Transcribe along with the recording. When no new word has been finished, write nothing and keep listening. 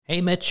Hey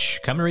Mitch,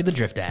 come and read the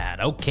Drift ad.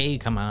 Okay,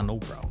 come on, no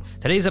problem.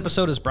 Today's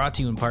episode is brought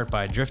to you in part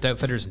by Drift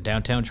Outfitters in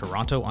downtown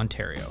Toronto,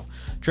 Ontario.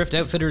 Drift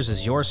Outfitters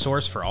is your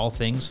source for all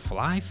things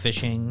fly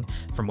fishing.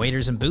 From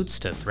waders and boots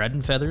to thread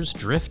and feathers,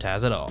 Drift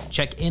has it all.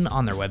 Check in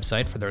on their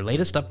website for their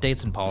latest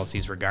updates and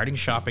policies regarding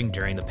shopping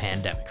during the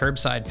pandemic.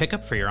 Curbside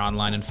pickup for your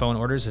online and phone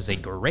orders is a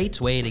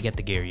great way to get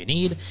the gear you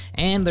need,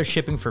 and they're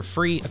shipping for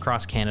free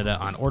across Canada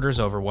on orders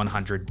over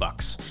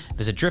 $100.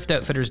 Visit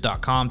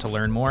driftoutfitters.com to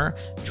learn more.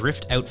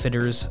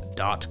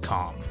 driftoutfitters.com.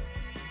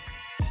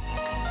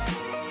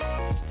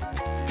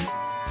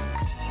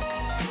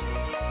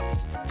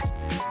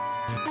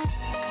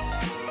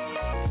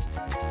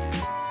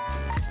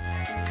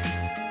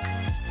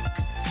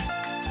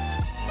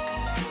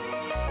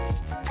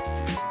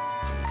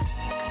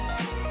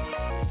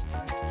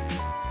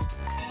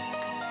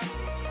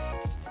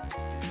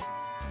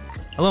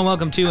 Hello and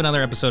welcome to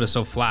another episode of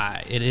So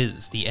Fly. It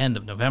is the end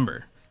of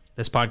November.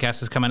 This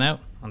podcast is coming out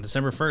on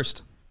December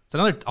 1st. It's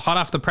another hot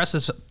off the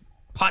presses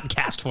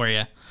podcast for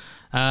you.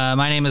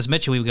 My name is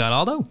Mitch, and we've got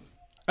Aldo.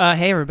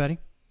 Hey, everybody.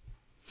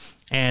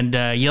 And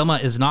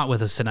Yilma is not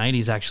with us tonight.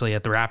 He's actually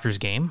at the Raptors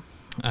game.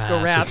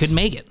 Go Raps. So couldn't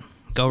make it.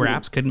 Go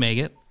Raps, couldn't make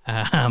it.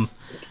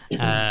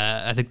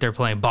 I think they're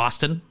playing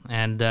Boston,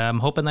 and I'm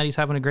hoping that he's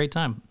having a great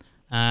time.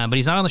 But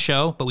he's not on the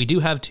show, but we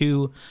do have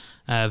two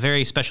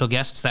very special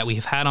guests that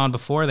we've had on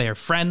before. They are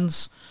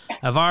friends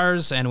of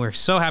ours, and we're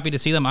so happy to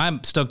see them.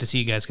 I'm stoked to see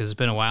you guys because it's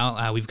been a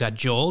while. We've got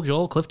Joel.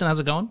 Joel Clifton, how's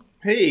it going?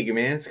 Hey,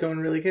 man, it's going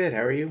really good.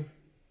 How are you?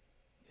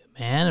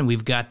 Man, and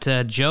we've got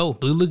Joe,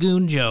 Blue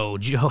Lagoon Joe.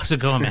 Joe, how's it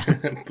going,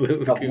 man?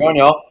 Blue How's it going,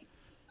 y'all?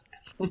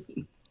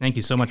 Thank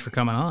you so much for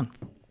coming on.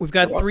 We've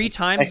got three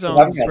time Thanks for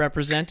having zones me.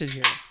 represented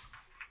here.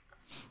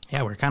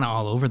 Yeah, we're kind of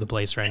all over the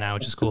place right now,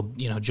 which is cool.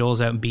 You know, Joel's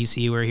out in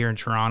BC. We're here in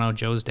Toronto.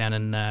 Joe's down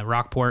in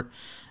Rockport.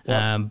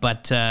 Yeah.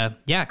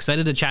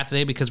 Excited to chat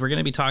today because we're going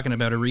to be talking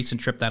about a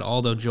recent trip that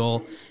Aldo,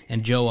 Joel,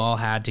 and Joe all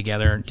had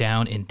together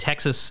down in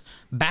Texas.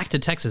 Back to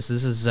Texas.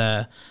 This is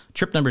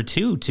trip number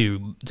 2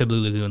 to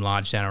Blue Lagoon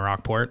Lodge down in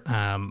Rockport.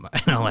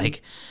 I know,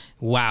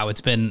 wow,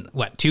 it's been,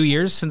 2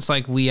 years since,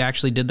 we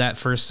actually did that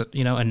first,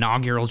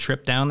 inaugural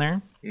trip down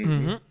there?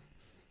 Mm-hmm.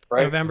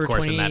 Right. November Of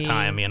course, in that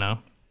 2019. time,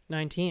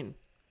 19.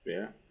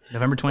 Yeah.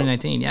 November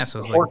 2019, yeah, so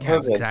it's Before it's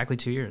COVID. exactly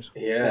 2 years.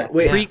 Yeah.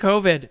 Wait,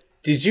 Pre-COVID.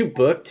 did you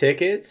book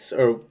tickets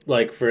or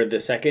for the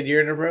second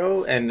year in a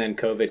row and then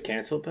COVID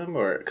canceled them?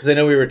 Or because I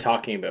know we were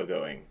talking about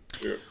going.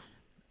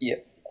 Yeah.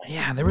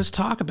 Yeah, there was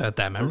talk about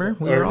that, remember?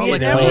 We Or were all we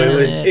like, had no,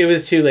 never- it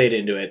was too late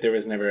into it. There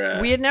was never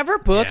a. We had never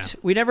booked.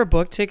 We never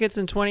booked tickets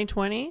in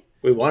 2020.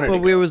 we wanted But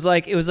to it go. was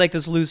like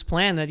this loose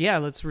plan that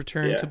let's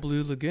return Yeah. to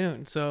Blue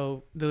Lagoon.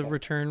 So the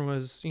return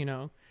was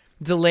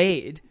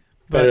delayed,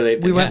 Better but late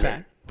than we went never.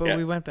 back. But Yeah.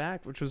 we went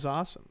back, which was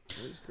awesome.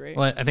 It was great.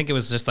 Well, I think it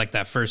was just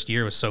that first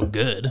year was so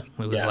good.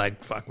 It was Yeah.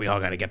 fuck, we all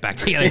got to get back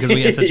together because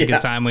we had such a Yeah.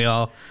 good time. We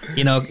all,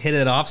 hit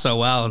it off so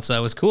well, and so it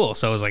was cool.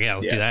 So I was like,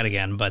 let's do Yeah. that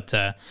again. But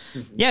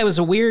it was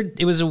a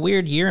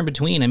weird year in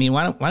between. I mean,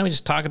 why don't we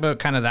just talk about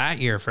kind of that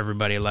year for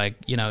everybody?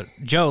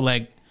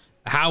 Joe,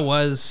 how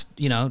was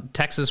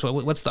Texas?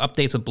 What's the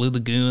updates with Blue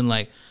Lagoon?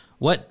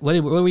 What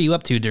were you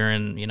up to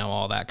during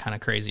all that kind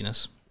of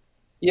craziness?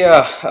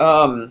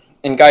 Yeah.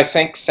 And guys,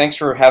 thanks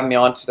for having me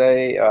on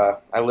today.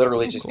 I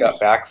literally just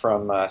got back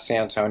from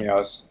San Antonio. I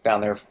was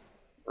down there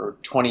for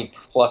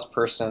 20-plus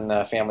person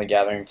family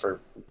gathering for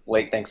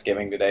late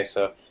Thanksgiving today.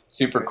 So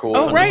super cool.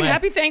 Oh, right. way.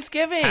 Happy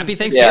Thanksgiving. Happy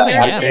Thanksgiving,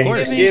 Yeah, yeah, happy of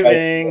course.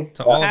 Thanksgiving.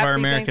 To all of Happy our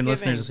American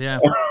Thanksgiving. listeners,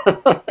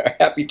 yeah.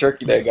 Happy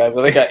Turkey Day, guys.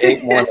 I think I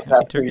ate more in the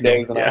past 3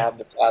 days than I have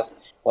the past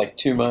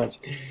 2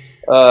 months.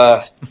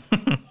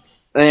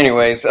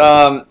 Anyways,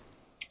 man,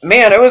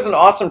 it was an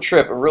awesome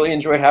trip. I really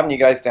enjoyed having you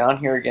guys down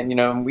here again.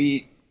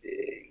 And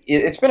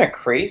it's been a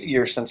crazy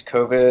year since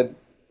COVID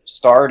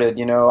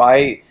started.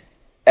 I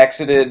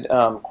exited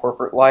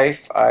corporate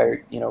life.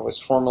 I was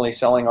formerly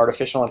selling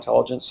artificial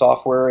intelligence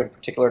software, in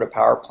particular to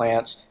power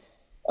plants.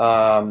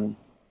 And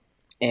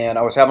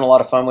I was having a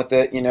lot of fun with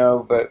it,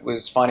 but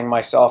was finding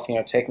myself,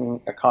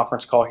 taking a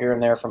conference call here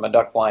and there from a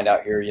duck blind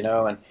out here,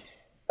 and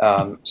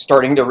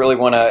starting to really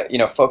want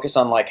to, focus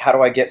on how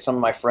do I get some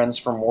of my friends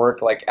from work,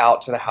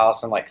 out to the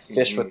house and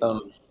fish with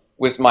them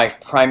was my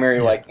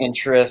primary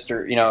interest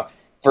or,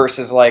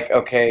 versus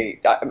okay,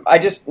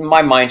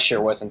 my mind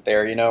share wasn't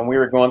there, and we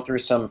were going through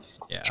some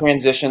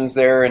transitions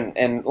there.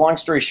 And long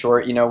story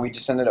short, we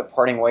just ended up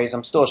parting ways.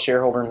 I'm still a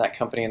shareholder in that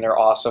company and they're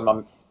awesome.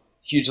 I'm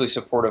hugely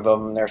supportive of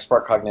them. They're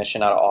Spark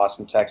Cognition out of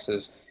Austin,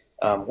 Texas.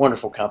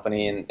 Wonderful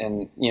company.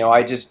 And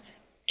I just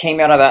came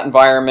out of that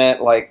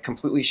environment,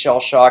 completely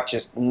shell-shocked,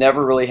 just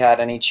never really had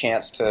any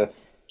chance to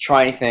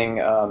try anything,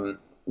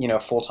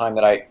 full-time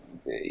that I,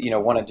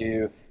 want to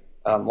do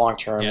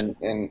long-term. Yeah.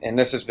 And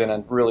this has been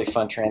a really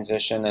fun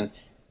transition. And,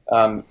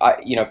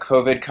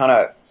 COVID kind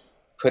of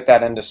put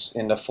that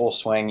into full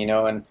swing,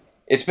 and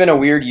it's been a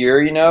weird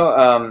year,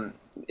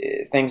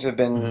 things have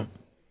been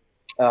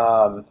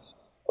a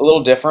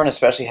little different,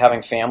 especially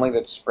having family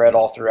that's spread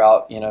all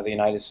throughout, the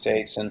United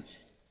States. And,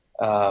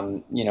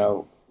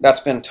 that's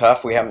been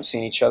tough. We haven't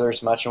seen each other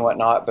as much and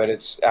whatnot, but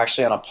it's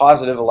actually on a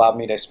positive allowed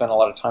me to spend a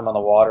lot of time on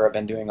the water. I've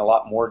been doing a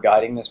lot more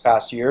guiding this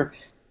past year,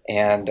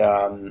 and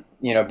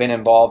been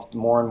involved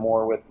more and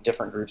more with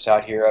different groups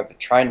out here. I've been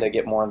trying to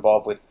get more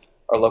involved with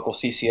our local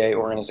CCA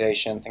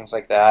organization, things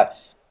like that.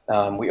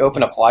 We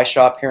opened a fly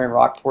shop here in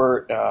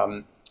Rockport.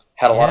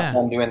 Had a lot of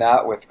fun doing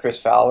that with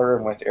Chris Fowler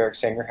and with Eric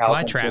Sangerhausen.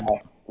 Fly Trap.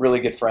 My really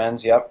good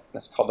friends. Yep,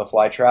 that's called the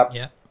Fly Trap.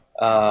 Yeah.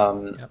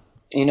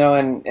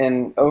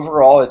 And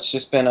overall, it's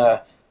just been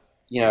a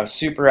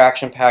super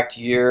action-packed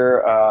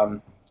year.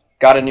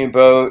 Got a new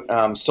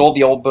boat. Sold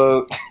the old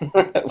boat,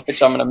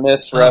 which I'm gonna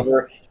miss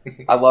forever.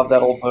 I love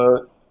that old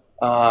boat.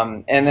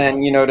 And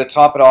then to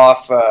top it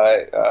off,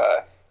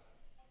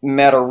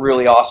 met a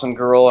really awesome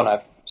girl, and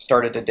I've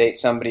started to date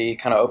somebody.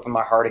 Kind of opened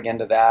my heart again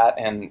to that.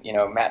 And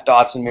Matt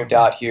Dotson moved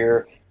out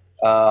here.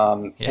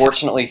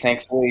 Fortunately,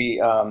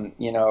 thankfully,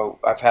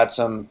 I've had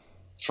some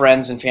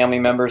friends and family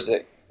members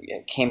that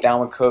came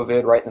down with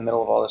COVID right in the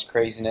middle of all this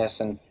craziness,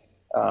 and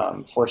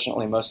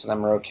fortunately, most of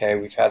them are okay.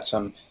 We've had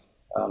some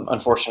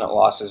unfortunate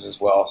losses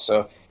as well.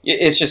 So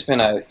it's just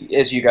been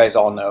as you guys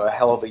all know, a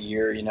hell of a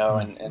year, and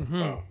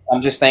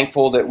I'm just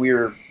thankful that we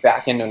were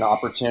back into an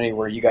opportunity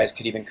where you guys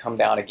could even come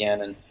down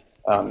again. And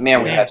we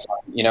had fun,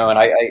 and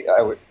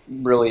I would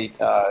really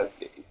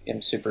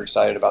am super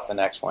excited about the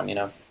next one.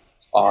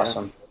 It's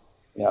awesome.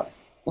 Yeah.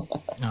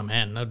 Oh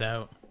man, no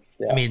doubt.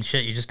 Yeah. I mean,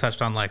 shit, you just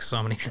touched on like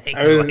so many things.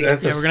 We're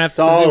gonna have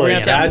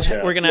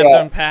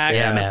to unpack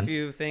man. a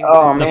few things.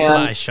 Oh, the man.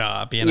 fly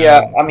shop,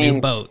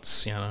 new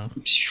boats,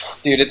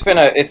 Dude,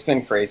 it's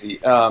been crazy.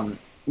 And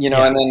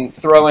then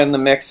throw in the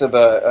mix of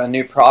a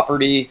new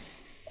property.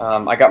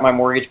 I got my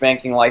mortgage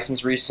banking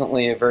license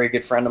recently. A very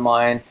good friend of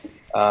mine,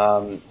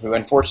 who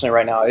unfortunately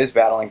right now is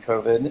battling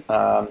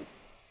COVID.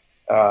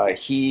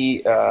 He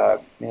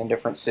in a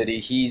different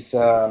city. He's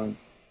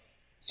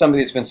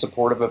somebody that's been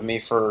supportive of me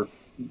for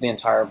the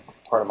entire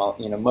part of my,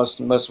 most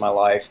of my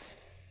life,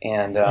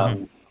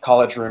 and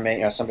college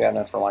roommate, somebody I've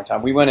known for a long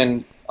time. We went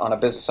in on a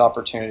business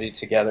opportunity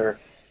together,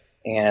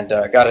 and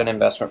got an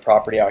investment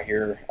property out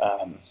here.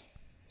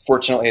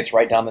 Fortunately, it's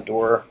right down the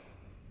door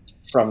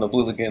from the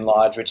Blue Lagoon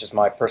Lodge, which is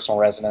my personal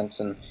residence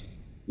and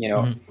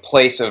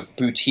place of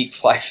boutique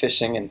fly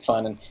fishing and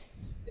fun, and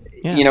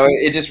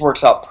it just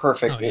works out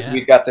perfect.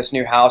 We've got this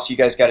new house. You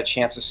guys got a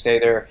chance to stay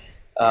there.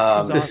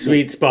 It's a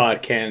sweet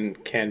spot. Can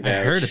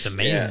I heard it's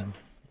amazing.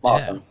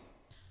 Awesome.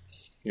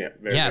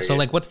 Yeah. So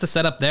like, what's the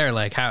setup there?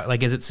 Like, how?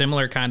 Like, is it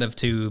similar kind of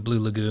to Blue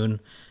Lagoon,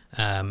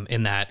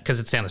 in that because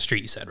it's down the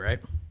street? You said, right?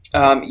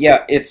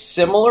 It's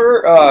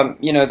similar.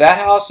 That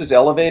house is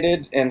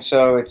elevated, and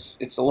so it's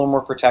a little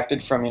more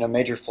protected from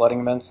major flooding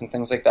events and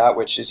things like that.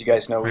 Which, as you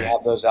guys know, we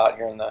have those out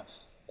here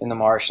in the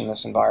marsh in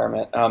this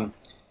environment.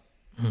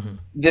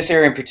 This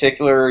area in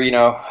particular,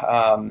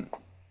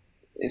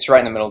 it's right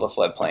in the middle of the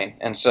floodplain,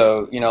 and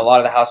so a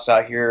lot of the houses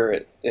out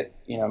here at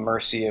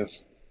mercy of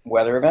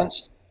weather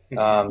events.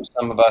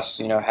 Some of us,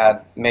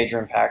 had major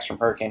impacts from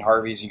Hurricane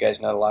Harvey, as you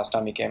guys know, the last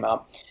time he came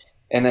out.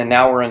 And then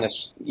now we're in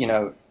this,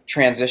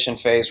 transition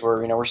phase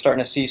where, we're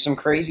starting to see some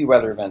crazy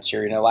weather events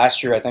here.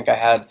 Last year I think I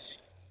had,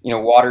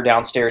 water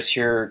downstairs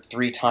here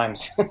 3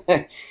 times,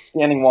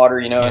 standing water,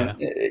 and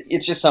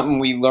it's just something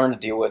we learn to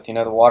deal with. The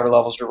water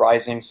levels are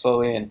rising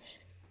slowly, and,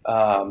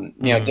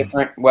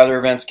 different weather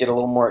events get a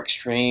little more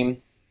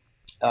extreme.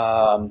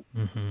 And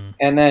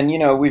then,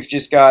 we've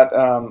just got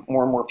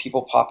more and more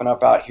people popping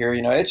up out here.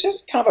 It's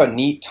just kind of a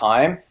neat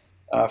time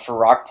for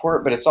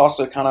Rockport, but it's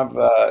also kind of,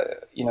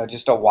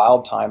 just a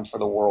wild time for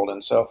the world.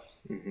 And so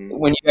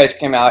when you guys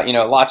came out,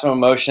 lots of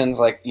emotions,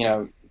 like,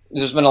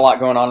 there's been a lot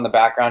going on in the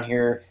background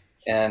here.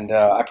 And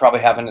I probably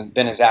haven't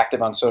been as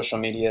active on social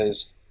media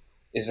as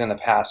in the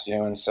past,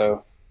 and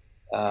so,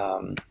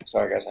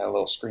 sorry guys, I had a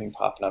little screen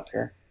popping up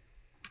here.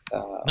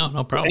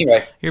 No problem.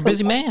 Anyway, you're a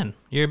busy man.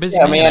 You're a busy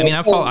man. Man. I mean,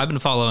 I've been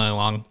following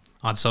along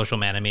on social,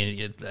 man. I mean,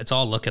 it's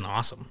all looking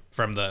awesome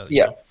from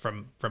the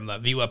from the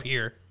view up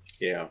here.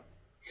 Yeah,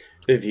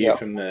 the view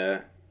from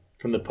the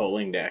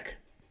polling deck.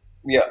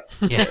 Yeah,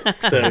 It's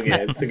so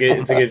good. It's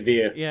a good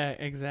view. Yeah,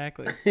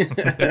 exactly.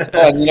 It's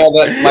fun.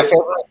 My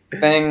favorite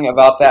thing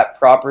about that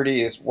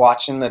property is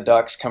watching the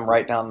ducks come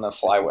right down the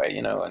flyway.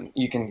 And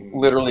you can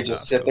literally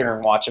just sit there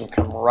and watch them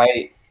come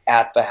right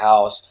at the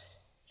house,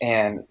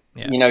 and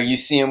you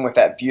see them with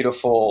that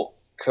beautiful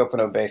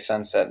Copano Bay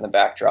sunset in the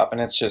backdrop,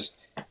 and it's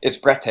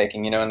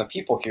breathtaking. And the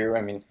people here,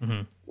 I mean,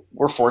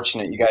 we're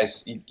fortunate. You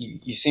guys,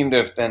 you seem to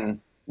have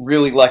been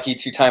really lucky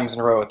 2 times in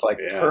a row with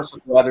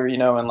perfect weather,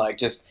 and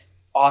just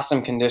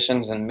awesome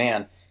conditions. And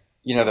man,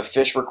 the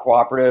fish were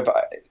cooperative.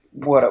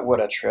 What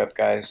a trip,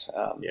 guys.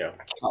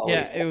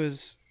 It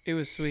was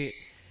sweet.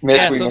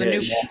 Mitch, so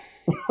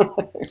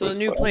the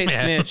new place,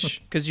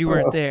 Mitch, because you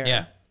weren't there.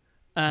 Yeah.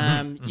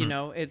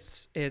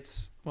 It's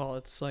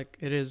like,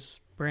 it is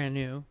brand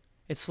new.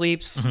 It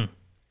sleeps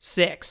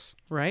 6,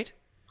 right?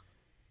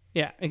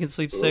 Yeah, it can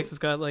sleep 6. It's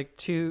got like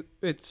 2.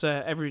 It's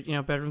every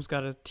bedroom's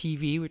got a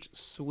TV, which is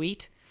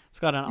sweet. It's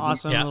got an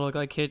awesome little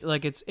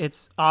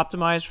it's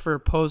optimized for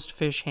post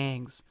fish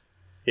hangs.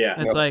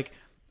 Yeah, it's like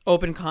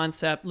open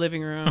concept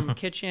living room,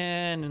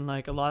 kitchen, and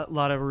like a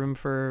lot of room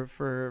for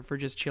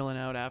just chilling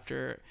out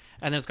after.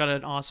 And then it's got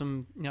an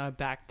awesome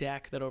back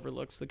deck that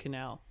overlooks the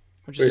canal,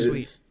 which is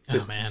sweet.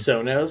 Just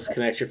Sonos.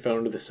 Connect your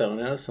phone to the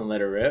Sonos and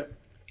let it rip.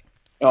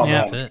 Oh, Yeah. man.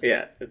 That's it.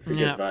 Yeah, it's a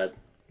good vibe.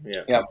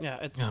 Yeah. Yeah. Yeah,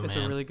 it's Oh, a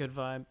man. really good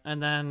vibe.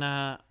 And then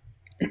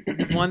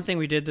one thing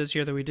we did this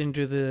year that we didn't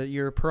do the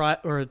year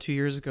or 2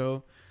 years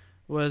ago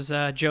was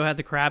Joe had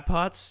the crab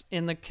pots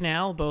in the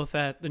canal, both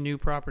at the new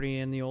property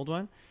and the old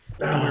one.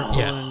 And we were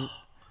pulling,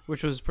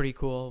 which was pretty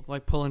cool,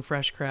 like pulling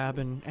fresh crab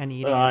and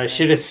eating. I it.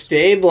 should have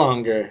stayed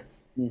longer.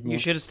 You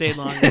should have stayed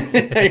longer.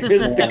 I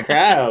missed the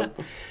crab.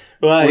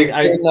 Well, We've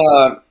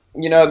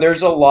been,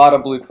 there's a lot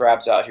of blue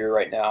crabs out here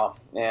right now,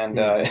 and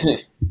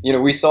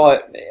we saw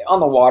it on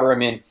the water. I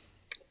mean,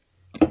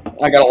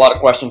 I got a lot of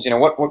questions.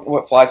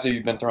 What flies have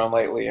you been throwing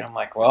lately? And I'm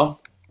like,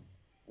 well,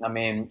 I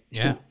mean,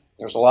 Yeah.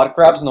 there's a lot of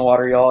crabs in the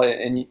water, y'all,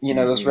 and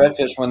those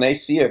redfish, when they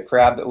see a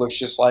crab that looks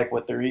just like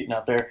what they're eating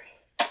out there,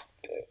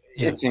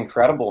 it's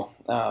incredible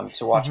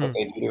to watch what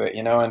they do to it,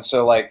 and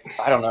so, like,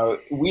 I don't know,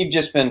 we've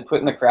just been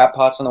putting the crab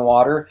pots in the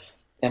water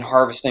and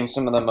harvesting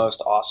some of the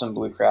most awesome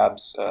blue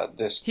crabs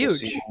this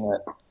season.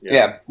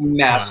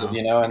 Massive,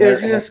 Wow. and they're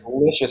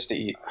delicious to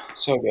eat.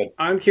 So good.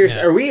 I'm curious.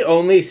 Yeah. Are we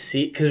only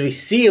because we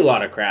see a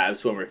lot of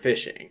crabs when we're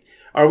fishing?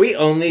 Are we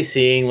only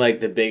seeing like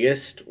the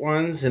biggest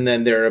ones, and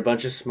then there are a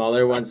bunch of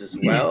smaller ones as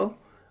well,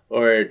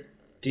 or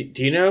do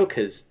you know?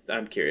 Because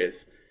I'm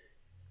curious.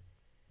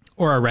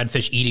 Or are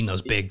redfish eating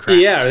those big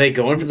crabs? Yeah, are they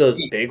going for those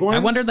big ones? I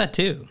wondered that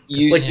too.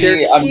 You Like, see,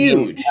 they're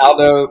huge.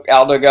 Aldo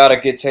got a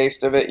good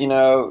taste of it.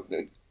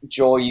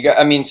 Joel,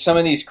 some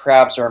of these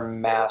crabs are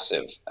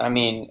massive. I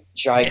mean,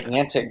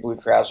 gigantic blue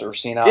crabs that we're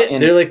seeing out in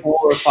they're like 4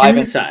 or 5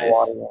 inches of size.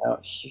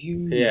 water.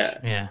 Huge,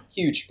 Yeah.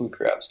 huge blue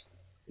crabs.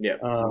 Yeah.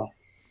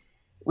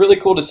 Really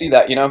cool to see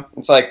that.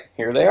 It's like,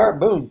 here they are,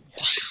 boom.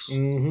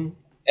 Mm-hmm.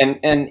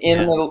 And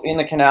in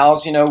the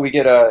canals, we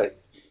get a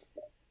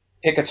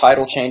pick a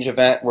tidal change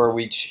event where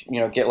we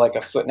get like a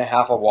 1.5 foot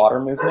of water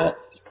movement.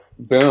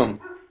 Boom,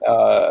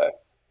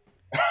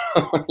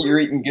 you're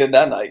eating good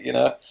that night.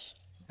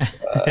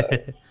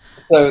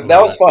 So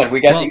that was fun. We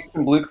got to eat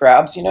some blue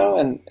crabs,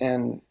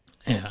 and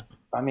Yeah.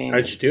 I mean,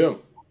 How'd you do them?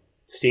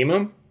 Steam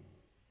them?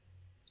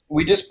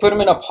 we just put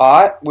them in a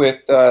pot with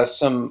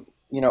some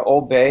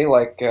Old Bay,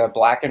 like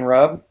Black and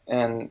Rub,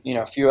 and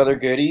a few other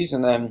goodies,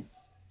 and then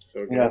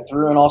So good.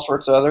 threw in all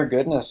sorts of other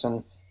goodness,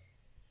 and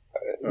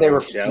they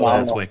were jealous. phenomenal.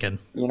 That's wicked.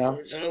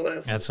 So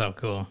jealous. That's so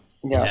cool.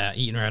 Yeah. Yeah,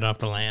 eating right off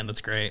the land.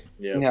 That's great.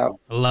 yeah.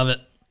 I love it.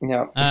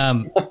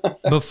 Yeah.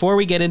 Before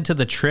we get into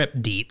the trip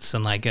deets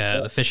and like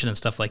the fishing and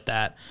stuff like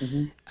that,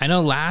 I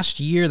know last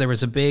year there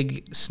was a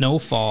big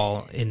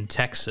snowfall in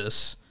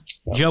Texas.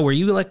 Joe, were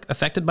you like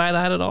affected by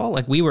that at all?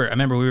 Like I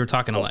remember we were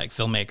talking to like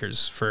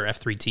filmmakers for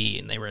F3T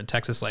and they were in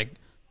Texas like,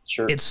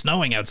 Sure. it's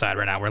snowing outside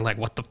right now. We're like,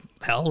 what the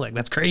hell? Like,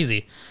 that's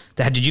crazy.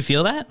 Did you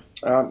feel that?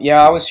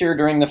 I was here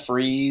during the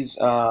freeze.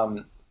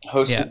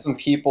 Hosted some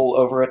people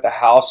over at the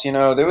house. There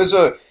was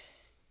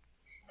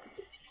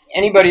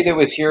anybody that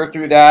was here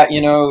through that.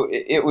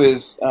 It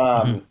was.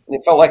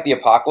 It felt like the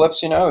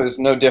apocalypse. It was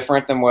no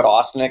different than what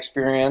Austin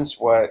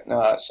experienced. What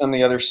some of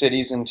the other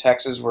cities in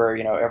Texas, where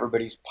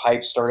everybody's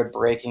pipes started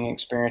breaking,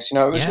 experienced. It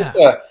was just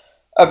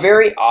a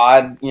very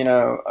odd.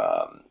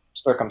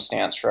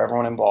 Circumstance for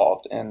everyone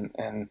involved, and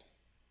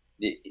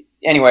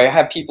anyway, I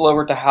had people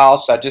over at the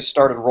house. I just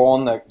started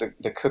rolling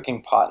the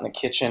cooking pot in the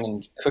kitchen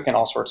and cooking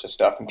all sorts of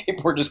stuff, and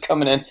people were just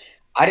coming in.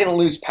 I didn't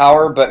lose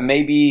power, but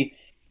maybe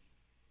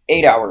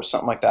 8 hours,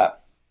 something like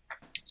that.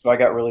 So I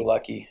got really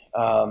lucky.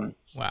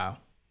 Wow.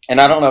 And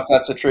I don't know if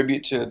that's a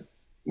tribute to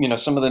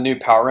some of the new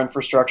power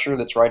infrastructure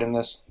that's right in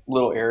this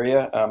little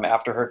area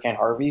after Hurricane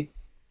Harvey,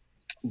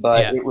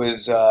 but it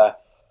was.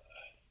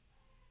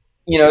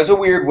 It was a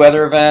weird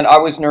weather event. I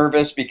was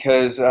nervous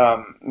because,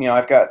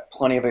 I've got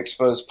plenty of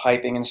exposed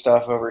piping and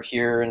stuff over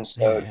here. And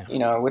so,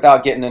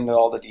 without getting into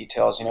all the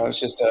details, it was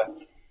just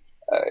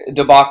a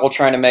debacle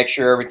trying to make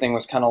sure everything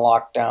was kind of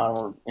locked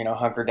down or,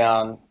 hunkered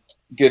down,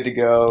 good to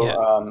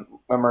go,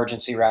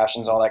 emergency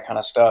rations, all that kind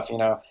of stuff,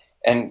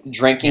 and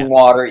drinking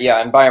water.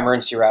 Yeah. And by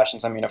emergency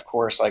rations, I mean, of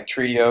course, like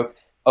Treaty Oak,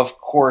 of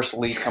course,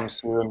 Lee comes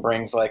through and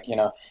brings like,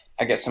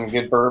 I get some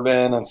good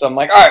bourbon, and so I'm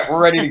like, all right,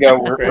 we're ready to go.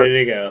 We're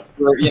ready to go.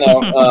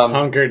 We're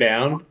hunker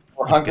down.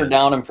 We're hunkered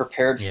down and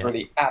prepared for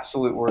the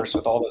absolute worst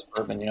with all this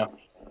bourbon, That'll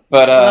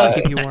But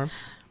keep you warm.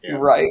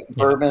 right,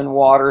 bourbon,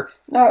 water.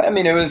 No, I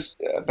mean it was.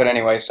 But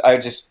anyways, I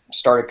just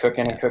started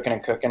cooking and cooking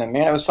and cooking, and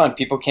man, it was fun.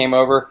 People came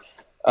over.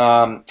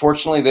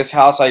 Fortunately, this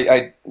house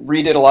I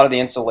redid a lot of the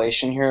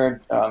insulation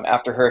here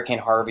after Hurricane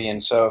Harvey,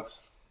 and so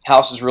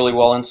house is really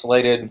well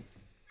insulated.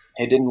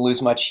 It didn't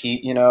lose much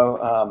heat,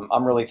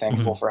 I'm really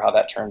thankful for how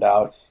that turned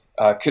out.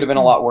 Could have been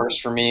a lot worse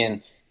for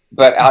me,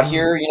 but out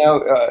here,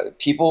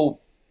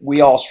 people,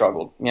 we all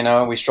struggled.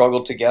 We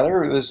struggled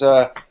together. It was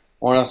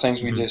one of those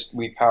things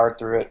we powered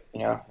through it.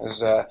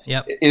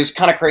 It was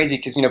kind of crazy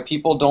because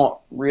people don't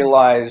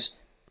realize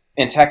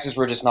in Texas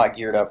we're just not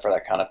geared up for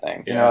that kind of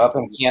thing. Up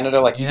in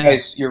Canada, like you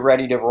guys, you're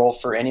ready to roll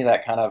for any of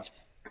that kind of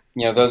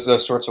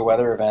those sorts of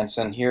weather events.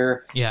 And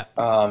here,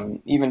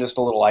 even just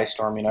a little ice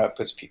storm, it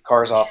puts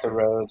cars off the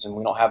roads, and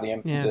we don't have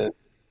the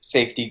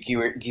safety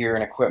gear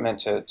and equipment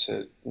to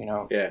deal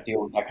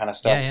with that kind of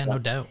stuff. Yeah, no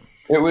doubt.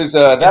 It was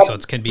so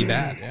it can be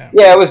bad.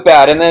 Yeah, it was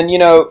bad. And then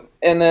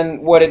and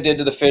then what it did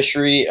to the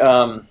fishery,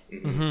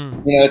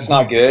 it's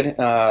not good.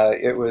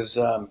 It was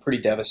pretty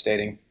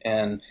devastating,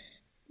 and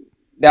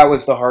that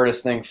was the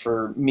hardest thing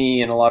for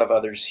me and a lot of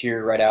others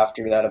here right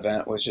after that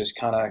event, was just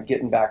kind of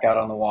getting back out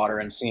on the water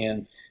and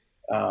seeing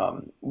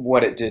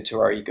what it did to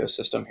our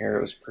ecosystem here.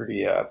 It was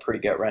pretty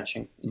gut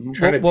wrenching.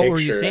 What were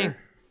you seeing?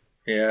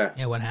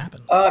 Yeah, what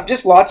happened?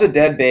 Just lots of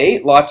dead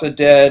bait, lots of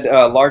dead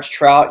large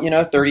trout,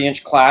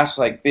 30-inch class,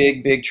 like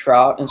big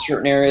trout in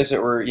certain areas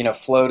that were,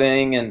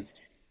 floating. And,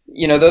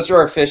 those are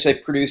our fish. They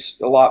produce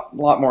a lot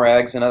more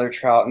eggs than other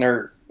trout, and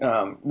they're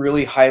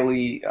really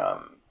highly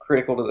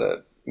critical to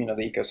the,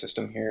 the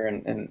ecosystem here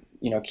and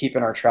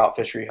keeping our trout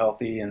fishery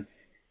healthy. And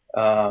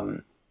I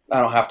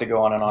don't have to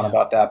go on and on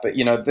about that, but,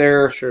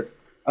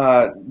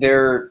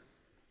 they're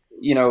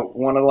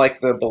one of like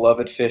the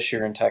beloved fish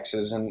here in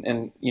Texas,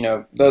 and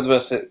those of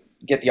us that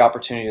get the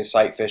opportunity to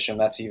sight fish them,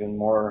 that's even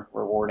more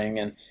rewarding.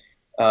 And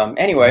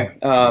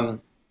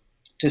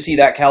to see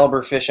that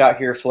caliber fish out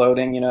here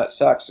floating, it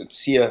sucks. To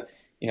see a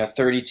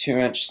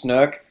 32-inch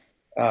snook,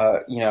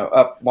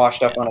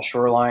 washed up on a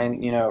shoreline,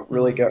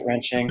 really gut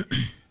wrenching.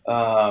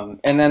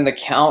 And then the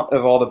count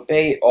of all the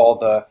bait, all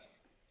the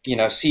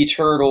sea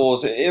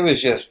turtles, it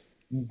was just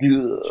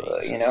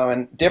good,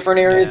 and different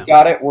areas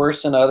got it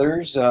worse than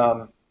others.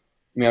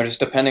 Just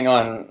depending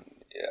on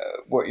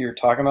what you're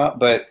talking about.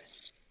 But,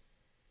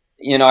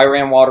 I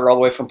ran water all the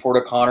way from Port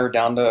O'Connor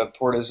down to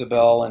Port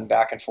Isabel and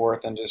back and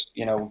forth, and just,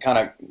 kind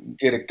of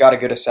got a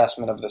good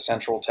assessment of the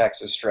central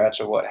Texas stretch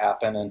of what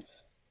happened. And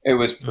it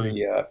was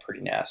pretty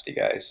nasty,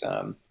 guys.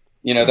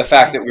 The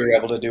fact that we were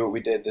able to do what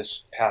we did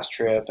this past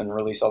trip and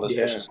release all those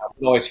fish and stuff,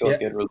 it always feels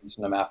good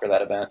releasing them after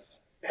that event.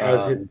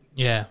 How's it?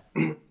 Yeah.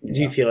 Do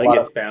you feel like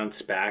it's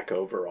bounced back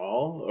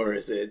overall, or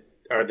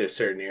are there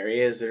certain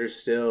areas that are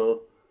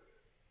still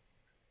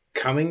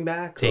coming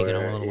back, taking a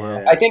little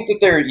while? I think that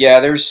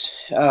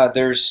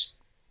there's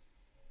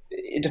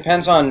it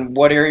depends on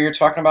what area you're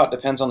talking about. It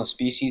depends on the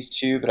species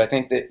too, but I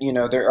think that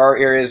there are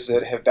areas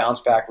that have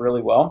bounced back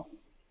really well,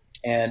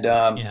 and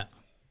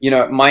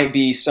it might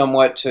be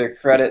somewhat to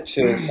credit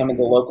to some of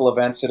the local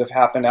events that have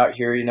happened out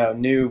here.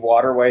 New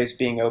waterways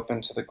being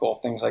open to the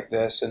Gulf, things like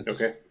this, and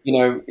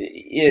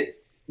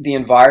the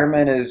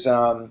environment is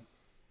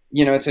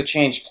it's a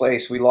changed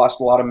place. We lost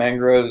a lot of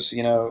mangroves,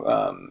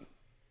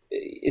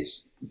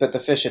 but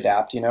the fish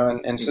adapt,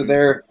 and so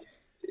they're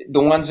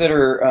the ones that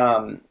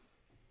are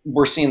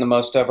we're seeing the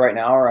most of right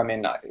now.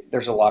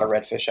 There's a lot of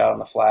redfish out on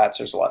the flats.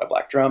 There's a lot of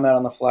black drum out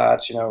on the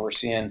flats. We're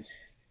seeing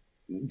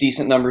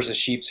decent numbers of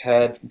sheep's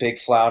head, big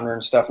flounder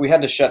and stuff. We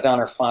had to shut down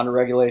our flounder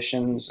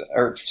regulations,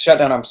 or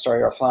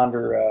our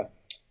flounder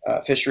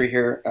fishery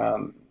here.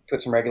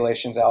 Put some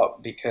regulations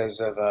out because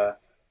of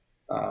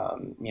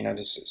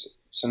just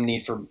some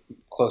need for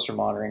closer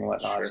monitoring and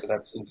whatnot. Sure. So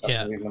that's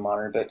something we've been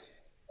monitoring, but.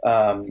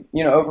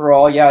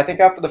 Overall, I think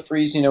after the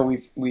freeze,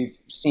 we've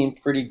seen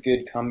pretty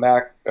good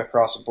comeback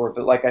across the board.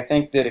 But I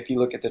think that if you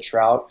look at the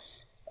trout,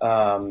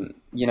 and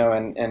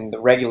the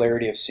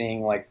regularity of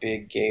seeing like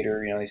big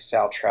gator, these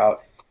sow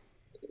trout,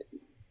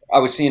 I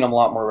was seeing them a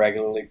lot more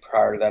regularly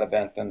prior to that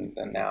event than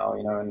now,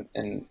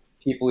 and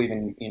people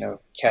even,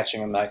 catching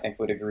them, I think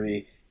would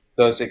agree.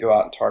 Those that go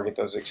out and target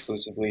those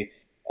exclusively,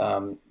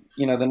 the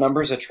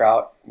numbers of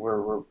trout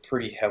were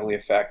pretty heavily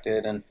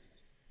affected. And,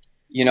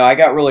 I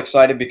got real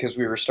excited because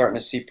we were starting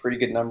to see pretty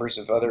good numbers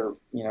of other,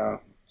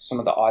 some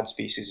of the odd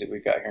species that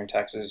we've got here in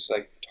Texas,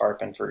 like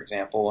tarpon, for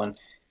example. And,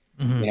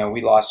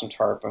 we lost some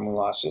tarpon, we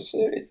lost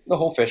the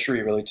whole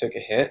fishery really took a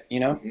hit,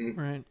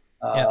 Right.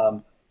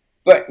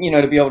 But,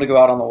 to be able to go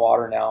out on the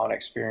water now and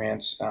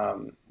experience,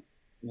 kind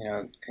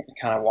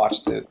of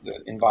watch the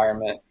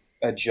environment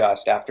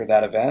adjust after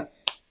that event,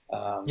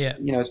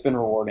 it's been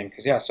rewarding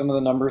because, some of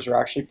the numbers are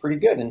actually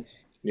pretty good. And,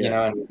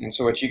 and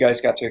so what you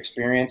guys got to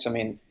experience,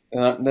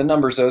 the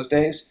numbers those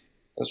days,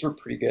 those were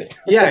pretty good.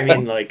 Yeah,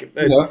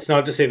 it's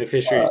not to say the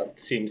fishery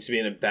seems to be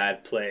in a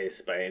bad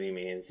place by any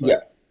means.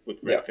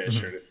 With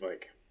redfish, or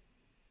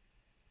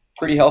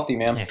pretty healthy,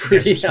 man. Yeah,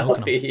 pretty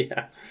healthy.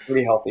 Yeah,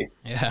 pretty healthy.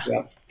 Yeah.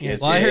 Yeah.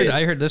 Well,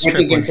 I heard this Which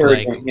trip is was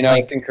encouraging.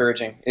 It's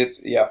encouraging.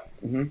 It's Yeah.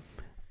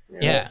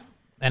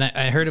 And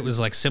I heard it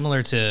was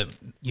similar to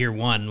year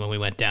one when we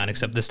went down,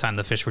 except this time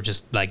the fish were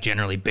just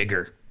generally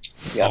bigger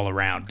all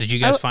around. Did you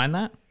guys find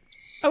that?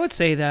 I would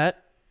say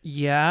that.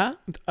 Yeah.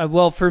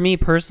 Well, for me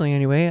personally,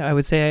 anyway, I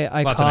would say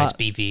I Lots caught of nice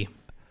beefy.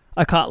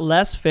 I caught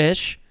less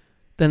fish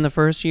than the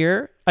first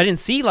year. I didn't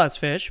see less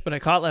fish, but I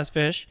caught less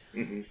fish.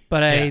 Mm-hmm.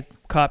 But I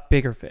caught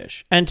bigger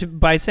fish. And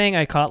by saying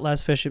I caught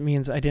less fish, it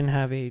means I didn't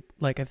have I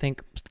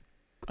think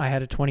I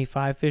had a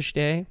 25 fish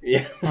day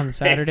on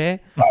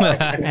Saturday.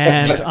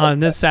 And on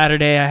this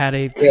Saturday, I had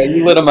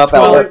you lit them up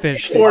 12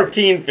 fish.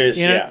 14 fish,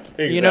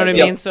 exactly. You know what I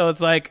mean? So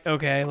it's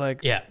okay,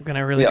 can I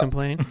really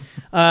complain?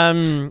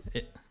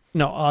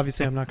 No,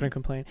 obviously I'm not going to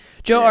complain.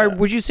 Joe,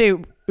 would you say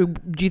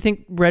do you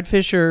think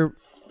redfish are,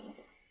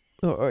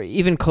 or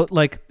even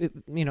like,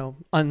 you know,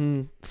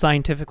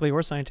 unscientifically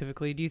or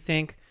scientifically, do you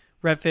think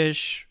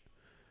redfish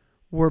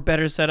were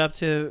better set up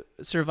to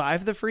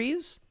survive the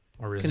freeze?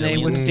 Or Can they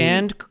resilient?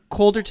 withstand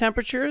colder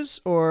temperatures,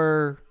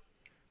 or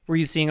were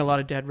you seeing a lot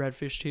of dead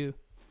redfish too?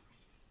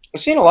 We've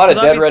seen a lot of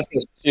 'Cause dead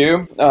redfish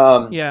too.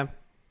 Yeah.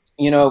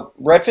 You know,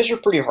 redfish are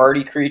pretty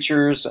hardy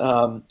creatures.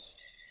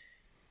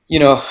 You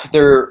know,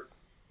 they're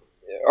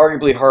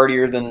arguably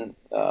hardier than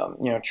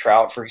you know,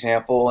 trout, for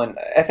example. And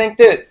I think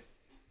that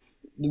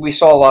we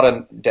saw a lot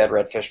of dead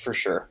redfish for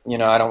sure. You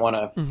know, I don't want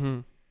to Mm-hmm.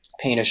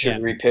 paint a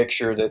sugary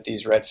picture that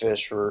these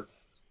redfish were,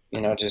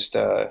 you know, just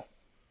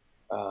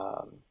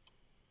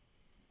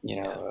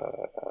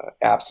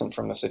absent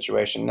from the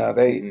situation. No,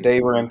 they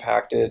were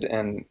impacted,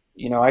 and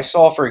you know, I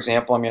saw, for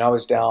example, I mean, I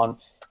was down.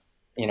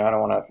 You know, I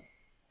don't want to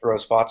throw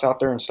spots out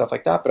there and stuff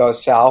like that, but I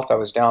was south. I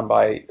was down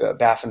by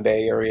Baffin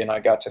Bay area, and I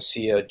got to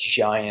see a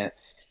giant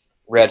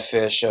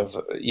redfish of,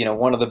 you know,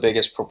 one of the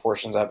biggest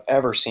proportions I've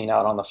ever seen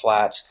out on the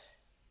flats.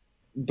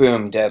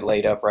 Boom, dead,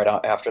 laid up right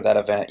out after that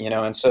event, you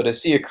know. And so to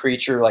see a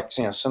creature like,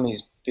 you know, some of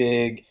these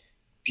big,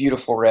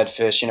 beautiful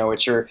redfish, you know,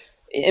 which are,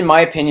 in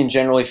my opinion,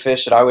 generally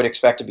fish that I would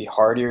expect to be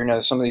hardier. You know,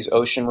 some of these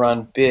ocean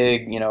run,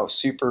 big, you know,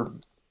 super,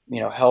 you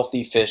know,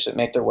 healthy fish that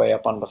make their way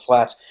up onto the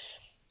flats.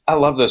 I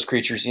love those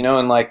creatures, you know,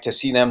 and like to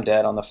see them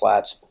dead on the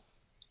flats,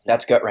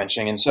 that's gut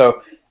wrenching. And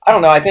so I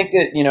don't know. I think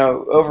that, you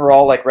know,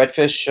 overall, like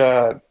redfish,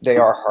 they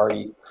are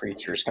hardy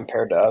creatures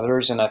compared to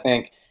others. And I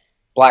think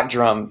black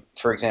drum,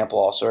 for example,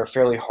 also are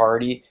fairly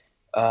hardy.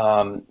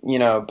 You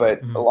know,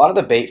 but a lot of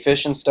the bait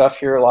fish and stuff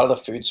here, a lot of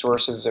the food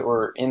sources that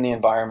were in the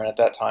environment at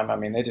that time, I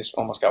mean, they just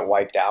almost got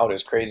wiped out. It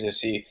was crazy to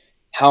see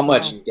how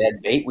much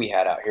dead bait we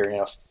had out here, you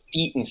know,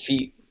 feet and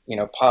feet, you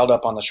know, piled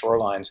up on the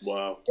shorelines.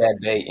 Wow. Dead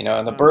bait, you know,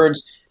 and the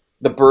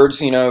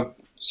birds, you know,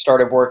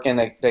 started working.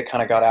 They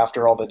kind of got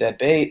after all the dead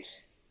bait.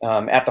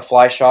 At the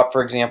fly shop,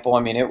 for example, I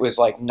mean, it was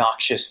like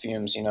noxious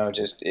fumes, you know,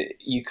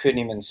 you couldn't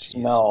even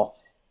smell,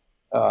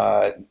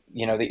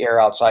 you know, the air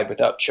outside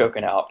without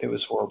choking out. It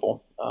was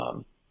horrible.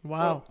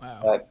 Wow.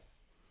 But,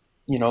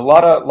 you know, a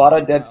lot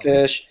of dead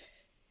fish,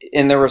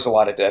 and there was a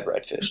lot of dead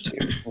redfish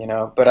too, you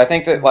know, but I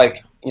think that,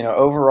 like, you know,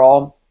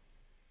 overall,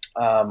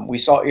 we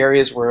saw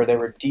areas where there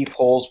were deep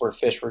holes where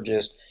fish were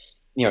just,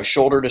 you know,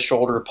 shoulder to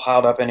shoulder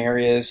piled up in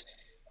areas,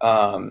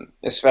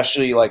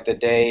 especially like the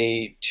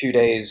day, 2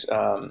 days,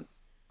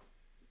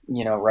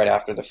 you know, right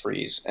after the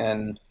freeze.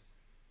 And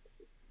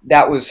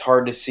that was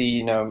hard to see,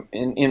 you know,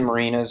 in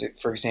marinas,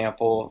 for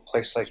example, a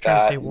place like Trying that.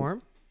 to stay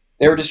warm.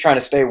 They were just trying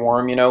to stay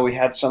warm. You know, we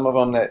had some of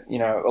them that, you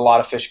know, a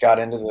lot of fish got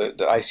into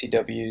the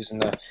ICWs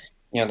and the,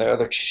 you know, the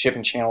other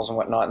shipping channels and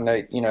whatnot, and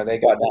they, you know, they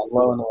got down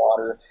low in the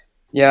water.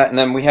 Yeah, and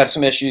then we had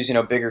some issues, you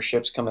know, bigger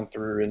ships coming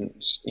through and,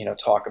 you know,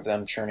 talk of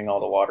them churning all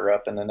the water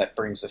up, and then that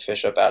brings the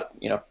fish up out,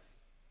 you know,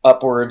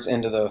 upwards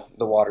into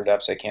the water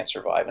depths they can't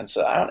survive. And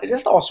so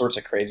just all sorts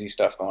of crazy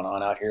stuff going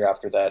on out here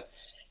after that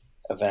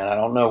event. I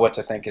don't know what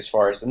to think as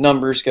far as the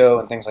numbers go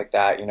and things like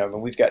that, you know, but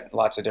we've got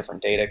lots of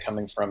different data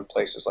coming from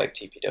places like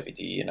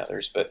TPWD and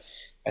others, but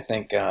I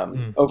think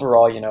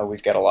overall, you know,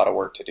 we've got a lot of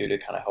work to do to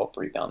kind of help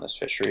rebound this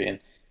fishery. And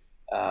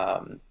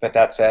but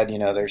that said, you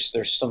know, there's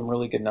some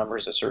really good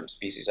numbers of certain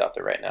species out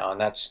there right now,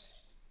 and that's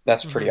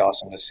pretty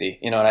awesome to see,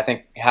 you know. And I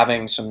think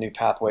having some new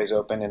pathways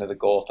open into the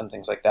Gulf and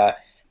things like that,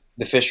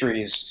 the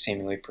fishery is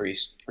seemingly pretty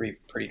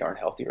darn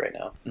healthy right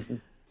now. Mm-hmm.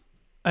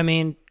 I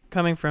mean,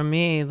 coming from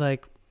me,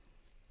 like,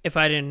 if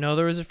I didn't know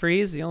there was a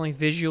freeze, the only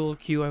visual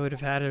cue I would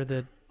have had are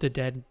the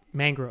dead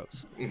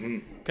mangroves,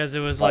 because it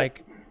was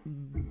like,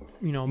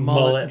 you know,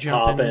 mullet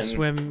jumping, popping,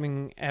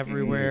 swimming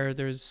everywhere.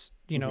 There's,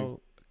 you know,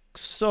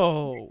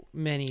 so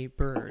many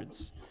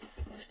birds,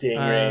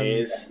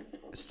 stingrays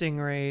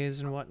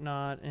and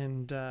whatnot,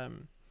 and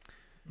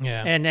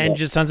Yeah. and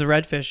just tons of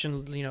redfish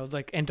and, you know,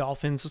 like, and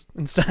dolphins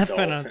and stuff.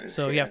 Dolphins,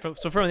 So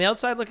so from the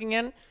outside looking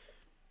in,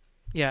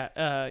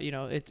 yeah, you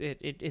know,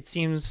 it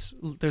seems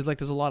there's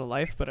a lot of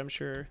life, but I'm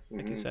sure,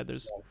 like you said,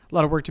 there's a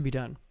lot of work to be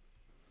done.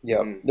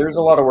 Yeah, there's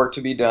a lot of work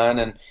to be done,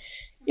 and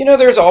you know,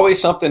 there's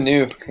always something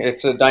new.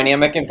 It's a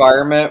dynamic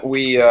environment.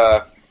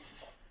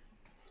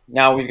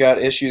 Now we've got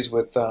issues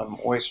with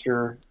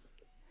oyster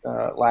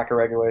lack of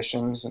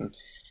regulations, and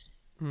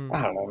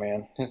I don't know,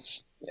 man.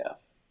 Is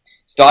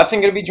Dodson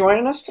going to be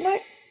joining us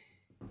tonight?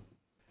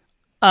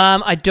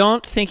 I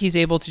don't think he's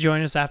able to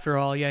join us after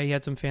all. Yeah, he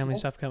had some family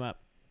stuff come up.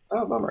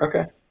 Oh, bummer.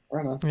 Okay,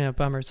 right on. Yeah,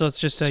 bummer. So it's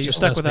just you're just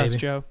stuck us, with us, baby.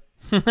 Joe.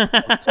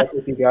 I'm stuck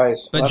with you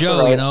guys. But That's Joe,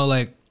 all right. you know,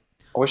 like,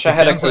 I wish I it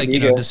had a sounds like, you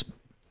know, Codigo.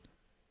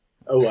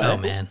 oh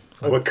man,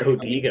 a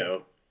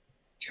Codigo.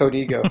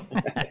 Codigo.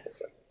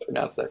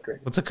 Pronounce that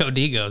correct. what's a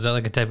Codigo? Is that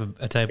like a type of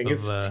think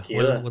it's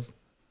tequila. what's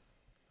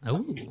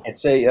oh,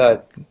 It's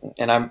a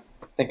and I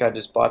think I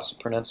just botched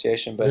the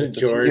pronunciation, but Is it it's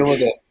George? a tequila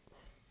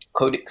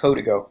that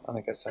Codigo. I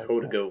think I said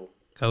Codigo.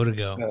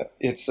 Codigo.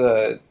 It's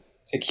a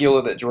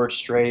tequila that George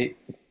Strait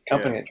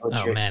company that George Oh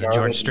Strait man, started.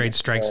 George Strait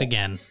strikes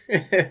again.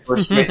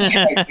 George Strait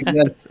strikes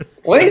again.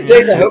 One of these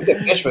days, I hope to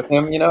fish with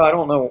him. You know, I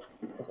don't know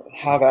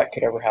how that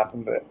could ever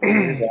happen, but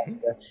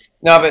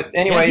no. But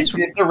anyways,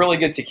 it's a really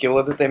good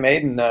tequila that they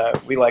made, and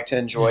we like to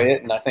enjoy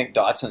it. And I think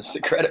Dotson's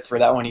the credit for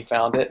that when he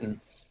found it. And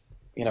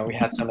we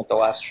had some at the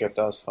last trip.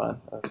 That was fun.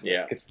 That was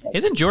good stuff.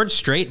 Isn't George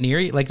Strait near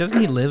you? Like, doesn't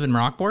he live in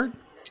Rockport?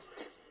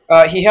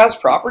 He has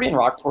property in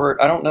Rockport.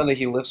 I don't know that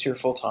he lives here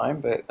full time,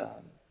 but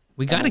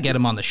we got to get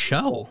him on the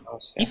show.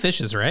 He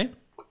fishes, right?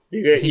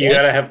 You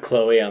gotta have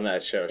Chloe on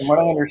that show. From what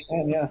I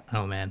understand, yeah.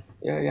 Oh man.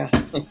 Yeah.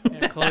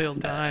 Yeah, Chloe will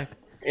die.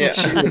 Yeah.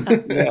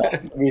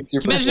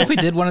 Imagine if we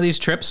did one of these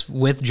trips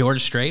with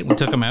George Strait. We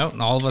took him out,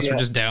 and all of us were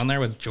just down there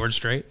with George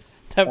Strait.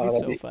 That'd be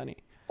so funny.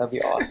 That'd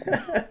be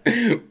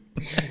awesome.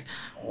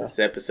 This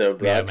episode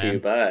brought to you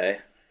by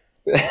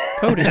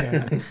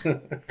Codigo.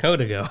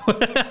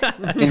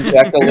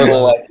 Inject a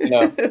little,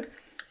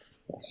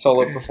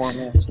 solo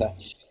performance. No.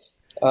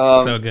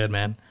 So good,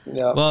 man.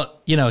 Yeah.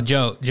 Well,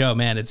 Joe,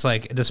 man, it's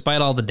like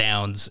despite all the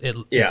downs,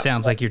 it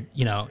sounds like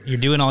you're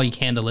doing all you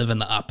can to live in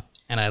the up,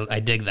 and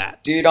I dig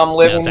that. Dude, I'm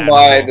living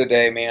by the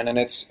day, man, and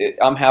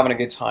I'm having a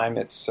good time.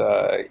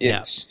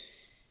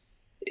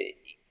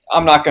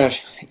 I'm not going to,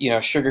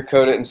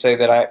 sugarcoat it and say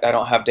that I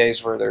don't have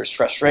days where there's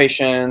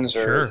frustrations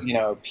or,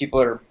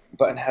 people are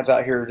butting heads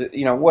out here,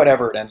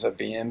 whatever it ends up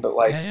being. But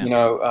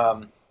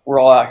we're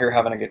all out here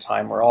having a good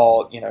time. We're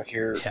all,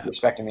 here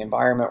respecting the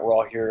environment. We're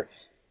all here,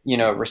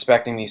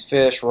 respecting these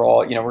fish. We're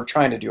all, we're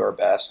trying to do our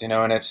best,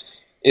 and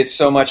it's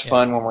so much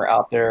fun when we're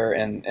out there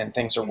and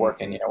things are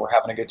working. We're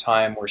having a good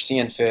time. We're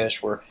seeing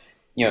fish. We're,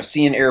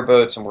 seeing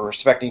airboats, and we're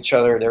respecting each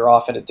other. They're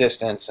off at a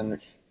distance,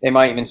 and they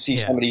might even see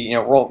somebody,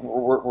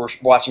 we're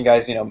watching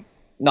guys,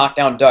 knock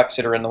down ducks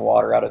that are in the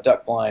water out of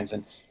duck blinds.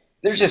 And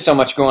there's just so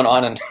much going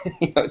on. And,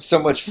 it's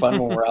so much fun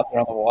when we're out there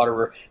on the water.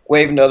 We're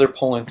waving to other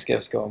pulling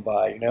skiffs going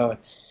by, and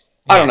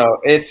I don't know.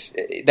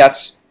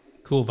 That's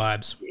cool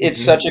vibes. It's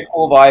such a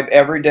cool vibe.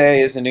 Every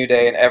day is a new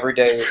day, and every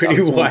day is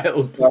pretty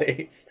wild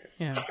place.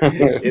 Yeah.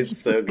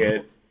 It's so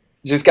good.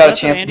 Just got a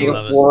chance to go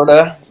to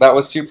Florida. That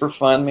was super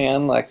fun,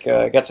 man. Like,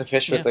 I got to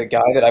fish with a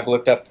guy that I've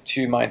looked up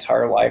to my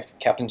entire life,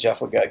 Captain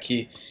Jeff Legutke.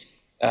 He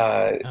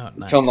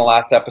filmed the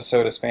last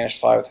episode of Spanish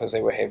Fly with Jose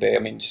Wejebe. I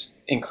mean, just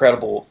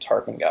incredible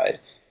tarpon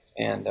guide.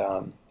 And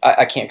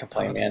I can't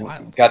complain, man.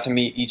 Wild. Got to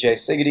meet EJ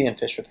Siggety and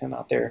fish with him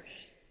out there.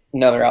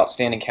 Another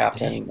outstanding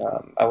captain.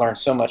 I learned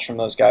so much from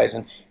those guys.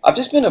 And I've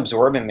just been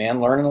absorbing,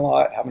 man, learning a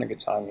lot, having a good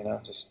time,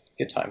 just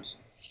good times.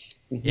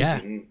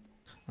 Yeah.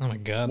 Oh my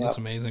God, that's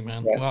amazing,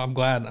 man. Yeah. Well, I'm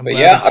glad. I've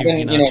that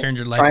been, turned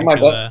your life trying my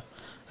into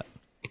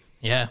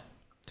best.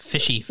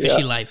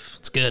 fishy life.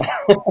 It's good.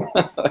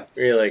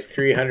 We're like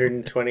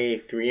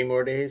 323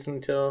 more days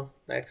until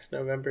next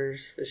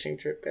November's fishing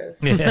trip, guys.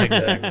 Yeah,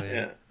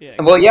 exactly. Yeah.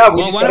 Well, we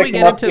just why got don't we to get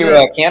come up into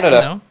to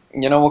Canada.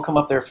 We'll come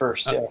up there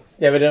first.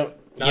 Yeah, but don't.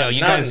 You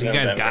guys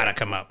gotta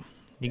come up.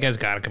 You guys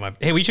gotta come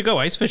up. Hey, we should go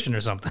ice fishing or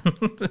something.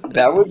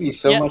 That would be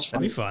so much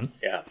fun. That'd be fun.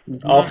 Yeah,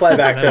 I'll fly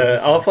back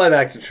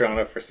to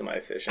Toronto for some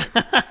ice fishing.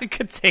 I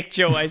could take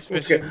Joe ice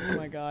fishing. Oh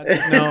my God.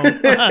 No.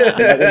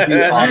 That would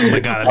be awesome. Oh my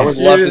God, I would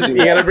love to do You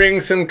that. gotta bring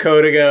some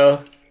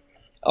Codigo.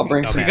 I'll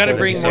bring some. man. You got to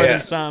bring more Yeah.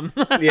 than some.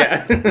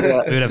 Yeah. We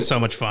would have so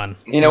much fun.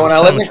 When I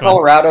lived in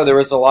Colorado, there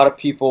was a lot of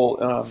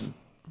people,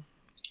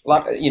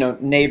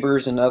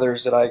 neighbors and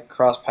others that I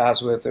crossed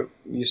paths with that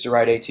used to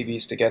ride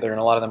ATVs together,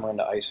 and a lot of them were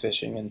into ice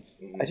fishing. And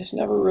I just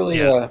never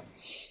really,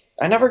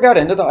 I never got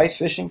into the ice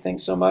fishing thing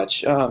so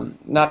much.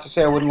 Not to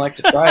say I wouldn't like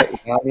to try it.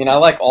 I mean, I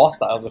like all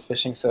styles of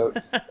fishing. So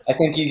I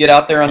think you get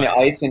out there on the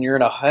ice and you're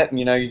in a hut, and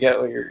you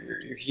get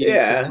your heating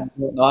system and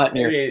whatnot. And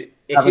I you're, mean,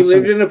 if you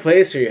lived in a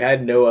place where you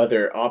had no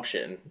other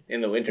option in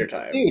the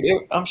wintertime.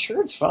 dude, I'm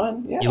sure it's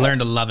fun. Yeah, You learn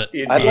to love it.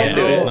 I'd love to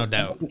do it. No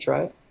doubt. I'd love to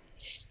try it.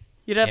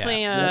 You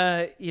definitely,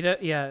 Yeah.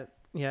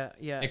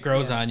 It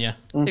grows on you.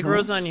 It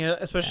grows on you,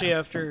 especially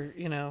after,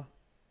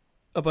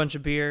 a bunch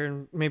of beer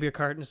and maybe a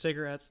carton of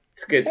cigarettes.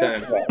 It's a good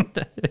time.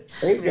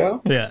 There you go.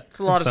 Yeah, It's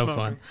a lot of so smoking.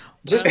 fun.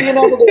 Just being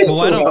able to. Well,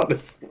 why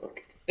don't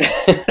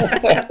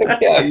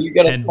Yeah, you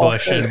got a and small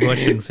Bush space. and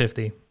Bush and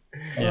 50.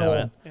 Yeah,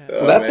 man.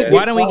 Well, that's a man. good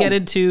Why don't we fun. get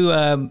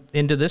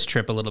into this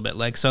trip a little bit?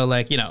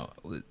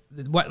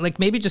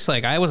 Maybe just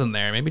like I wasn't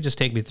there. Maybe just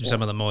take me through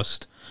some of the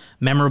most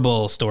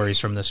memorable stories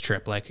from this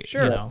trip. Like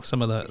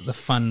some of the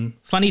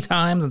funny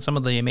times and some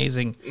of the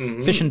amazing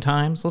fishing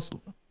times. Let's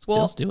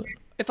do it.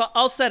 If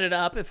I'll set it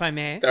up, if I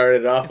may.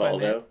 Started off, If I may.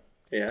 Aldo.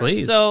 Yeah.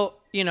 Please. So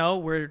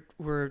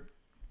we're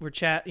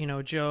chat.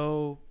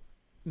 Joe,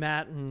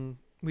 Matt, and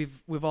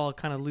we've all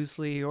kind of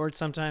loosely, or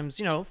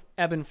sometimes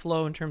ebb and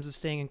flow in terms of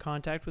staying in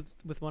contact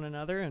with one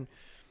another, and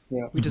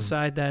we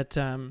decide that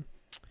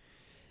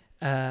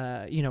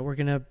we're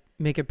gonna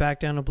make it back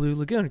down to Blue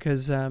Lagoon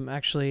because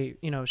actually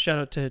shout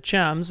out to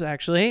Chums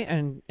actually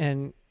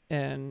and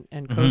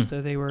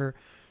Costa. They were,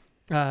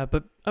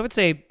 but I would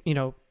say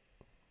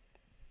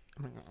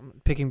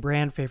I'm picking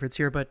brand favorites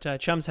here, but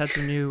Chums had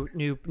some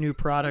new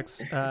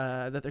products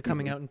that they're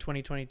coming out in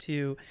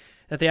 2022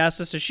 that they asked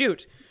us to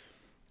shoot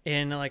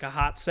in like a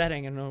hot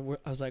setting, and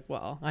I was like,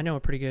 well, I know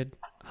a pretty good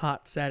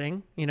hot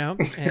setting,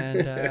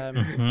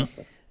 and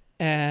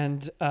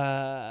and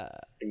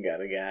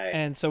Got a guy.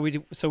 and so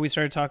we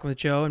started talking with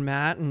Joe and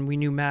Matt, and we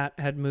knew Matt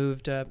had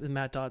moved.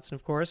 Matt Dotson,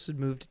 of course, had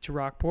moved to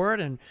Rockport,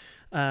 and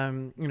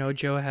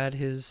Joe had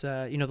his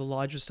the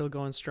lodge was still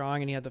going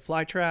strong, and he had the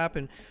fly trap,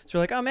 and so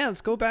we're like, oh man,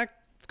 let's go back,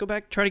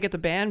 try to get the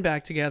band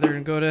back together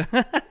and go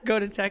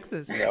to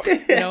Texas.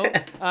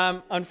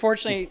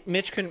 Unfortunately,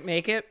 Mitch couldn't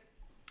make it.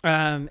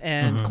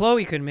 And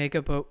Chloe couldn't make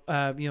it, but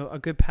a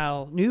good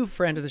pal, new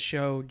friend of the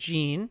show,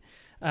 Gene,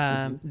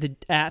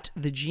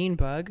 the Gene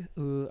Bug,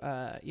 who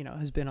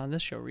has been on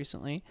this show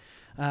recently,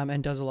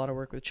 and does a lot of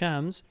work with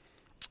Chems.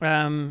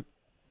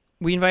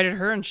 We invited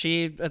her, and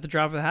she, at the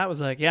drop of the hat,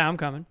 was like, "Yeah, I'm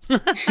coming."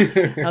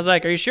 I was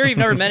like, "Are you sure you've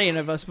never met any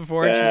of us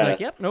before?" And she's like,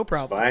 "Yep, no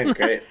problem." Fine,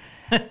 great.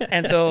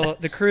 And so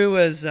the crew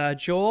was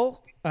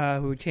Joel,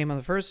 who came on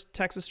the first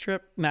Texas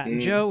trip, Matt and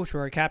Joe, which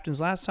were our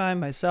captains last time,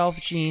 myself,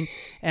 Gene,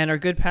 and our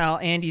good pal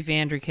Andy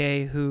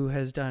Vanderkay, who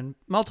has done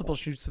multiple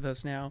shoots with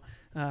us now,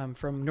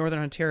 from Northern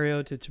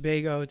Ontario to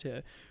Tobago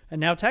and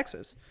now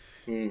Texas.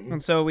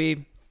 And so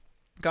we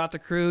got the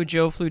crew.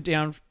 Joe flew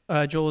down.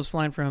 Joel was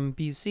flying from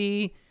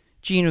BC.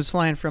 Gene was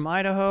flying from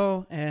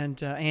Idaho,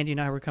 and Andy and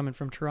I were coming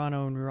from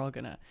Toronto, and we were all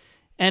gonna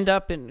end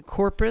up in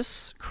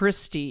Corpus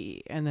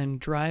Christi and then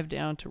drive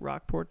down to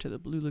Rockport to the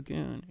Blue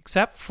Lagoon,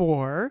 except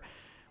for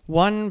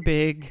one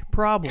big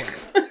problem.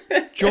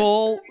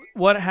 Joel,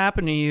 what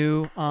happened to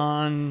you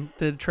on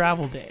the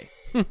travel day?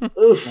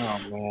 Oof.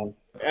 Oh man.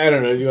 I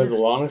don't know. Do you want the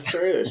long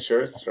story or the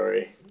short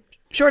story?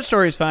 Short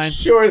story's fine.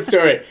 Short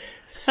story.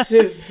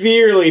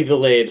 Severely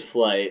delayed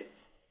flight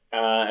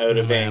out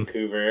of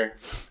Vancouver.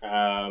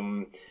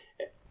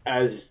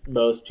 As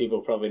most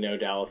people probably know,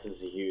 Dallas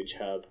is a huge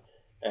hub,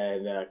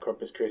 and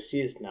Corpus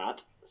Christi is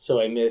not. So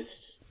I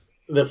missed.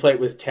 The flight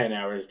was 10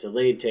 hours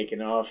delayed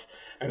taking off.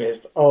 I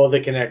missed all the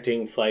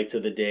connecting flights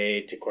of the day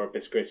to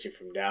Corpus Christi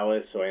from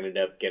Dallas, so I ended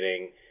up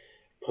getting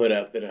put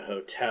up in a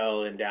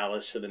hotel in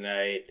Dallas for the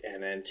night,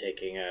 and then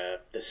taking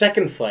the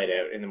second flight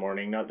out in the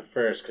morning, not the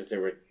first, because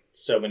there were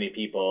so many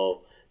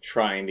people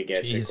trying to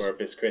get to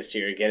Corpus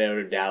Christi or get out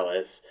of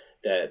Dallas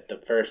that the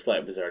first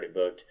flight was already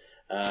booked.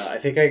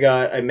 But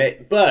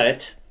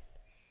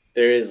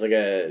there is like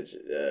a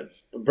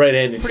bright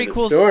ending to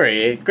the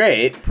story.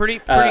 Great. Pretty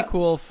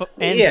cool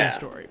ending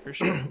story for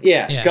sure.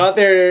 Yeah. Got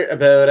there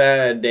about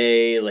a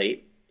day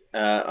late.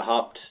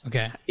 Hopped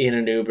in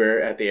an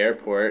Uber at the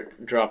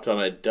airport, dropped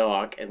on a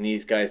dock, and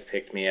these guys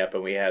picked me up,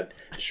 and we had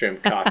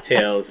shrimp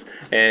cocktails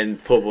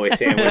and po' boy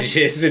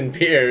sandwiches and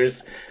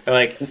beers.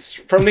 Like,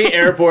 from the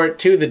airport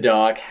to the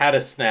dock, had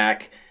a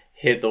snack,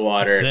 hit the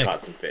water,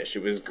 caught some fish.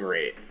 It was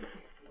great.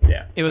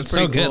 Yeah, it was That's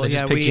pretty so good. cool. They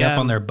just picked you up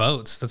on their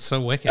boats. That's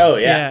so wicked. Oh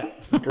yeah,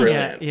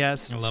 brilliant.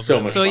 Yes, I love so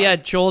that. much. So fun. yeah,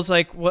 Joel's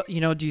like, "What?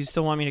 Do you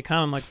still want me to come?"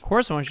 I'm like, "Of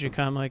course I want you to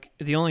come." Like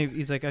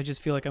he's like, "I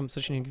just feel like I'm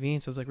such an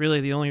inconvenience." I was like, "Really?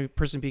 The only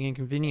person being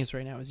inconvenienced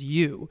right now is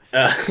you."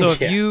 So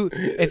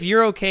if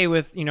you're okay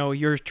with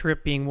your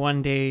trip being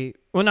one day,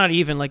 well, not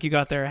even like you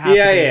got there half a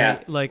day,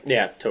 like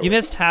totally. you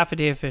missed half a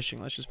day of fishing.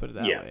 Let's just put it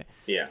that way.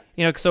 Yeah.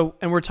 So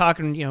and we're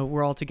talking,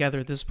 we're all together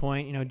at this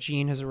point.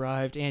 Gene has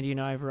arrived, Andy and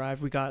I have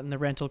arrived. We got in the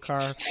rental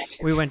car.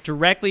 We went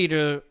directly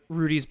to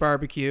Rudy's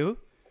Barbecue.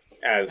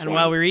 And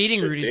while we were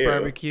eating Rudy's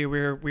Barbecue,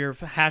 we were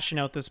hashing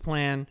out this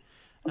plan.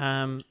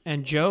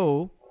 And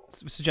Joe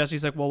suggested,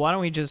 he's like, "Well, why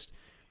don't we just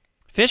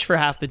fish for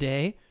half the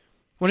day?"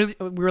 He's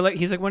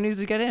like, "When does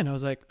he get in?" I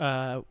was like,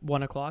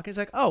 1 o'clock. He's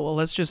like, "Oh, well,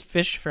 let's just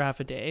fish for half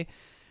a day,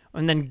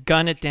 and then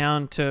gun it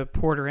down to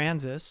Port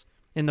Aransas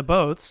in the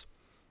boats,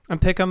 and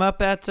pick them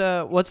up at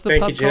what's the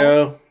pub Thank you,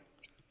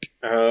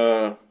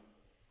 Joe.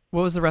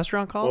 What was the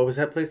restaurant called? What was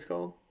that place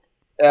called?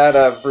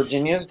 At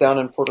Virginia's down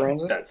in Port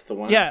Aransas. That's the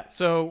one. Yeah.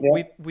 So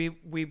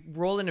we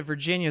roll into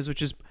Virginia's,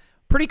 which is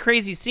pretty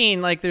crazy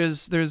scene. Like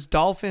there's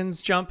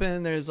dolphins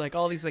jumping. There's like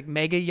all these like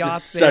mega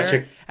yachts Such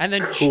there. a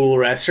cool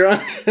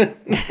restaurant.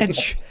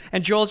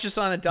 and Joel's just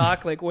on the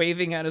dock like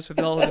waving at us with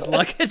all of his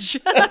luggage.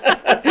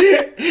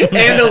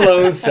 And a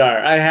Lone Star.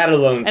 I had a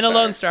Lone Star. And a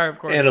Lone Star, of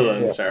course. And a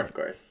Lone Star, of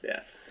course.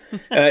 Yeah.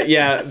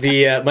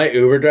 My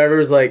Uber driver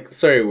was like,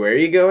 "Sorry, where are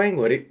you going?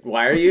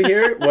 Why are you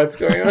here? What's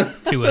going on?"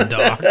 To a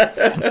dock.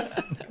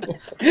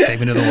 Take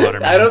me to the water,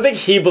 man. I don't think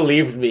he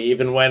believed me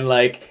even when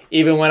I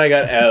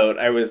got out.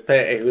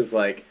 He was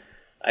like,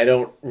 I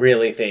don't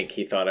really think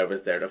he thought I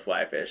was there to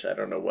fly fish. I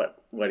don't know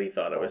what he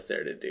thought I was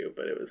there to do,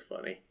 but it was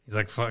funny. He's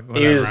like, "Fuck, He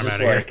whatever, was I'm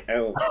just out of like,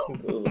 here."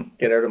 "Oh,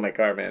 get out of my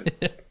car, man."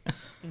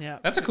 Yeah.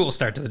 That's a cool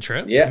start to the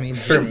trip. Yeah, I mean,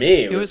 for geez.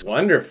 me, it was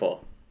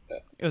wonderful.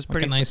 It was Like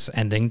pretty a nice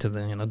ending to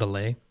the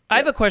delay. I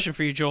have a question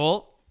for you,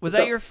 Joel. Was What's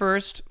that up? your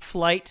first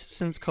flight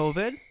since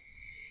COVID?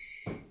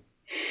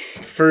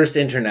 First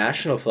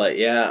international flight,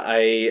 yeah.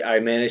 I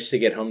managed to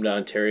get home to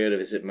Ontario to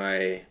visit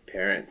my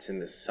parents in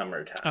the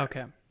summertime.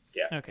 Okay.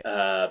 Yeah. Okay.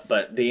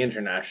 But the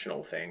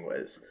international thing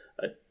was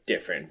a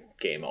different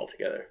game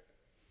altogether.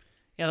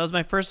 Yeah, that was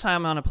my first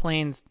time on a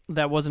plane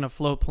that wasn't a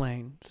float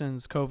plane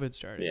since COVID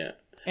started. Yeah.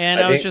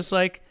 And I was just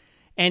like,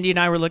 Andy and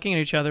I were looking at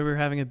each other. We were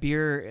having a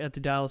beer at the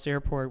Dallas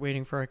airport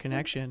waiting for our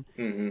connection.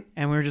 Mm-hmm.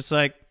 And we were just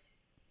like,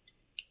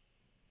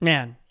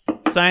 man,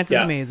 science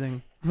is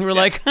amazing. We were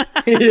like,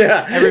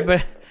 Yeah.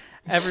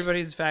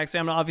 everybody's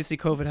vaccinated. I mean, obviously,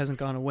 COVID hasn't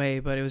gone away,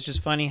 but it was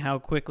just funny how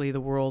quickly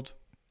the world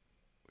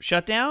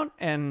shut down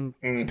and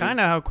kind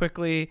of how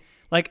quickly,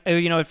 like,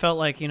 it felt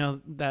like,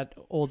 that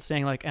old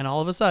saying, like, and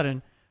all of a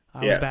sudden,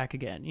 I was back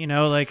again,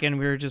 like, and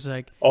we were just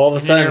like, all of a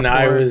in an sudden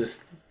I airport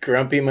was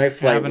grumpy. My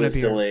flight having a was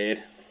beer.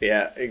 delayed.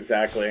 Yeah,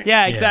 exactly.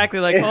 Yeah, exactly.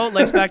 Like, oh,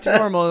 life's back to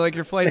normal. Like,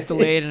 your flight's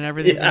delayed and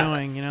everything's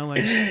annoying,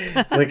 like.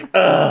 It's like,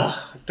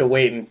 have to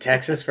wait in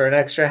Texas for an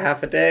extra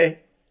half a day.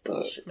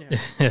 Bullshit.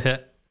 Yeah,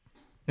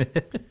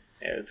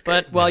 it was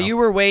great. But while you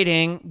were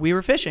waiting, we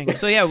were fishing.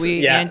 So yeah,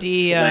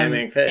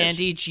 slamming fish.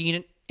 Andy,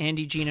 Gene,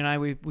 and I,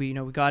 we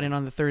got in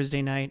on the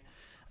Thursday night.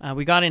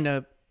 We got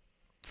into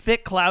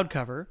thick cloud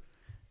cover,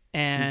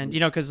 and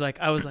because like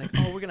I was like,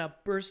 oh, we're gonna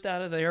burst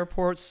out of the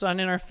airport, sun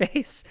in our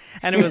face,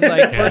 and it was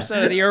like burst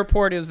out of the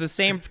airport. It was the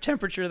same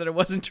temperature that it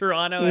was in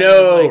Toronto. No, and it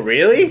was, like,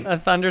 really? a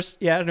thunder.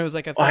 Yeah, and it was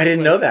like a. I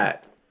didn't know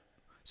that.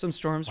 Some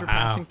storms were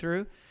passing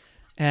through.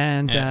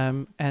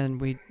 And and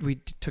we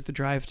took the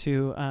drive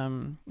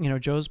to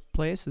Joe's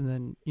place, and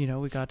then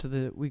we got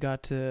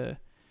to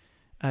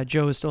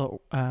Joe was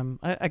still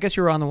I guess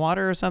you were on the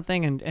water or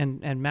something,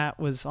 and Matt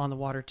was on the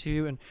water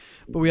too,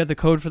 but we had the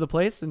code for the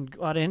place and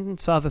got in and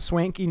saw the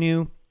swanky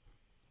new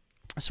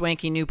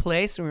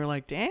place, and we were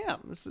like, damn,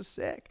 this is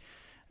sick.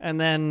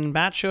 And then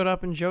Matt showed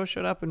up and Joe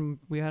showed up, and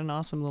we had an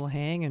awesome little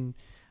hang,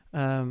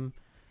 and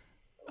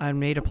I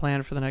made a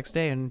plan for the next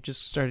day and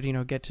just started,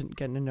 getting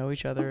to know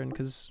each other, and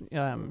because,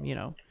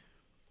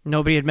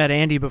 nobody had met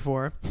Andy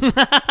before,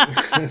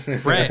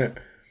 Right.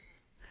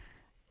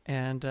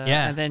 and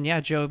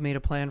then Joe made a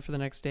plan for the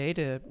next day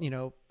to,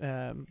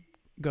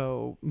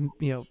 go,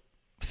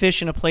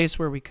 fish in a place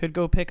where we could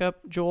go pick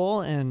up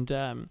Joel, and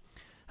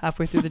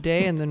halfway through the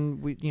day, and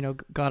then we,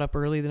 got up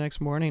early the next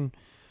morning,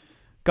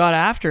 got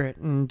after it,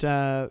 and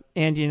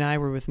Andy and I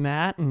were with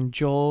Matt, and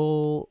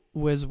Joel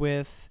was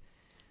with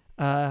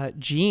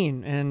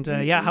Gene, and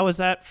how was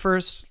that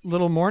first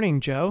little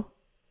morning, Joe?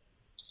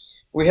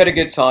 We had a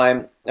good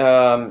time.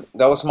 That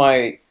was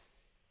my,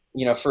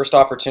 first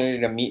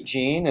opportunity to meet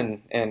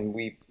Gene, and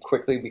we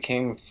quickly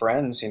became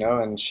friends,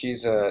 and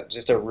she's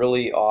just a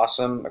really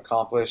awesome,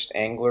 accomplished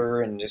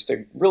angler, and just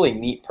a really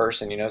neat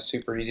person,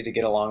 super easy to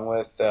get along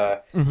with,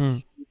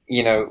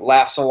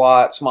 laughs a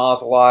lot,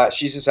 smiles a lot.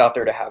 She's just out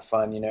there to have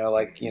fun,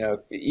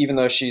 even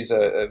though she's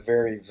a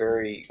very,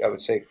 very, I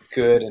would say,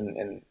 good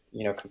and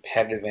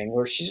competitive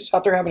angler, she's just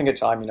out there having a good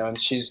time, and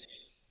she's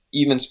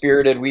even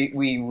spirited.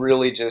 We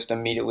really just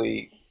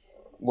immediately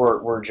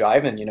were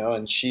jiving,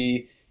 and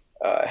she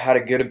had a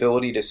good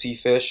ability to see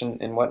fish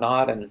and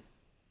whatnot. And,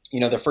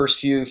 the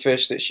first few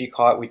fish that she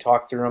caught, we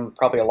talked through them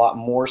probably a lot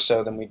more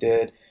so than we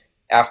did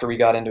after we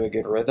got into a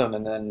good rhythm.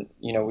 And then,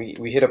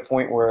 we hit a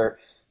point where,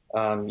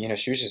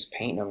 she was just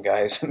painting them,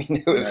 guys. I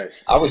mean,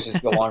 Nice. I was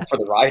just along for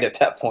the ride at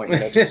that point,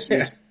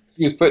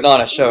 she was putting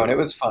on a show, and it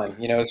was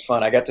fun. It was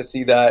fun. I got to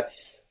see that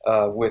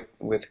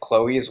with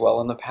Chloe as well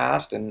in the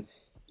past, and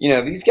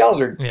these gals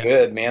are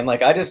good, man.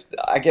 Like I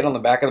get on the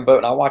back of the boat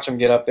and I watch them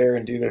get up there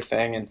and do their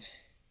thing, and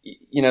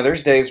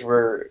there's days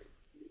where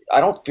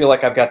I don't feel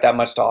like I've got that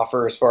much to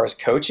offer as far as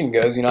coaching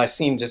goes. I've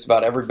seen just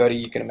about everybody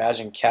you can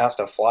imagine cast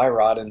a fly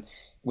rod, and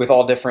with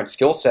all different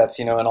skill sets,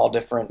 and all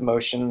different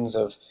motions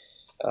of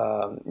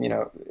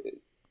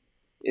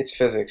it's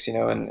physics,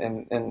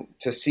 and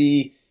to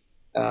see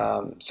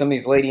some of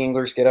these lady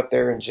anglers get up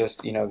there and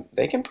just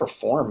they can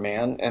perform,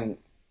 man, and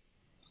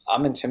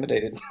I'm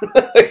intimidated.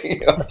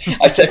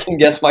 I second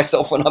guess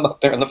myself when I'm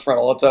up there in the front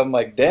all the time. I'm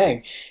like,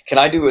 dang, can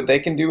I do what they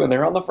can do when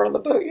they're on the front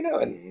of the boat?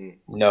 And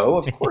no,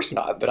 of course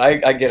not. But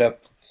I get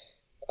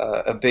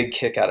a big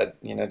kick out of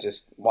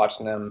just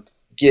watching them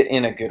get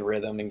in a good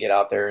rhythm and get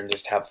out there and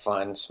just have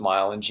fun,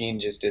 smile. And Gene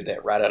just did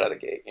that right out of the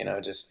gate.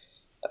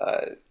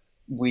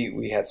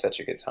 We had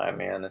such a good time,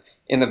 man.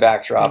 In the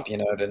backdrop, to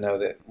know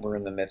that we're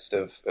in the midst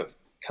of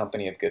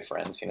company of good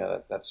friends,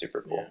 that's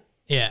super cool.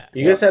 Yeah,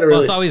 you guys had a really.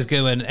 Well, it's always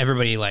good when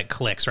everybody like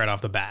clicks right off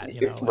the bat.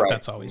 Right.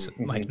 That's always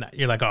like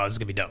you're like, oh, this is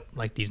gonna be dope.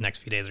 Like these next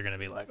few days are gonna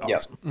be like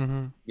awesome.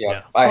 Mm-hmm.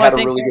 Yeah. I had a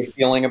really good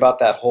feeling about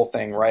that whole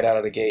thing right out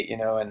of the gate.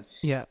 And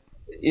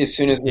as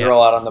soon as we were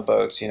all out on the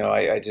boats,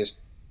 I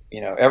just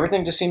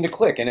everything just seemed to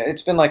click, and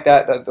it's been like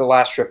that. The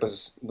last trip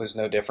was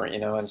no different,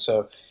 and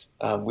so.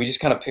 We just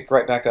kind of picked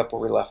right back up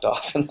where we left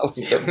off, and that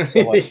was so much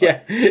fun. Yeah,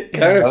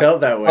 kind of felt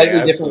that way.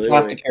 Slightly different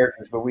cast of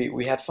characters, but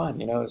we had fun.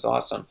 It was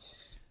awesome,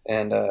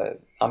 and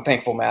I'm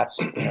thankful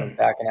Matt's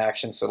back in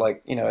action. So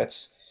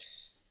it's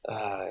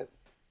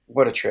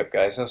what a trip,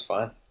 guys. That was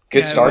fun.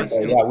 Good start.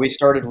 We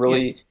started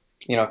really.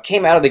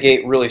 Came out of the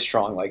gate really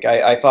strong. Like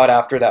I thought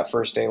after that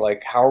first day,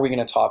 like how are we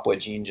going to top what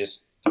Gene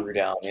just threw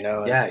down?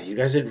 Yeah, you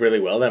guys did really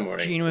well that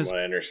morning. Gene from what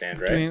I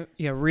understand, right? Doing,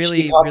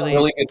 really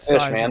good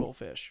fish, man.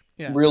 Fish.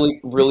 Yeah. Really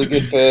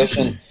good fish,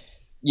 and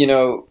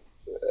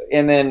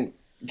and then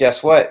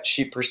guess what?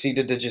 She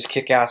proceeded to just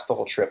kick ass the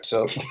whole trip.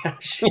 So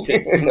She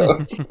did.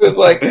 it was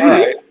like, all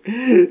right,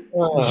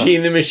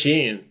 Gene the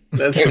Machine.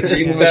 That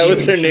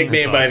was her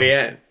nickname by the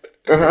end.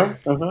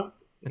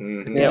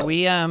 Mm-hmm. Yeah,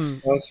 we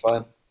that was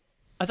fun.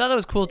 I thought that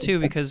was cool too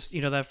because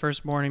that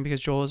first morning,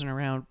 because Joel wasn't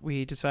around,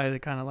 we decided to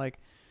kind of like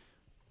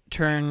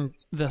turn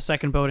the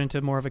second boat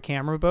into more of a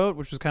camera boat,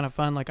 which was kind of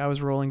fun. Like I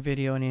was rolling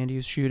video and Andy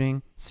was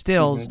shooting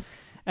stills,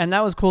 and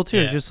that was cool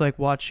too. Yeah. Just like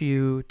watch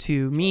you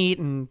two meet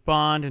and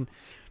bond. And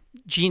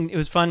Jean, it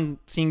was fun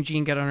seeing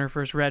Jean get on her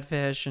first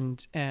redfish,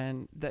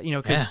 and that, you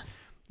know, because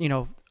you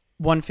know,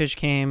 one fish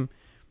came,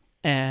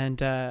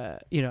 and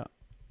you know,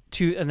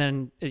 two, and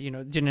then you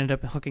know, didn't end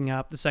up hooking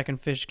up. The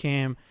second fish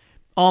came,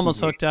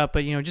 almost hooked up,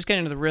 but you know, just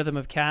getting into the rhythm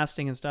of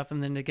casting and stuff,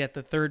 and then to get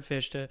the third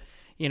fish to,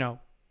 you know,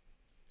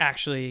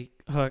 actually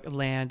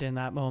land in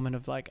that moment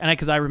of like, and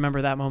because I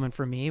remember that moment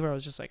for me where I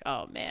was just like,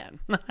 oh man,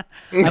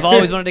 I've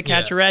always wanted to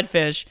catch a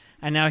redfish,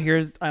 and now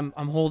here's I'm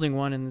holding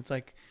one, and it's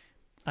like,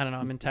 I don't know,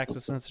 I'm in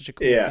Texas, and it's such a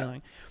cool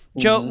feeling.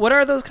 Joe, what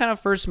are those kind of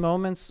first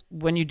moments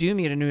when you do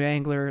meet a new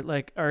angler?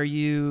 Like, are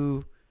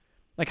you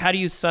like, how do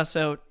you suss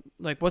out,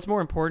 like, what's more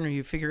important? Are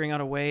you figuring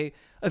out a way,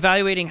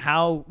 evaluating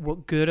how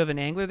good of an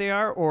angler they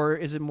are, or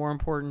is it more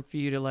important for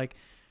you to like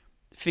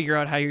figure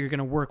out how you're going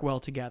to work well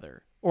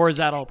together, or is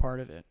that all part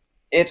of it?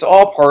 It's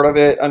all part of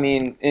it. I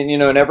mean, and you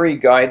know, and every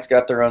guide's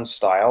got their own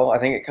style. I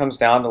think it comes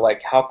down to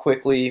like how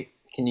quickly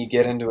can you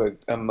get into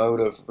a mode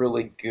of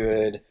really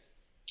good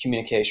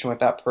communication with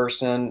that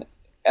person,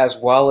 as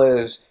well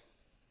as,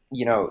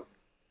 you know,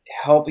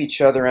 help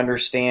each other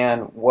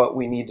understand what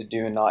we need to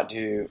do and not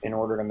do in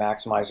order to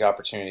maximize the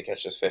opportunity to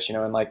catch this fish. You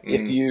know, and like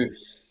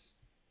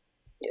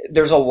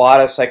there's a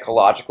lot of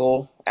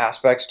psychological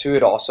aspects to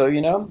it also, you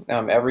know.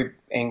 Every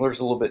angler's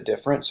a little bit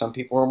different. Some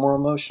people are more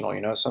emotional,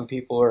 you know, some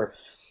people are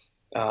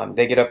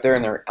they get up there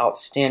and they're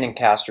outstanding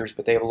casters,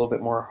 but they have a little bit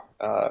more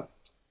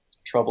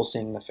trouble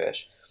seeing the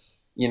fish.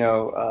 You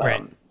know,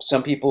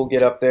 some people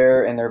get up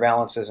there and their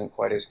balance isn't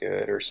quite as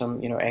good, or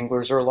some, you know,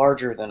 anglers are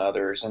larger than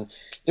others, and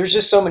there's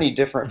just so many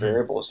different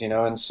variables, you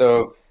know. And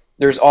so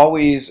there's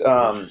always,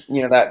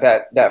 you know,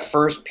 that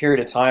first period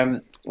of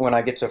time when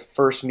I get to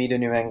first meet a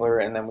new angler,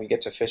 and then we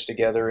get to fish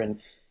together,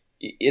 and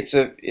it's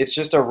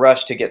just a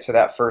rush to get to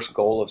that first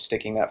goal of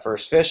sticking that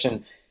first fish.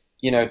 And,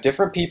 you know,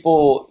 different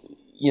people,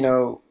 you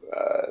know,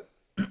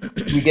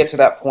 we get to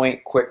that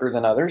point quicker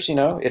than others, you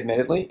know,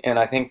 admittedly. And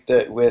I think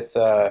that with,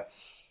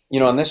 you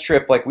know, on this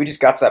trip, like we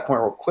just got to that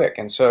point real quick.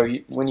 And so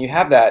when you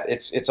have that,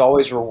 it's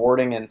always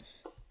rewarding, and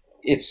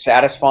it's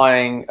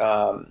satisfying,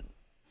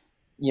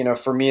 you know,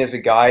 for me as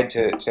a guide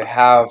to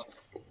have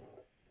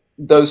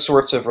those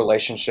sorts of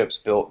relationships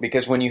built,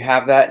 because when you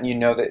have that and you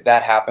know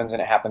that happens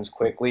and it happens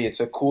quickly, it's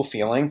a cool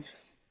feeling.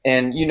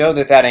 And you know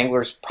that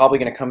angler's probably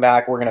going to come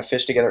back. We're going to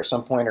fish together at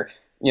some point, or,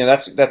 you know,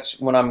 that's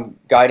when I'm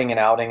guiding an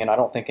outing, and I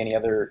don't think any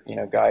other, you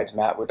know, guides,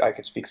 I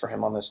could speak for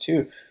him on this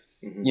too.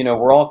 You know,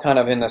 we're all kind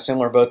of in the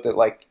similar boat that,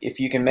 like, if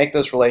you can make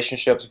those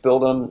relationships,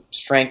 build them,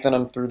 strengthen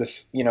them through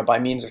you know, by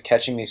means of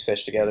catching these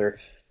fish together,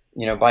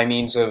 you know, by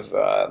means of,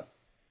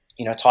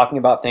 you know, talking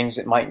about things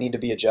that might need to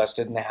be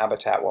adjusted in the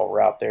habitat while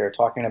we're out there,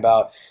 talking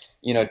about,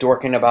 you know,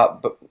 dorking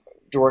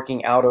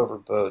out over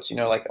boats, you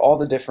know, like all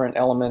the different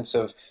elements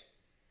of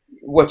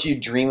what you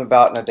dream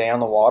about in a day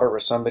on the water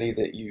with somebody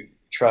that you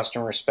trust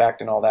and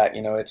respect and all that.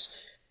 You know,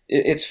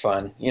 it's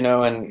fun, you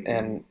know,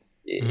 and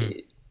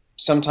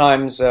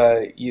sometimes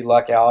you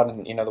luck out,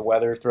 and, you know, the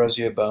weather throws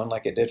you a bone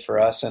like it did for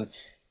us. And,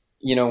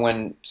 you know,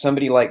 when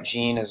somebody like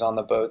Jean is on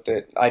the boat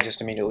that I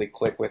just immediately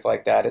click with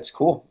like that, it's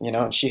cool, you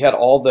know. And she had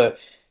all the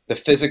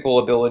physical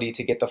ability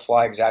to get the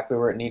fly exactly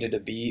where it needed to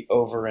be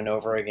over and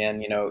over again,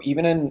 you know,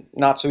 even in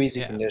not so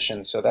easy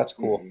conditions. So that's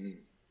cool,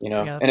 you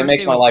know, and it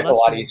makes my life a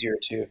lot easier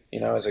too, you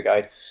know, as a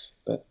guide.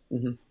 But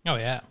oh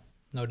yeah,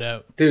 no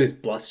doubt. Dude, it was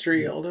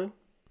blustery, Aldo?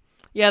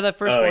 Yeah, that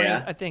first morning,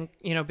 yeah. I think,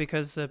 you know,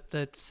 because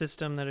the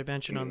system that I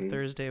mentioned on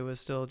Thursday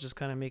was still just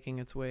kind of making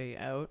its way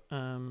out.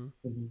 And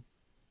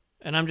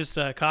I'm just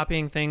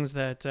copying things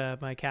that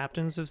my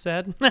captains have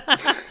said.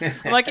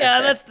 I'm like,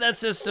 yeah, that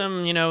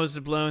system, you know, was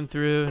blown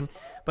through.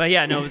 But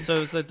yeah, no, so it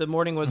was like the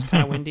morning was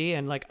kind of windy.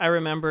 And like, I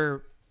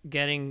remember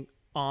getting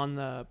on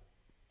the,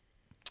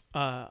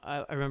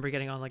 I remember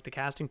getting on like the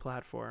casting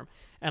platform,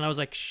 and I was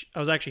like, I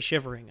was actually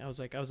shivering. I was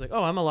like,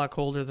 oh, I'm a lot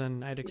colder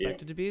than I'd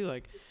expected to be.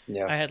 Like,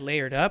 I had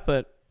layered up,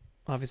 but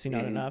obviously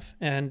not enough.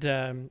 And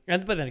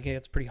but then again,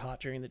 it's pretty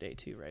hot during the day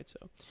too, right? So,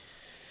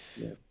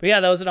 but yeah,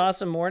 that was an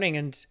awesome morning,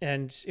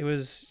 and it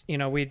was, you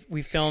know,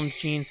 we filmed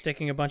Jean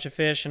sticking a bunch of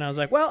fish, and I was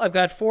like, well, I've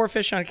got 4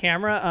 fish on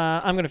camera.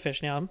 I'm gonna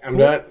fish now. I'm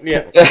done.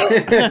 Yeah.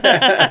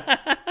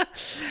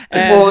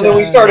 Well, and then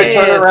we started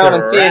turning around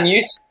and seeing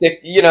you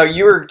stick. You know,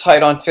 you were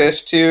tight on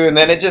fish too, and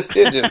then it just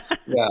yeah.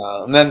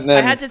 And then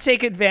I had to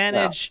take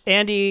advantage. Yeah.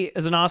 Andy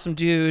is an awesome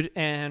dude,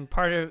 and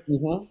part of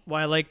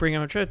why I like bringing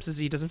him on trips is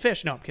he doesn't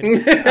fish. No, I'm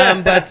kidding.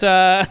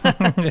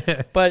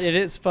 But it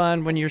is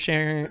fun when you're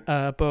sharing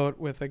a boat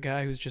with a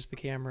guy who's just the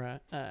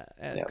camera,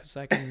 because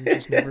I can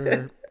just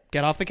never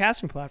get off the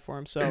casting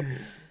platform. So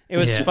it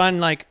was fun.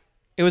 Like,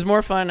 it was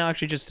more fun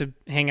actually just to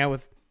hang out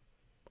with.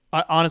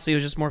 Honestly, it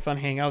was just more fun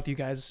hanging out with you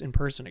guys in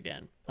person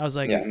again. I was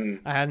like,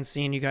 I hadn't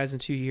seen you guys in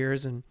 2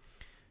 years, and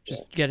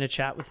just getting a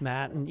chat with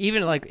Matt, and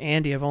even like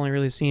Andy, I've only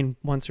really seen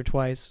once or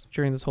twice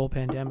during this whole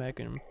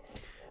pandemic, and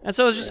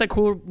so it was just a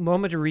cool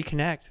moment to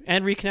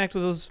reconnect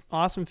with those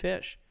awesome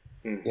fish.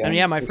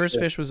 And my first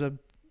fish was a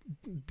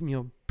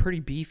pretty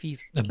beefy,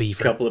 A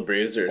beaver. Couple of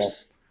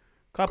bruisers.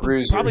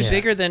 Bruisers. probably Yeah.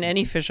 bigger than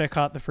any fish I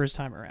caught the first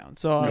time around.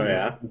 So I Oh was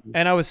yeah.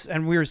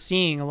 and we were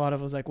seeing a lot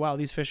of. I was like, wow,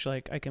 these fish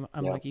I'm Yeah.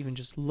 like even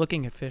just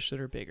looking at fish that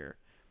are bigger,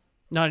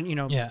 not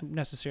Yeah.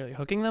 necessarily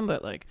hooking them,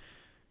 but like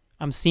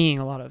I'm seeing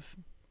a lot of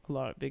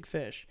big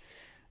fish.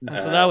 And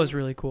so that was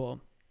really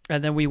cool.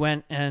 And then we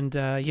went and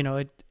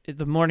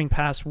the morning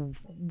passed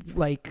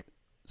like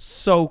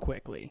so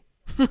quickly.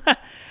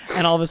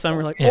 And all of a sudden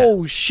we're like, Yeah.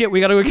 oh shit, we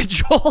gotta go get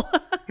Joel.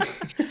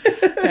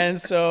 And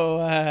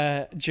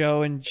so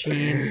Joe and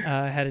Gene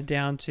headed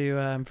down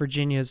to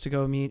Virginia's to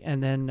go meet,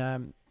 and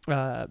then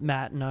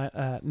Matt,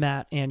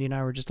 Andy, and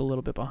I were just a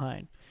little bit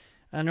behind.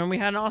 And then we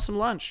had an awesome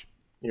lunch.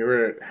 You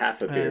were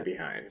half a beer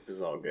behind. It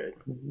was all good.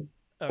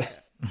 Okay.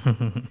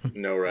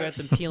 No We had rush.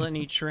 some peel and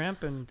eat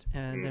shrimp, and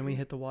then we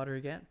hit the water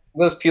again.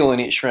 Those peel and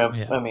eat shrimp.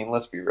 Yeah. I mean,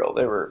 let's be real.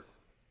 They were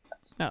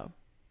Oh,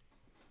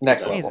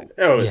 next Amazing. level.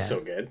 Oh, it was Yeah. so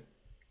good.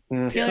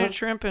 peel and eat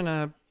shrimp and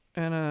a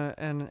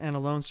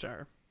Lone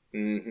Star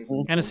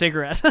Mm-hmm. and a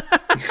cigarette.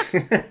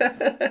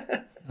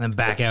 And then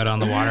back out on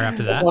the water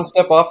after that. One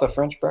step off the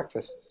French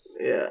breakfast.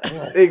 Yeah,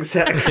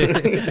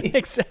 exactly.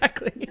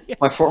 Exactly. Yeah.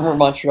 My former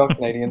Montreal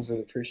Canadians would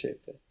appreciate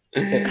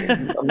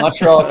that.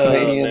 Montreal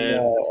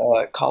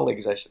Canadian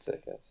colleagues, I should say.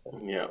 Yes.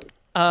 Yeah.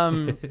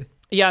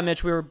 Yeah,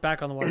 Mitch, we were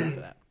back on the water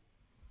after that.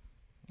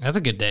 That's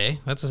a good day.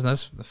 That's a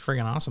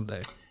friggin' awesome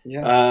day.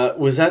 Yeah.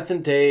 Was that the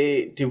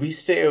day? Did we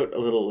stay out a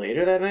little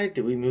later that night?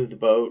 Did we move the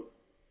boat?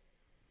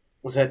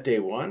 Was that day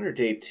 1 or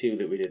day 2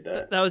 that we did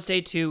that? That was day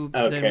 2.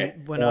 Okay.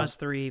 Then when us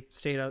three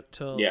stayed out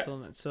till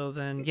so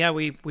then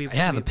we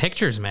Yeah, the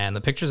pictures, man.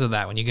 The pictures of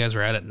that when you guys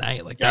were out at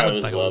night, like Yeah, that it looked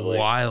was like lovely. a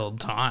wild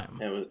time.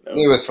 It was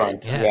It was fun.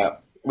 great. Yeah. Yeah.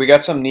 We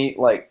got some neat,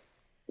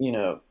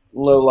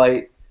 low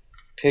light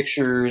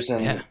pictures,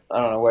 and Yeah.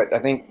 I don't know what. I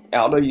think,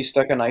 Aldo, you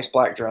stuck a nice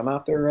black drum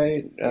out there,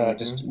 right?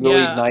 Just really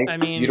Yeah, nice, I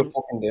mean-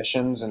 beautiful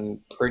conditions and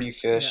pretty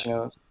fish,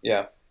 Yeah.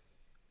 Yeah.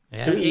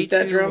 Yeah. Do we day eat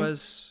that 2 drum?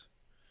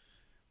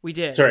 we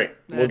did. Sorry,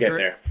 we'll get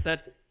dr- there.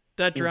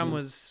 That drum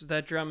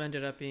that drum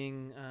ended up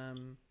being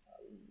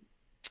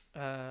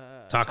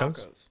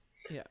Tacos?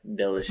 Yeah.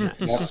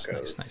 Delicious Nice,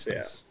 tacos. nice, Yeah.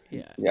 nice.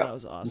 Yeah. Yeah. That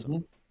was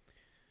awesome.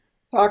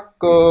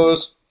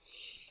 Tacos.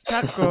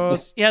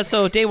 Tacos. Yeah,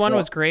 so day 1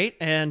 was great,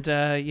 and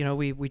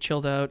we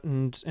chilled out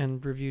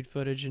and reviewed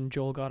footage, and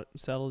Joel got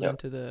settled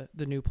into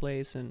the new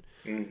place, and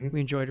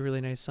we enjoyed a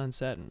really nice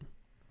sunset, and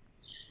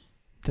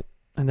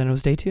then it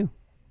was day 2.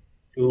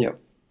 Ooh. Yep.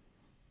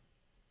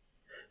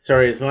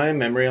 Sorry, is my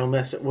memory all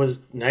messed up? Was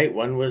night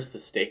 1 was the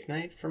steak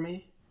night for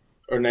me?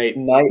 Or night?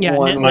 Night Yeah,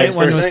 one. night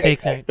 1 was Thursday?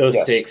 steak night. Those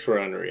Yes. steaks were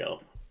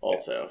unreal.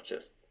 Also,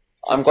 just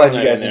I'm glad throwing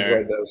you that guys in there.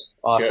 enjoyed those.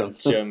 Awesome.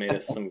 Joe made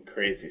us some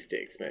crazy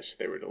steaks, Mitch.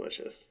 They were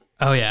delicious.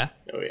 Oh yeah.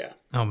 Oh yeah.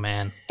 Oh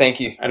man. Thank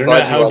you. I don't Glad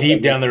know you how loved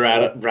deep them. down the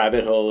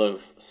rabbit hole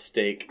of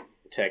steak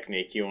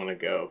technique you want to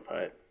go,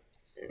 but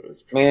it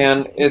was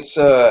Man, it's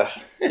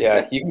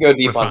yeah, you can go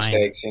deep on Refined.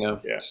 steaks.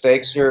 Yeah.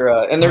 Steaks are,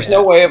 and there's yeah.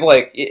 no way of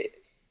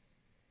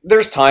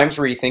there's times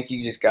where you think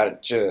you just got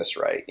it just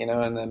right,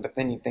 but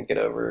then you think it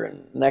over,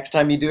 and next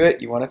time you do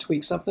it, you want to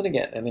tweak something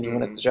again, and then you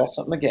want to adjust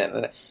something again.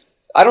 And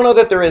I don't know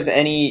that there is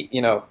any,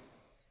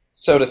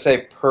 so to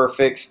say,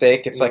 perfect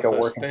steak. It's like a No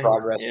such work in thing.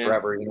 progress Yeah.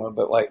 forever,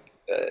 but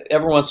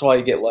every once in a while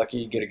you get lucky,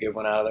 you get a good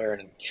one out of there,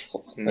 and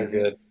they're Mhm.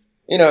 good.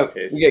 It's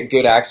tasty. We get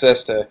good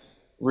access to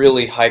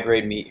really high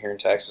grade meat here in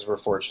Texas. We're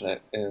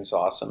fortunate, and it's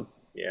awesome.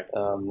 Yeah.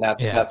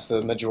 That's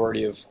the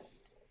majority of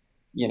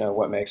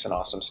what makes an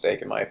awesome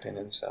steak, in my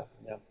opinion. So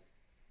yeah.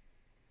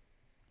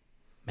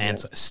 Man,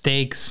 so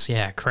steaks,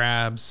 yeah,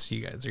 crabs.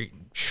 You guys are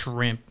eating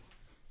shrimp,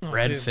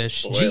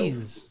 redfish. spoiled.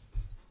 Jeez.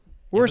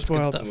 We're that's good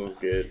spoiled. stuff. It was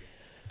good.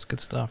 It's good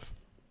stuff.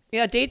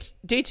 Yeah, day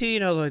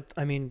 2,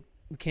 I mean,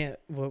 we can't.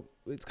 Well,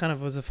 it's kind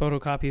of was a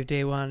photocopy of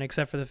day 1,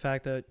 except for the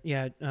fact that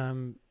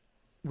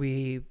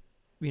we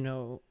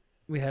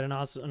had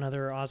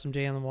another awesome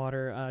day on the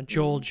water.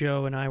 Joel,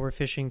 Joe, and I were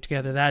fishing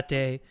together that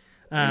day.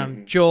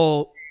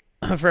 Joel,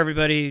 for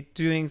everybody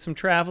doing some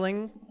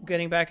traveling,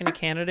 getting back into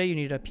Canada, you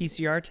need a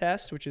PCR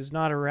test, which is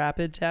not a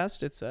rapid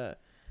test. It's a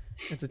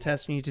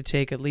test you need to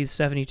take at least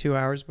 72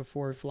 hours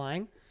before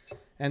flying.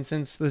 And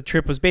since the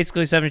trip was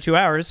basically 72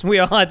 hours, we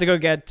all had to go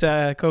get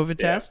COVID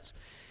tests.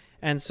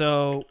 And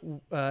so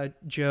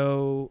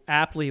Joe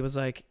aptly was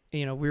like,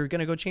 we were going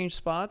to go change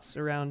spots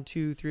around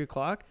 2, 3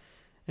 o'clock.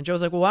 And Joe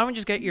was like, well, why don't we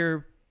just get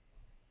your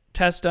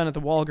test done at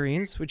the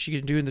Walgreens, which you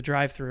can do in the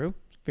drive-thru.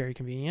 Very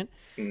convenient.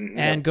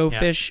 And go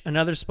fish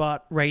another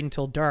spot right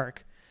until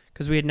dark,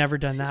 because we had never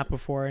done that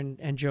before.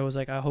 And Joe was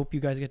like, I hope you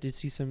guys get to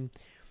see some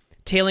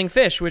tailing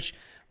fish, which,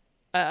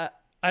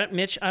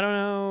 Mitch, I don't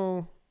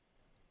know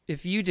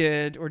if you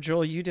did, or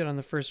Joel, you did on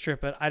the first trip,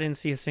 but I didn't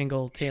see a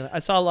single tail. I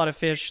saw a lot of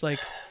fish like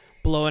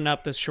blowing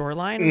up the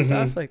shoreline and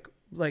stuff,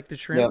 like the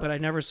shrimp, but I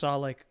never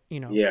saw a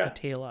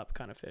tail up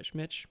kind of fish.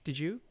 Mitch, did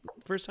you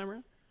first time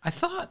around? I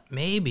thought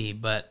maybe,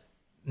 but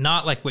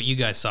not like what you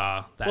guys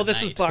saw that Well, this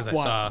night. was black 'cause I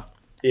water. saw,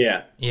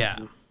 Yeah. yeah,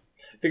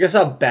 I think I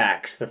saw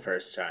backs the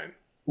first time.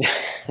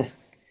 I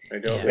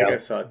don't think I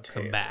saw tails.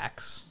 some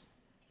backs.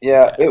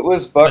 Yeah, it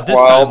was But this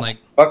Buckwild. time, like,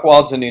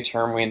 Buckwild's a new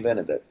term we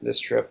invented this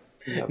trip.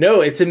 Yep.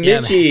 No, it's a Yeah,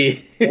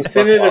 Mitchie.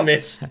 Isn't it a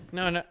Mitch?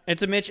 No,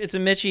 it's a Mitch. It's a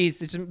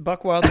Mitchie's. It's a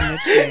Buckwild and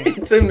Mitch thing.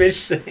 It's a Mitch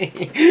thing.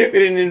 We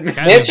didn't invent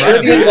Guys, Mitch, we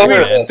brought you're it the back. inventor We of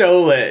this.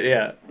 stole it.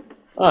 Yeah.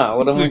 Oh,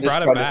 well then We we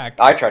just brought it tried back.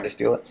 I tried to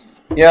steal it.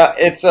 Yeah,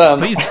 it's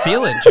Please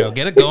steal it, Joe.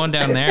 Get it going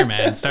down there,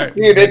 man. Start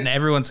Dude, getting it's-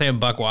 everyone saying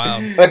Buck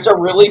Wild. it's a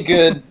really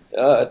good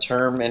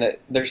term, and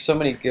there's so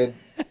many good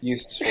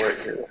uses for it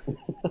here.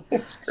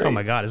 It's great. Oh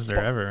my God, is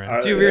there ever?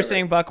 Man? Dude, we were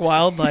saying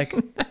Buckwild like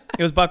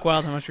it was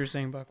Buckwild. How much we were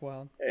saying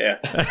Buckwild? Yeah.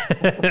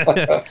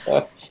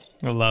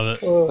 I love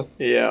it.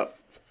 Yeah.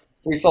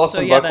 We saw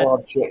some yeah,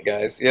 Buckwild shit,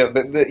 guys. Yeah,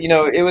 but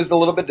it was a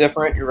little bit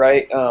different. You're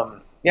right.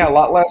 Yeah, a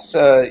lot less.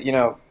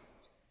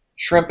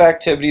 Shrimp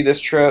activity this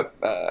trip.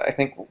 I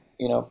think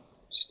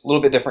just a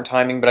little bit different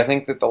timing, but I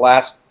think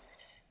that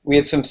we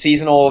had some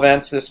seasonal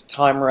events this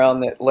time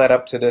around that led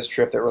up to this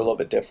trip that were a little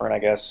bit different, I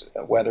guess,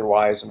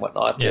 weather-wise and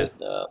whatnot. Yeah.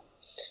 But,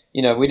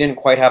 we didn't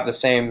quite have the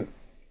same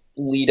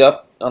lead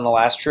up on the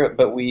last trip,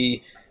 but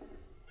we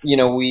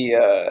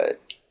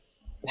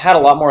had a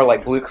lot more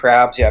like blue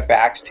crabs,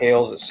 backs,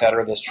 tails,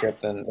 etc. this trip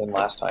than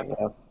last time.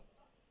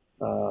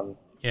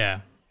 Yeah.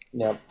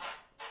 Yeah.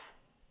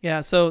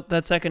 Yeah. So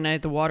that second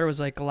night, the water was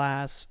like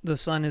glass. The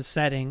sun is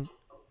setting.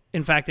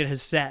 In fact, it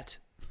has set.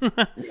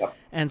 Yeah.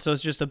 And so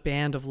it's just a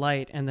band of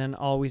light, and then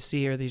all we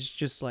see are these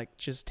just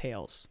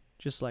tails,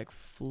 just like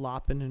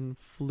flopping and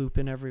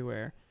flooping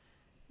everywhere.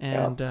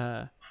 And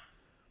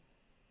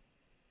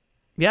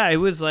it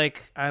was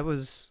like I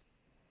was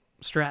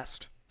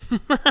stressed.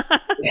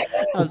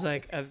 I was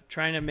like, I'm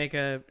trying to make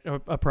a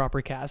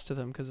proper cast to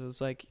them because it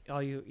was like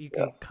you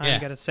can kind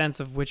of get a sense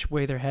of which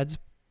way their head's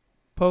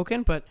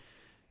poking, but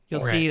you'll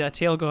see that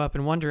tail go up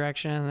in one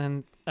direction, and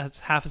then that's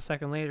half a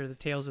second later the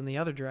tail's in the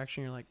other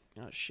direction. You're like,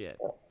 oh shit,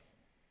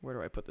 where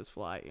do I put this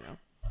fly?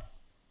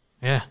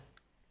 Yeah.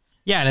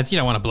 Yeah, and it's you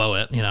don't want to blow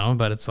it,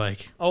 but it's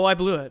like Oh, I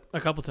blew it a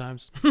couple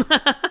times.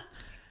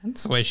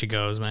 that's the way she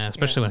goes, man.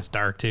 Especially when it's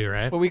dark too,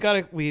 right? But we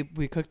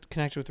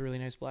connected with a really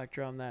nice black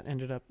drum that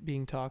ended up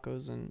being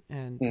tacos, and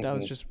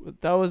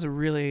that was a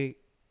really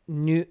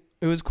new.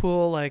 It was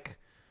cool, like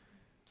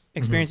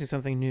experiencing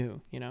something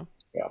new, Yeah.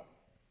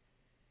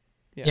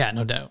 Yeah,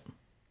 no doubt.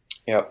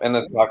 Yeah. And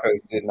those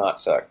tacos did not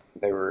suck.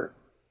 They were.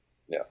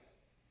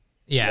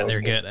 Yeah, That was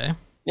they're good, eh?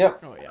 Yep.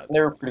 Oh yeah. They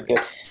were pretty good.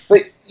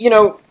 But,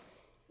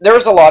 there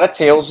was a lot of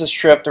tails this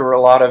trip. There were a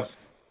lot of,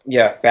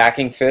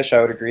 backing fish. I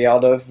would agree,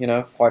 Aldo.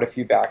 Quite a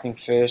few backing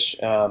fish.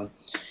 And,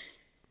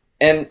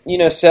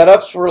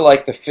 setups were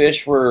like the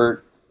fish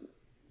were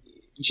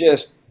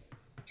just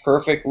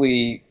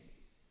perfectly,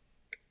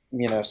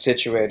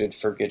 situated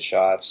for good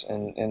shots.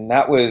 And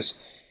that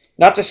was,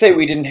 not to say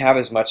we didn't have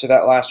as much of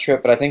that last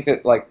trip, but I think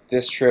that, like,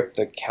 this trip,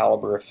 the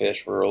caliber of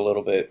fish were a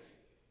little bit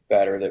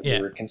better, that we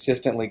were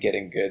consistently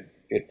getting good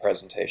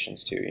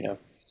presentations too,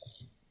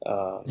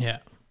 Yeah.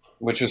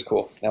 which was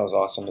cool. That was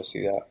awesome to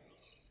see that.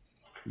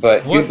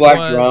 But What good black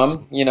was-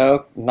 drum,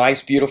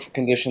 nice, beautiful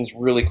conditions,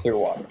 really clear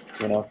water,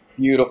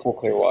 beautiful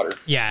clear water.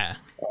 Yeah.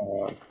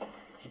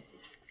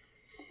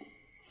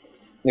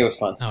 It was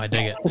fun. Oh, I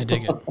dig it. I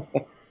dig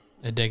it.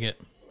 I dig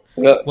it.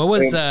 But- What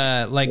was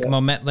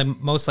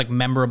most like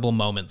memorable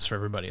moments for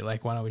everybody?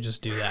 Like, why don't we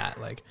just do that?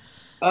 Like,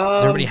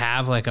 does everybody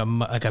have like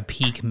a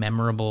peak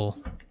memorable?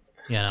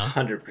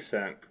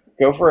 100%.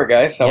 Go for it,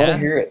 guys. I want Yeah. to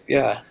hear it.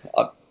 Yeah.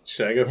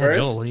 Should I go Yeah, first?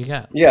 Joel, what do you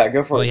got? Yeah,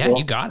 go for Well, it. yeah, Joel.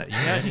 you got it. You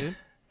got it, dude.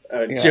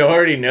 Joe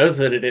already knows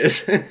what it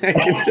is. I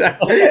can tell.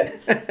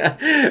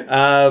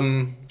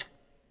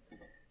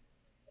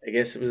 I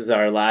guess it was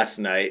our last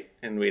night,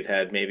 and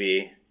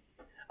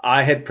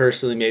I had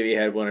personally maybe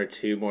had one or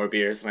two more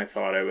beers than I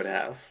thought I would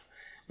have.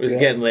 It was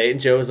getting late, and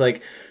Joe was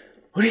like,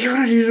 "What do you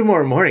want to do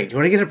tomorrow morning? Do you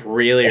want to get up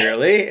really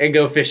early and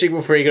go fishing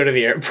before you go to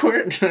the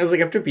airport?" And I was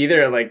like, "I have to be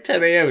there at like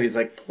 10 a.m." And he's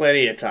like,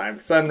 "Plenty of time.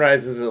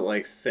 Sunrise is at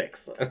like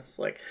 6." I was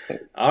like,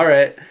 "All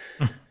right."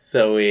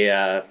 So we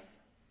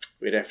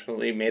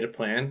definitely made a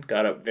plan,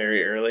 got up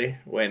very early,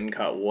 went and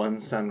caught one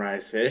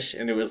sunrise fish,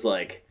 and it was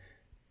like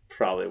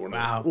probably one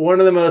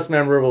of the most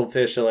memorable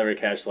fish I'll ever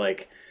catch.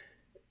 Like,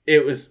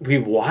 we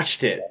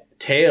watched it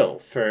tail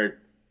for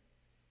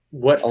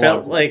what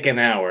felt like an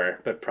hour,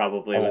 but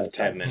probably was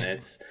 10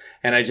 minutes.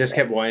 And I just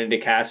kept wanting to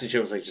cast, and she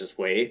was like, just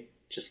wait,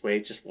 just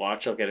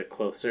watch, I'll get it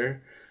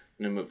closer.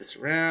 And then move this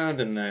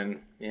around, and then,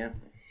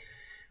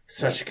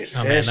 such a good fish.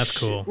 Oh, man, that's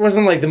cool. It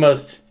wasn't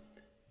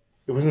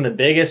the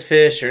biggest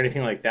fish or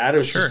anything like that. It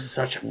was just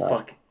such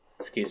a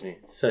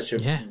such a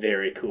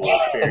very cool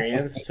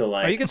experience. So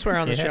like, Oh, you can swear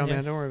on the show,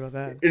 man. Don't worry about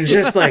that. it's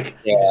just like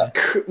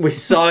we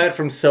saw it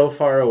from so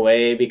far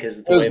away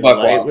because the way the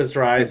Buckwild. light was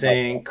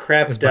rising,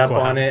 crept up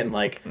Buckwild. on it, and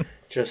like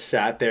just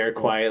sat there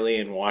quietly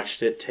and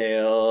watched it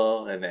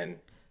tail. And then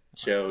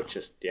Joe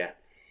just Joe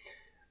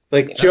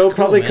cool,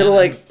 probably could have man.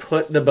 like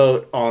put the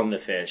boat on the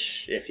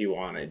fish if he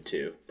wanted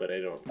to, but I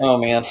don't. Oh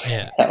man,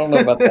 Yeah. I don't know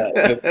about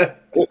that.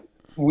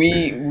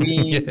 We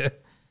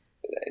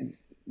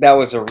that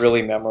was a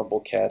really memorable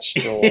catch,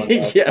 Joel. And,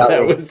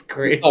 That was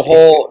crazy.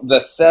 the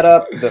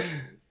setup,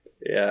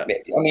 Yeah.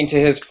 I mean, to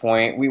his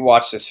point, we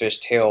watch this fish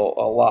tail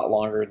a lot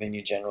longer than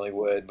you generally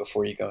would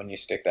before you go and you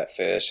stick that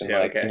fish. And Yeah,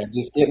 like, okay. you know,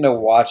 just getting to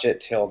watch it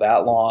tail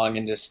that long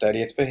and just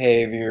study its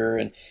behavior.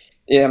 And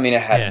yeah, I mean, I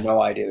had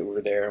no idea that we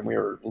were there, and we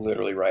were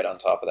literally right on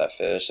top of that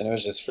fish, and it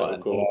was just So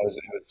fun. cool. You know,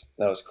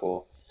 that was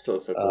cool. So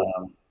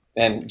cool.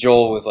 And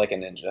Joel was like a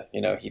ninja.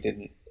 You know, he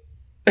didn't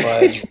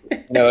budge.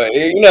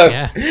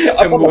 Yeah.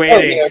 I'm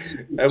waiting.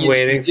 I'm you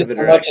waiting for just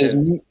the so much as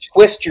direction.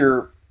 twist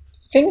your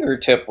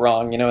fingertip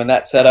wrong, you know, in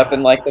that setup,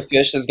 and like the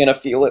fish is going to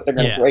feel it, they're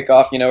going to break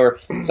off, you know, or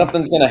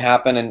something's going to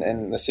happen,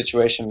 and the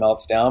situation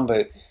melts down.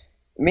 But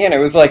man, it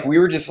was like we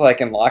were just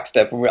like in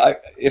lockstep. And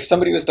if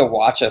somebody was to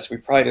watch us, we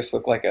probably just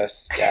looked like a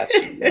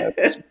statue. You know?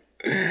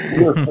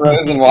 We were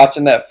frozen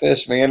watching that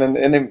fish, man, and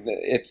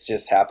it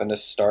just happened to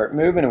start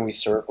moving, and we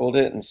circled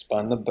it and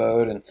spun the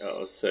boat, and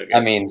So good.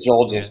 I mean,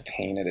 Joel just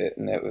painted it,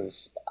 and it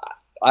was.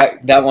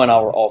 That one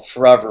I'll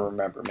forever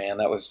remember, man.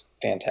 That was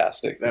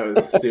fantastic. That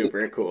was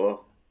super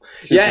cool.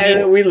 Super Yeah,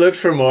 cool. and we looked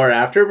for more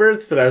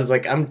afterwards, but I was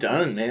like, I'm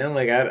done, man.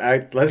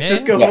 Like, let's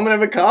just go home and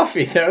have a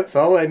coffee. That's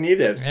all I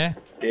needed. Yeah.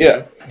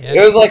 Yeah. It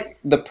was like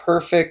the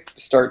perfect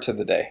start to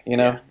the day, you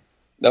know?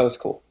 That was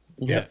cool.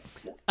 Yeah.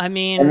 I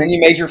mean, And then you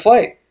made your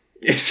flight.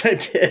 Yes, I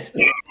did.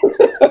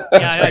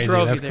 That's I crazy.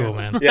 drove That's you there. cool,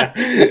 man. Yeah.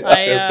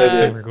 I, Yes, I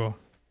did. Super cool.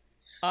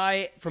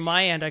 From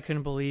my end, I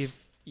couldn't believe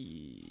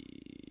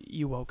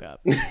you woke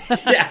up.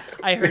 Yeah.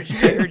 I heard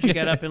you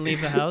get up and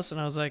leave the house, and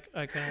I was like,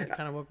 I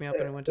kind of woke me up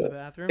and I went to the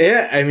bathroom.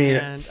 Yeah, I mean,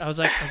 And I was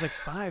like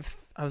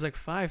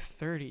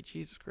 5:30.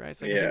 Jesus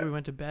Christ! Like, I Yeah. think we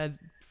went to bed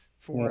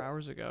 4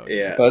 hours ago.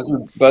 yeah.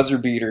 Buzzer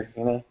beater,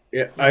 you know?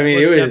 Yeah, I mean,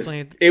 was it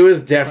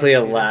was definitely a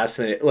definitely- last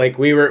minute. Like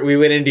we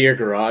went into your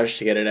garage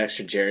to get an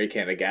extra jerry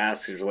can of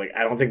gas. We were like,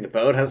 I don't think the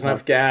boat has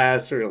enough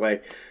gas. We were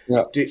like,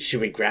 Yeah. dude, should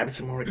we grab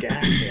some more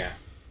gas? Yeah,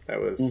 that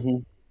was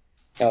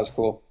That was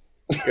cool.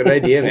 good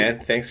idea,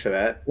 man. Thanks for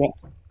that.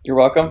 You're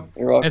welcome.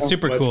 You're welcome. It's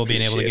super Much cool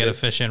being able to get a appreciated.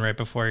 fish in right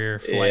before your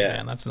flight, Yeah.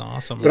 man. That's an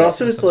awesome. But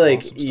also, that's it's an like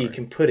awesome you story.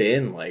 can put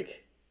in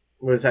like,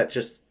 was that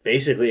just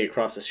basically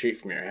across the street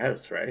from your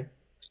house, right?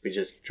 We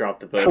just dropped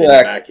the boat in the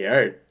Correct.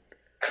 backyard.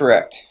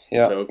 Correct.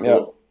 Yeah. So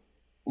cool.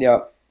 Yeah.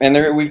 And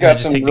we've got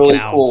just some take the really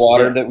canals. cool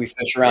water Yeah. that we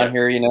fish around Yeah.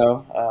 here, you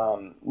know.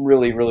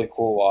 Really, really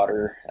cool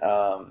water.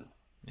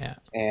 Yeah.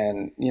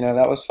 And, you know,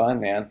 that was fun,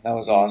 man. That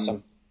was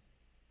awesome.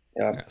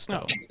 Yeah. That's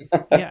dope.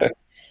 Yeah.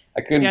 I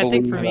couldn't Yeah, I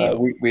think believe for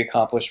me- we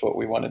accomplished what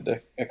we wanted to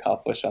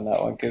accomplish on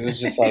that one, because it was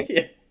just like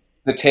Yeah.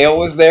 the tail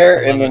was there,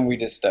 I and love then we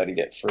just studied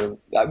it for.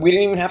 We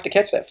didn't even have to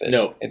catch that fish.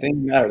 No. It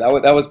didn't matter.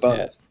 That was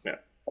bonus. Yeah.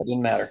 It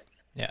didn't matter.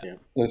 Yeah. Yeah. It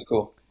was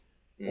cool.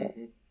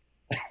 Mhm.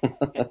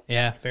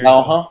 Yeah. Very cool.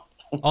 Uh-huh.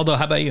 Aldo,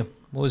 how about you?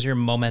 What was your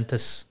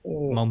momentous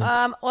moment?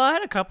 Well, I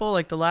had a couple.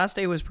 Like the last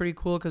day was pretty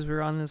cool because we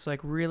were on this like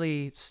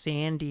really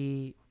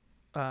sandy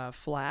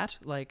flat.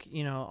 Like,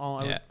 you know,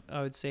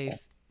 I would say,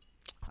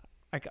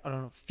 I don't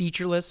know,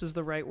 featureless is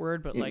the right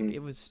word, but like it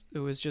was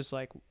just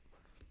like,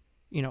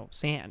 you know,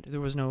 sand.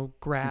 There was no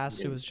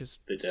grass. It was just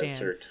The sand.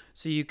 desert.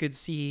 So you could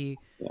see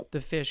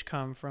the fish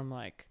come from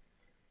like,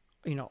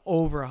 you know,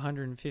 over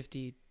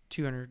 150,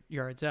 200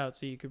 yards out.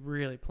 So you could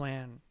really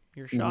plan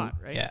your shot,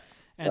 right? Yeah.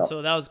 And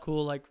so that was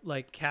cool,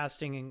 like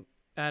casting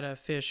at a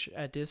fish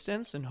at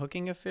distance and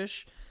hooking a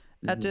fish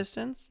at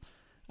distance.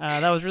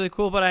 That was really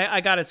cool. But I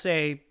gotta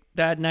say,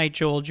 that night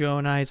Joe,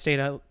 and I stayed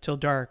out till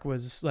dark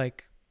was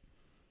like,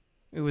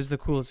 it was the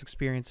coolest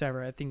experience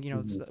ever. I think, you know,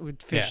 it's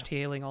with fish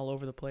tailing all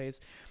over the place,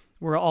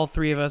 where all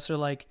three of us are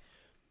like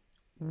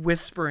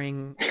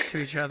whispering to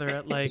each other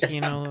at like,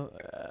 you know,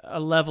 a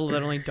level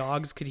that only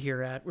dogs could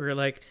hear at. We were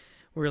like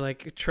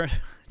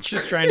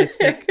just trying to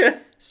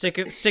stick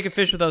a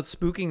fish without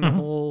spooking the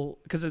whole,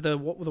 because the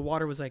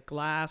water was like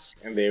glass,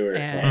 And they were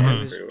and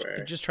it was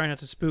everywhere. just trying not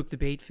to spook the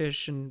bait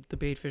fish, and the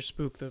bait fish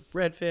spooked the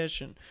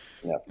redfish, and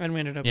we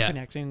ended up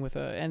connecting with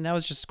and that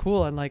was just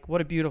cool. And like,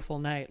 what a beautiful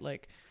night!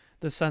 Like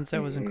the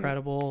sunset was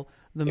incredible.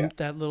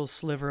 That little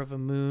sliver of a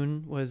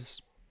moon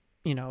was,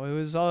 you know, it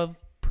was all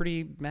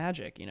pretty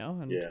magic, you know.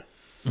 And,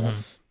 Yeah.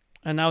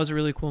 and that was a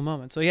really cool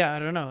moment. So yeah, I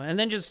don't know. And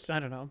then just, I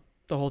don't know,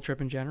 the whole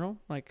trip in general.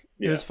 Like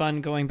it was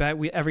fun going back.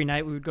 Every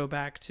night we would go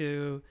back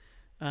to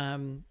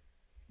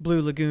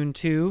Blue Lagoon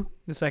 2,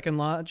 the second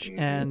lodge,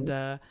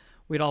 and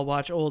we'd all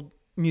watch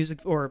music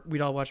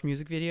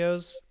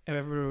videos.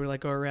 Everybody would like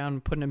go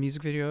around putting a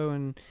music video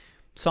and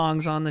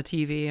songs on the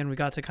TV, and we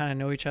got to kind of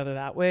know each other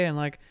that way. And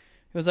like,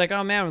 it was like,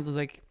 oh man, it was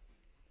like,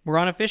 we're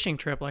on a fishing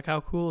trip. Like, how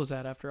cool is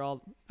that after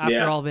all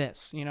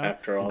this, you know?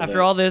 After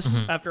all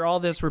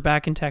this, we're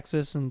back in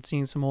Texas and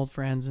seeing some old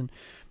friends. And,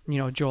 you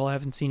know, Joel, I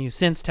haven't seen you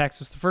since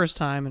Texas the first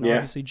time. And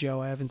obviously,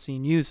 Joe, I haven't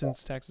seen you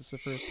since Texas the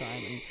first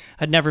time. And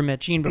I'd never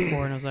met Gene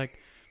before. And I was like,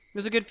 it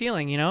was a good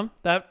feeling, you know?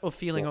 That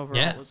feeling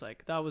overall was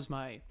like, that was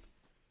my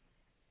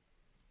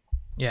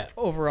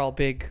overall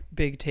big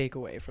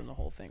takeaway from the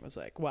whole thing. Was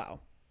like, wow,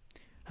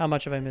 how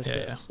much have I missed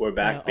this? We're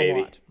back, a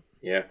baby. lot.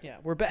 Yeah. Yeah,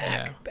 we're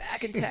back.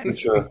 Back in Texas.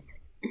 Sure.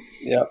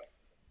 Yep.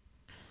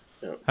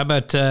 How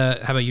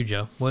about you,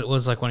 Joe? What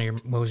was like what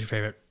was your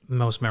favorite,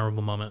 most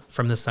memorable moment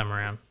from this time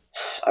around?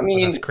 I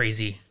mean, That's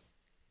crazy.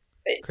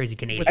 Crazy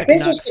Canadian. I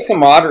think just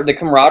the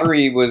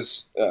camaraderie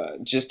was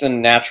just a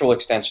natural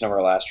extension of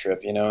our last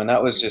trip, and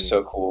that was just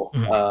so cool.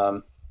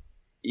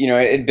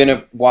 It'd been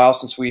a while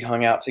since we'd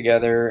hung out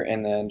together,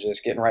 and then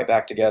just getting right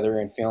back together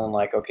and feeling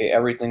like, okay,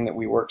 everything that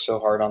we worked so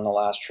hard on the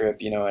last trip,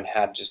 and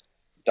had just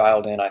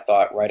dialed in, I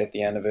thought right at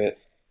the end of it,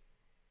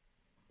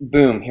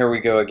 boom, here we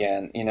go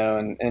again,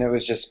 and it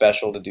was just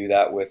special to do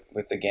that with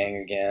the gang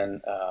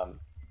again.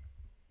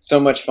 So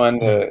much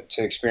fun to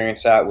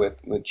experience that with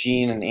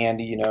Gene and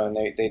Andy, and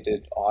they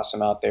did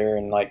awesome out there,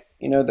 and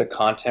the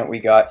content we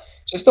got,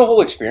 just the whole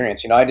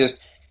experience.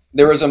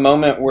 There was a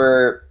moment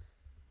where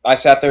I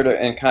sat there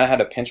and kind of had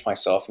to pinch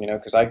myself,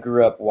 because I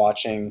grew up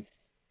watching,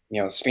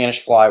 Spanish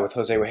Fly with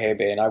Jose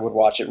Wejebe, and I would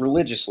watch it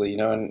religiously,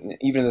 and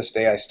even to this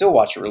day I still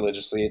watch it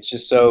religiously. It's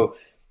just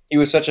he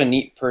was such a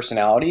neat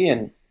personality,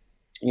 and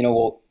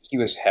he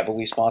was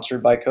heavily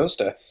sponsored by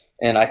Costa.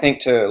 And I think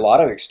to a lot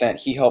of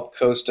extent, he helped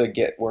Costa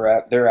get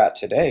where they're at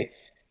today,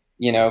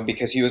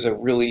 because he was a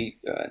really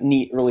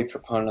neat, really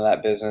proponent of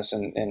that business.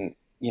 And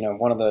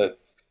one of the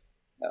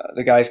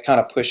guys kind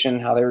of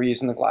pushing how they were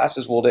using the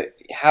glasses. Well, to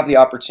have the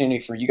opportunity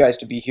for you guys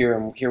to be here,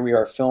 and here we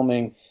are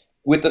filming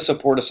with the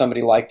support of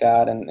somebody like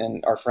that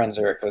and our friends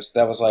there at Costa,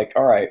 that was like,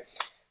 all right,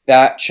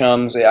 that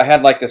chums. I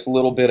had like this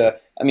little bit of,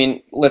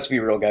 let's be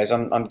real, guys.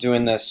 I'm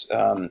doing this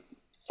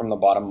from the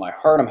bottom of my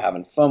heart. I'm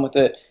having fun with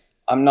it.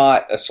 I'm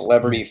not a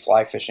celebrity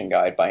fly fishing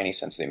guide by any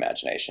sense of the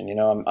imagination.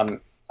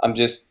 I'm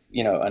just,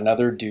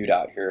 another dude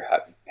out here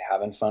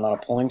having fun on a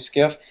pulling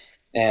skiff,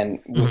 and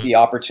with the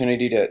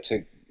opportunity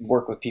to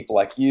work with people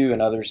like you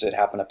and others that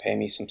happen to pay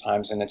me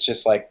sometimes. And it's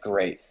just like,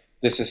 great,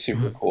 this is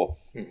super cool.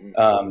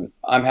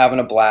 I'm having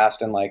a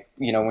blast. And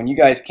when you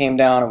guys came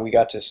down and we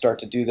got to start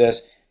to do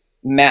this,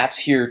 Matt's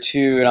here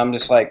too. And I'm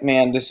just like,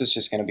 man, this is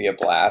just going to be a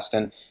blast.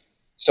 And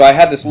so I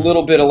had this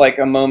little bit of like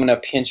a moment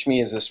of pinch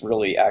me. Is this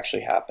really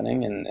actually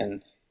happening?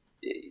 And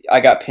I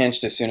got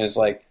pinched as soon as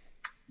like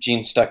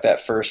Gene stuck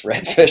that first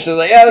redfish. I was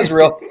like, yeah, this is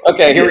real.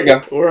 Okay, here we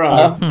go. We're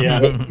on.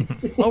 Yeah.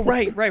 Oh,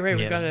 right.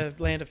 We got to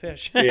land a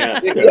fish. Yeah,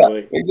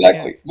 totally. Yeah,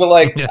 exactly.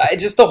 Yeah. But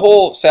just the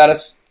whole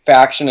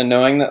satisfaction of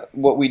knowing that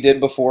what we did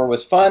before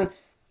was fun.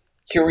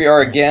 Here we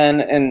are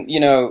again. And,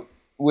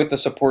 with the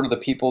support of the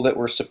people that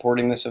were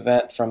supporting this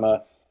event from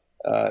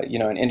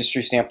an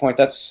industry standpoint,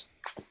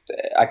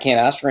 I can't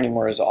ask for any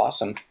more. Is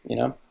awesome,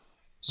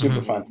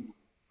 super fun.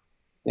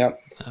 Yep.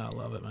 I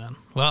love it, man.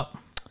 Well,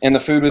 and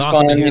the food was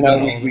awesome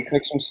fun. We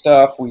cooked some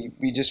stuff. We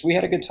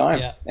had a good time.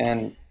 Yeah.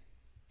 And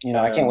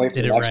I can't wait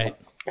for the next one.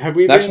 Have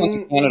we next been... one's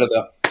in Canada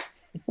though.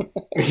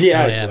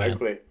 Yeah,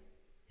 exactly.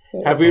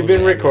 Have we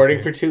been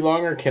recording for too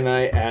long, or can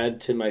I add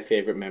to my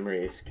favorite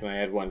memories? Can I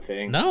add one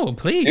thing? No,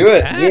 please. Do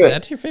it.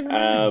 Add to your favorite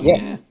memories.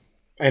 Yeah.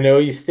 I know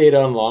you stayed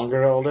on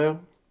longer, Aldo,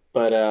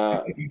 but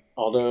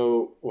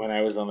Aldo, when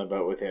I was on the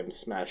boat with him,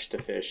 smashed a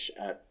fish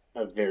at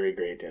a very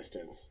great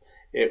distance.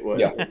 It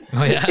was,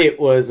 it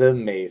was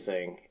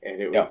amazing,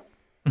 and it was.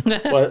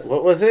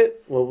 What was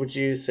it? What would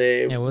you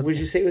say? Would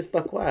you say it was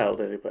buck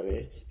wild?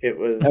 Anybody? It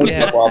was.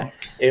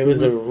 It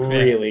was a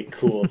really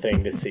cool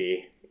thing to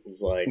see. It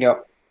was like.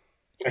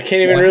 I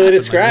can't even really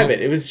describe it.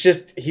 It was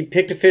just he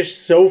picked a fish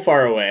so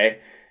far away,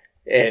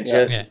 and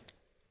just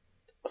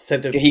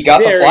sent a. He got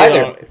the fly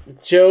there.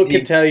 Joe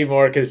can tell you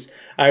more because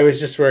I was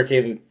just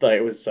working.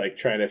 It was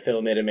trying to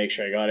film it and make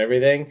sure I got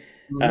everything.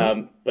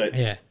 But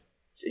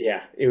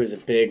it was a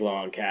big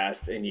long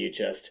cast, and you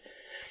just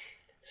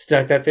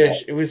stuck that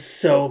fish. It was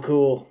so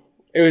cool.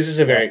 It was just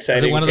a very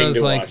exciting thing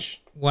to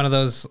watch. One of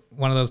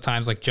those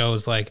times, like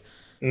Joe's like.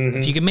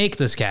 If you can make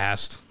this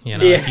cast,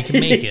 if you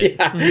can make it.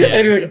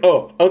 And he's like,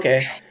 oh,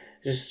 okay.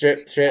 Just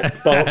strip,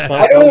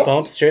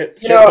 bump, strip.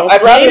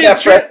 I'd rather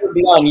that pressure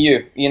be on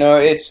you.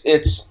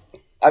 It's.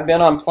 I've been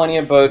on plenty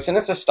of boats, and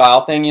it's a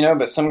style thing,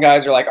 but some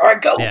guys are like, all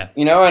right, go.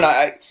 And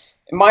I,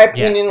 in my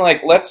opinion,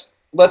 let's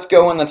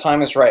go when the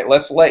time is right.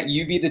 Let's let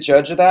you be the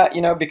judge of that,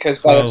 because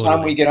by the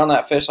time we get on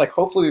that fish,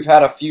 hopefully we've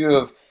had a few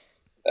of.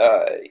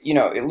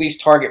 At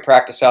least target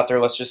practice out there,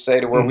 let's just say,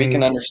 to where we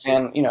can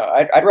understand,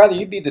 I'd rather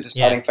you be the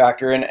deciding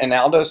factor. And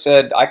Aldo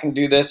said, I can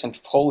do this, and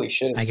holy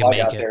shit, his flag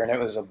out there, and it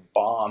was a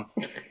bomb.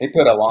 He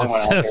put a long one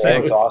out there.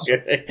 It was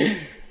awesome.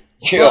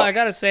 Well, I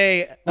got to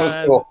say,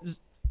 cool.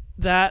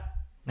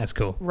 That's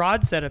cool.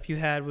 Rod setup you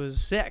had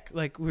was sick.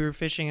 Like, we were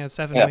fishing a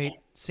 7-weight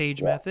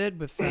Sage method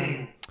with,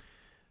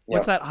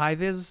 what's that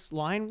high-vis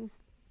line?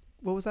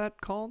 What was that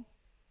called?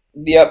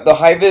 Yep, the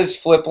high-vis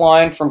flip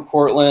line from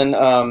Portland.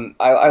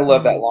 I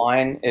love that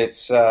line.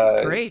 It's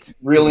great.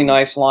 Really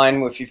nice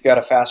line if you've got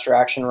a faster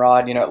action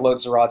rod. It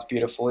loads the rods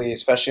beautifully,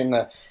 especially in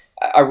the.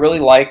 I really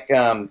like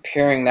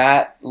pairing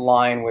that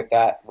line with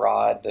that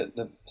rod.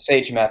 The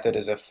Sage method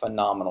is a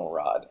phenomenal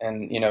rod,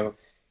 and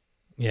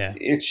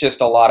it's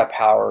just a lot of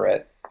power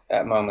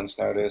at moment's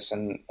notice,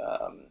 and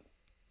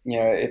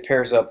it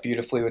pairs up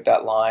beautifully with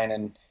that line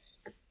and.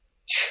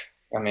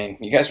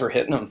 You guys were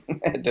hitting them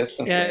at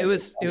distance. Yeah, it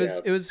was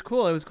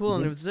cool. It was cool,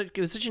 and it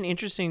was such an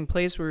interesting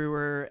place where we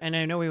were. And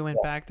I know we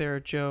went back there,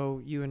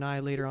 Joe, you and I,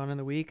 later on in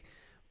the week.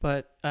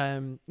 but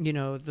you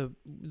know,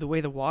 the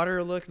way the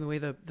water looked and the way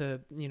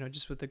the you know,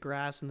 just with the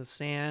grass and the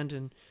sand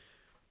and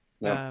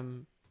Yeah.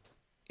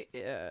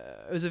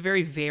 it was a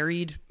very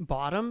varied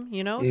bottom,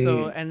 you know.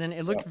 So and then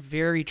it looked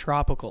very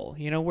tropical,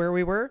 you know, where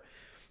we were,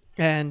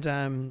 and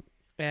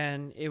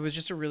it was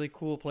just a really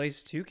cool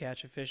place to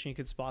catch a fish, and you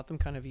could spot them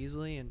kind of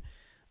easily, and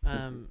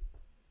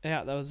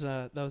yeah, that was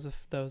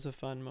a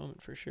fun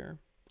moment for sure.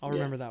 I'll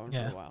remember that one for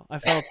a while. I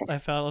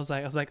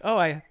was like, oh,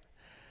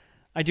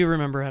 I do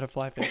remember how to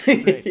fly fish.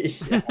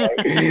 Great.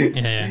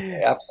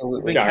 Yeah.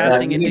 Absolutely. Been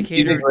casting You did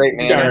indicator great,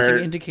 man. casting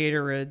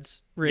indicator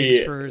rigs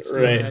Yeah, for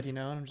steelhead, right. you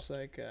know. And I'm just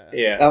like,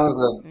 Yeah.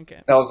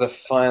 That was a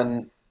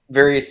fun,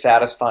 very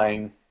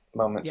satisfying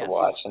moment to Yes.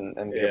 watch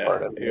and be a Yeah,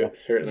 part of. it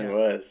certainly Yeah.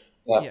 was.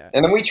 Yeah. Yeah.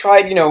 And then we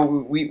tried, you know,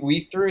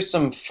 we threw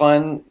some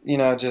fun, you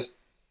know, just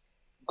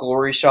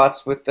glory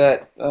shots with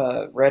that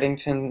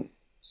Reddington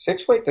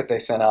 6-weight that they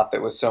sent out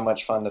that was so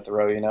much fun to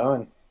throw, you know,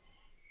 and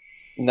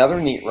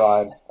another neat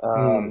rod.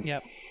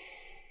 Yep.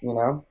 You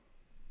know,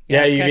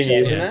 Yeah, it's you've been catchy.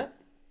 using Yeah. that?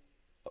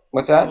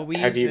 what's that? Well, we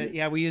Have used you- it.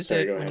 Yeah, we used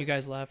Sorry, it go when ahead. you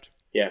guys left.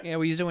 Yeah. Yeah,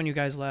 we used it when you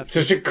guys left.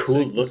 Such a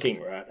cool It's-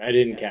 looking rod. I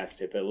didn't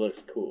cast it, but it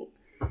looks cool.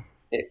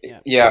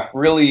 Yeah.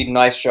 Really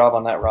nice job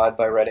on that rod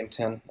by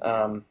Reddington.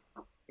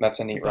 That's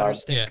a neat butter rod.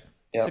 stick. Yeah.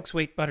 Yeah.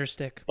 6-weight butter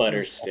stick.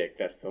 Butter stick,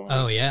 that's the one.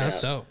 Oh yeah,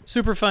 that's dope.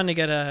 Super fun to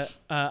get a.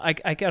 I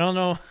don't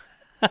know.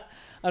 I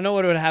don't know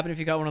what would happen if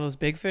you got one of those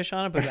big fish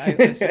on it, but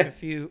I stuck a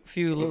few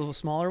little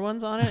smaller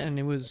ones on it, and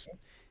it was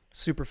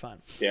super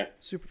fun. Yeah.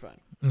 Super fun.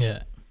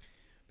 Yeah.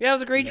 Yeah, it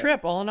was a great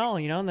trip, all in all,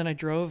 you know. And then I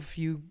drove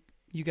you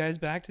guys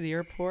back to the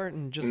airport,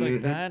 and just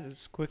like that,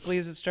 as quickly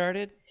as it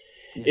started.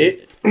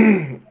 It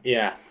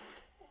yeah.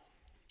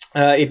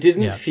 It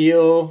didn't Yeah.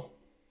 feel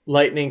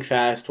lightning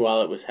fast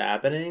while it was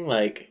happening.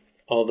 Like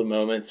all the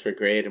moments were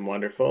great and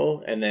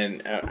wonderful, and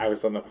then I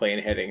was on the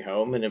plane heading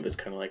home, and it was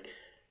kind of like,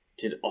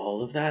 did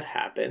all of that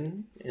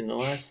happen in the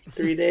last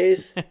 3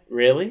 days?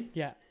 Really?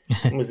 Yeah.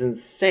 It was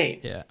insane.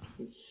 Yeah.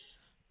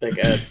 It's like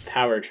a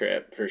power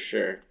trip for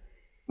sure.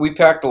 We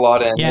packed a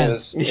lot in. Yeah. It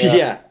was,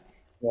 Yeah,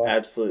 Yeah.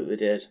 absolutely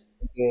did.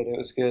 It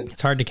was good.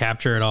 It's hard to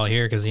capture it all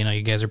here because you know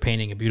you guys are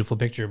painting a beautiful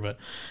picture, but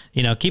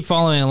you know keep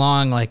following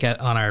along like on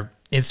our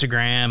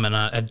Instagram and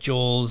at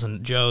Joel's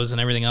and Joe's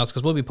and everything else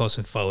because we'll be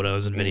posting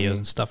photos and videos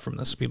and stuff from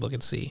this so people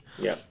can see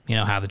Yeah. you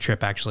know how the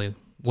trip actually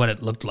what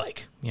it looked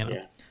like, you know.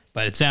 Yeah.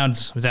 But it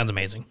sounds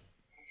amazing,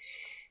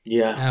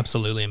 Yeah.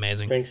 absolutely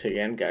amazing. Thanks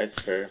again, guys,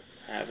 for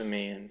having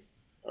me. And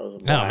that was a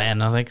Oh blast. man,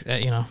 no, thanks,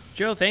 you know,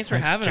 Joe, thanks for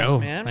thanks, having Joe.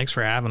 us, man. Thanks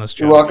for having us,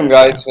 Joe. You're welcome,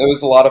 guys. It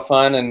was a lot of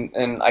fun,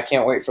 and I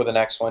can't wait for the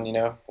next one. You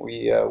know,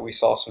 we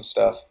saw some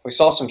stuff. We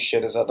saw some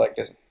shit, as I'd like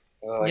to.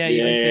 Yeah, to you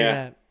say. did say Yeah.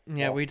 that.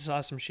 Yeah, we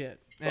saw some shit,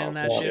 and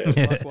Saw that some shit was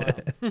shit. buck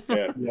wild.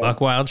 Yeah.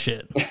 Buck wild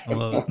shit. I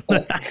love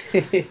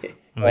it.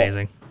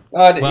 Amazing.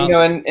 Well, Well- you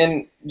know,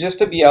 and just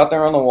to be out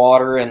there on the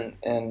water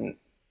and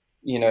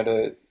you know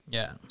to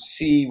Yeah.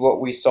 see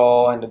what we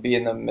saw and to be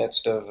in the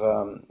midst of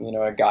you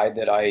know a guide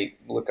that I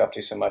look up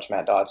to so much,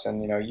 Matt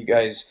Dotson. You know, you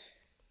guys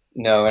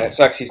know, and it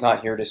sucks he's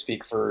not here to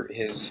speak for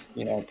his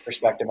you know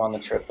perspective on the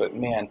trip. But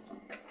man,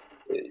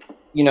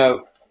 you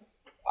know,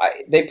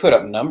 they put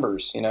up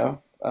numbers. You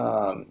know,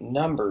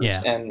 numbers,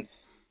 Yeah. and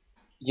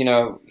you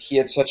know he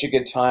had such a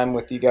good time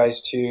with you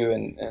guys too,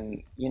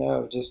 and you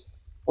know just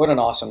what an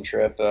awesome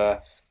trip.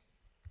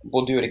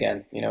 We'll do it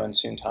again, you know, in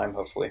soon time,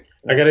 hopefully.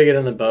 I gotta get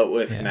on the boat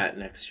with Yeah. Matt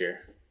next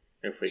year.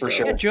 If we For go.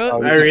 sure. Yeah, Joe-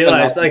 Oh, I he's a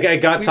realized, phenomenal- like,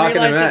 I got We talking to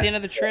realized at Matt. the end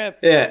of the trip.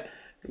 Yeah.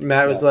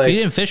 Matt was You like,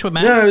 didn't fish with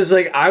Matt? no, I was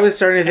like, I was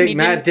starting to And think he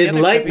Matt didn't- the didn't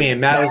other like trip me. he-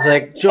 And Matt was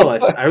like, Joel,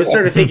 I was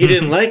starting to think you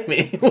didn't like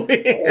me.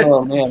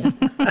 Oh man,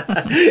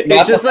 It's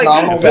Matt's just a like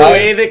phenomenal the guy.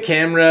 way the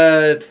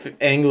camera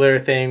angler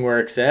thing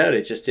works out.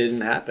 It just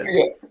didn't happen.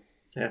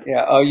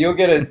 yeah. Oh, you'll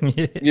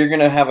get you're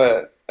gonna have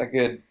a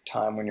good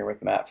time when you're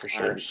with Matt for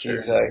sure. I'm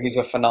sure. He's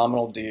a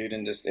phenomenal dude,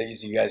 and just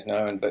as you guys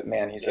know, but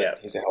man, he's a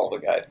hell of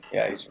a guy.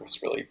 Yeah, he's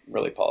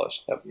really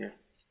polished. Yep. Yeah.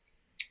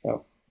 Yep.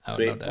 Oh,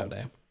 Sweet. no doubt,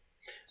 eh?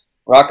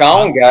 Rock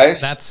on,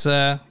 guys.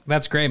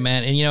 That's great,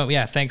 man. And you know,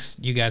 yeah, thanks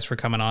you guys for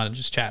coming on and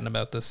just chatting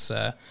about this.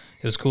 It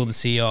was cool to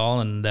see you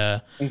all, and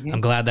I'm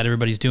glad that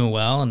everybody's doing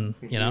well, and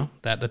you know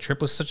that the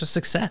trip was such a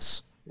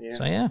success. Yeah.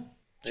 So yeah,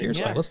 cheers,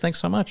 Thanks. fellas. Thanks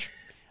so much.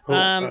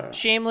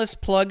 Shameless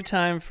plug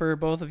time for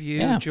both of you.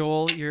 Yeah.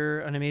 Joel, you're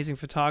an amazing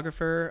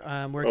photographer.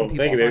 Where can Oh, people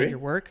thank you, find baby. your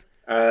work?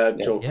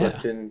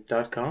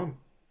 JoelClifton.com.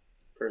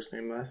 First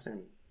name, last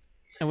name.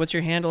 And what's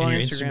your handle And on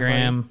your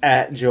Instagram? Instagram.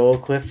 At Joel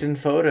Clifton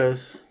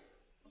Photos.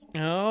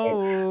 buddy?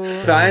 Oh,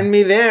 Find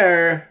me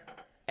there.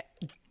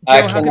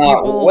 I Joe, how can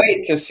cannot people-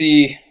 wait to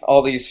see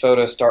all these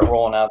photos start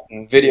rolling out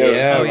and videos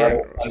Yeah, and,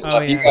 yeah. and stuff.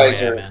 Oh, You yeah.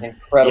 guys Oh, yeah, are man.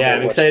 incredible. Yeah,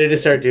 I'm excited to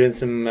start doing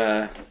some.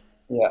 Yeah,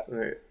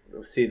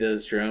 We'll see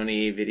those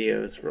droney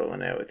videos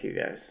rolling out with you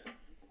guys.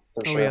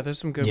 for Oh sure. yeah, there's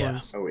some good Yeah.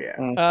 ones. Oh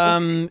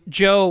yeah.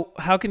 Joe,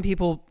 how can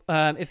people,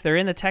 if they're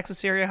in the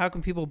Texas area, how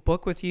can people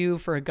book with you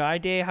for a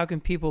guide day? How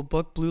can people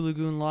book Blue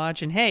Lagoon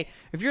Lodge? And hey,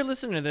 if you're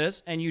listening to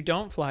this and you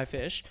don't fly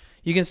fish,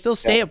 you can still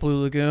stay at Blue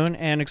Lagoon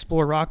and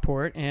explore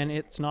Rockport, and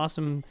it's an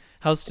awesome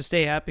house to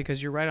stay at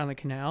because you're right on the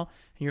canal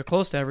and you're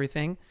close to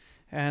everything.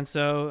 And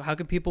so how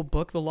can people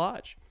book the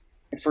lodge?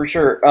 For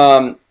sure.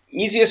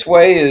 Easiest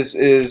way is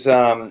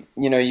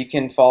you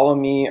can follow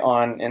me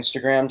on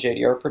Instagram,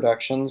 JDR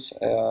Productions,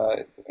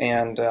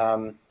 and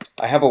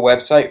I have a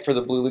website for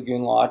the Blue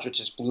Lagoon Lodge, which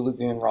is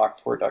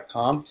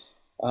bluelagoonrockport.com.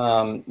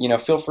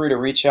 Feel free to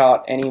reach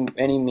out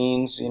any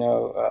means,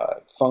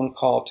 phone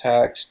call,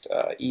 text,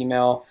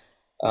 email.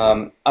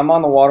 I'm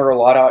on the water a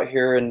lot out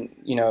here, and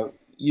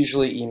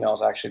usually email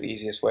is actually the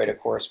easiest way to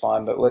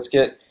correspond. But let's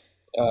get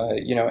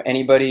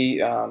anybody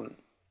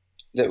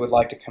that would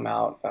like to come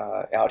out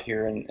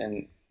here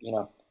and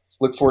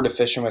look forward to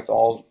fishing with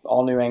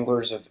all new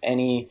anglers of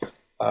any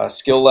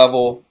skill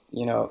level,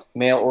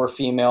 male or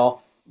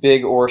female,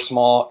 big or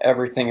small,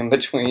 everything in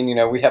between.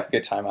 We have a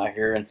good time out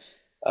here, and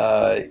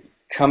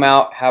come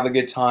out, have a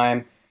good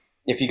time.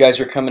 If you guys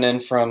are coming in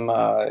from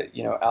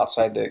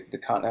outside the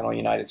continental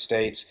United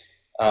States,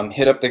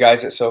 hit up the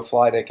guys at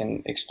SoFly. They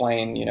can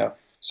explain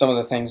some of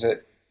the things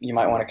that you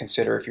might want to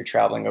consider if you're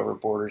traveling over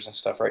borders and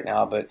stuff right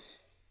now. But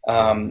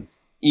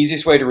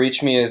easiest way to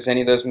reach me is any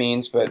of those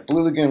means, but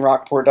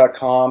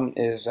bluelagoonrockport.com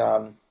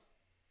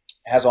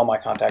has all my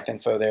contact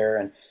info there,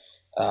 and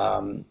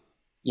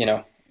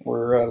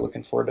we're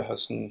looking forward to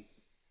hosting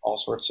all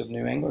sorts of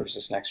new anglers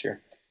this next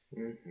year.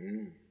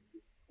 Mm-hmm.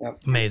 Yep.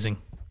 Amazing.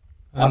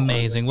 Awesome.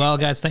 Amazing. Well,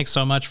 guys, thanks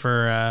so much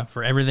for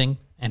everything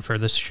and for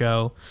this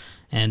show,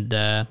 and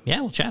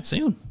we'll chat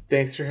soon.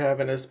 Thanks for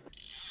having us.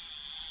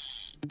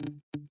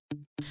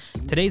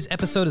 Today's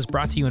episode is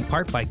brought to you in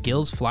part by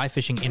Gills Fly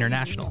Fishing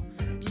International.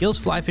 Gills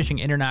Fly Fishing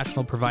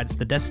International provides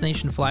the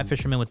destination fly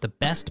fishermen with the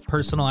best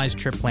personalized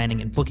trip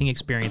planning and booking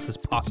experiences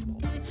possible.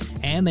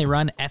 And they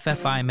run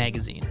FFI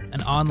Magazine,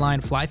 an online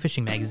fly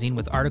fishing magazine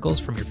with articles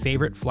from your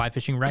favorite fly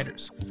fishing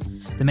writers.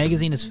 The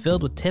magazine is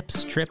filled with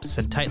tips, trips,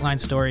 and tightline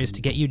stories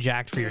to get you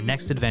jacked for your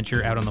next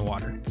adventure out on the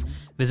water.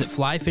 Visit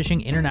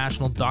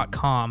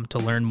flyfishinginternational.com to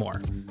learn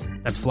more.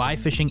 That's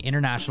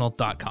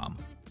flyfishinginternational.com.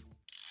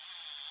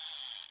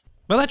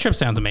 Well, that trip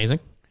sounds amazing.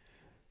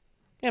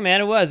 Yeah,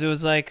 man, it was. It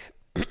was like,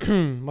 what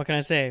can I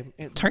say?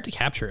 It's hard to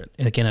capture it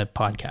like in a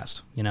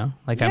podcast,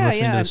 Like I'm Yeah,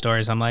 listening yeah. to the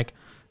stories, I'm like,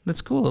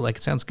 that's cool. Like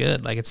it sounds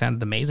good. Like it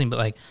sounded amazing, but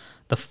like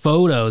the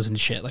photos and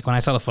shit. Like when I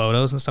saw the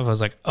photos and stuff, I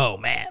was like, oh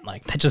man,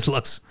 like that just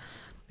looks.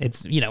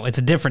 It's it's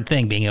a different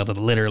thing being able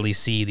to literally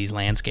see these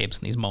landscapes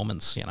and these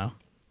moments,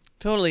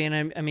 Totally,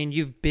 and I mean,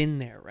 you've been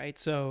there, right?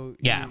 So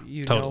Yeah,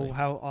 you totally. know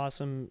how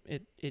awesome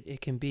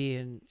it can be,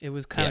 and it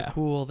was kind of Yeah.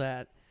 cool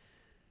that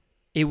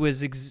it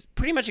was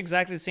pretty much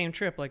exactly the same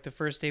trip. Like the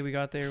first day we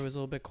got there, it was a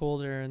little bit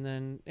colder, and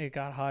then it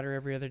got hotter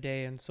every other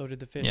day, and so did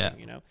the fishing,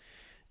 Yeah.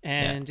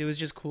 And it was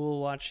just cool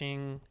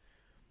watching,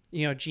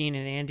 Gene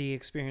and Andy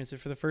experience it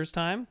for the first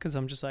time, because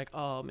I'm just like,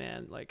 oh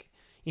man, like,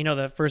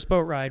 the first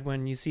boat ride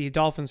when you see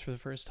dolphins for the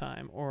first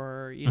time,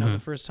 or, the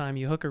first time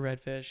you hook a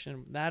redfish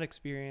and that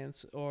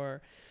experience,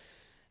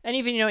 and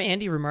even,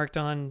 Andy remarked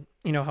on,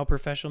 how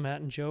professional Matt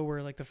and Joe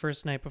were, like the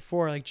first night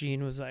before, like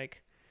Gene was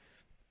like,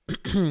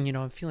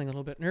 I'm feeling a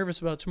little bit nervous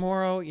about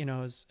tomorrow,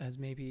 as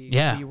maybe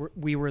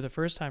we were the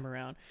first time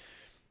around.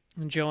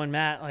 And Joe and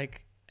Matt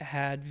like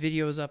had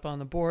videos up on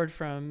the board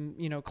from,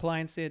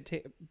 clients they had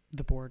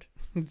the board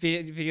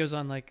videos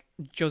on, like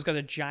Joe's got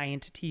a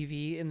giant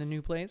TV in the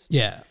new place.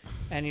 Yeah.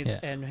 And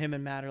and him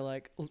and Matt are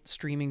like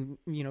streaming,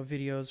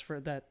 videos for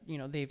that,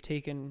 they've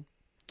taken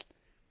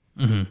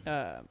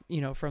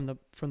from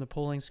the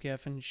polling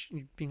skiff, and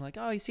being like,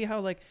 oh, you see how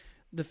like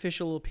the fish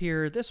will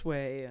appear this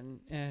way,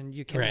 and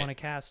you can Right. want to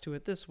cast to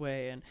it this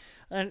way, and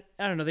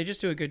I don't know, they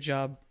just do a good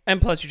job,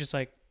 and plus you're just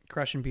like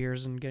crushing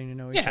beers and getting to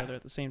know each Yeah. other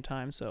at the same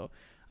time. So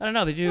I don't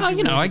know, they do. Well, a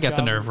really I good get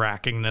the job. nerve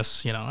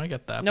wrackingness, I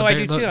get that. No, But I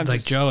do they're too. I'm like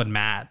just- Joe and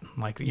Matt,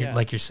 like Yeah.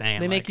 like you're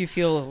saying, They make like, you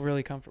feel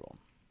really comfortable.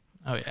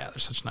 oh yeah, they're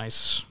such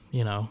nice,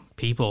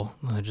 people.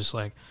 They're just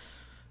like,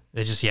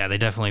 they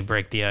definitely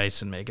break the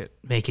ice and make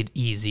it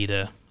easy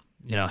to,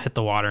 hit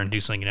the water and do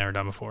something you've never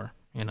done before.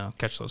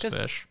 Catch those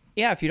 'Cause- fish.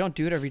 Yeah, if you don't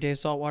do it every day,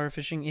 saltwater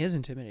fishing is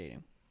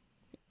intimidating.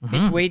 Mm-hmm.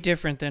 It's way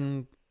different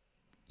than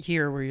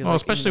here, where you're Well, like,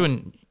 especially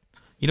when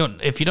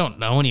if you don't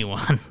know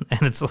anyone,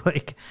 and it's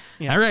like,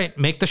 Yeah. all right,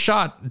 make the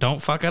shot,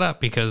 don't fuck it up,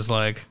 because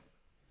like,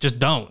 just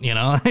don't, you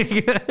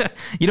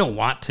don't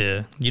want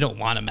to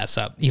mess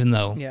up, even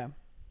though yeah.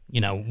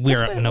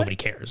 nobody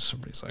cares.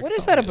 Everybody's like, What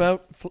it's is all that good.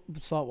 about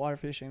saltwater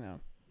fishing though?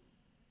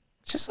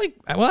 It's just like,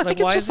 well, I Like, think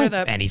it's why just is there like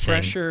that anything.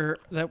 pressure?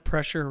 That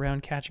pressure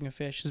around catching a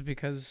fish is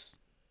because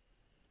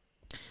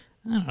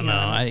I don't know.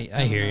 Yeah,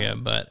 I hear you,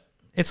 but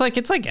it's like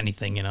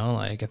anything,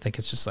 Like I think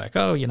it's just like,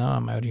 oh,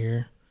 I'm out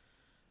here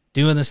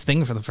doing this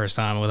thing for the first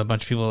time with a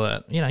bunch of people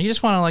that you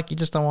just want to you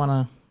just don't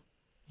want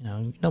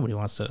to, nobody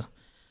wants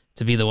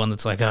to be the one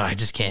that's like, oh, I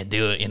just can't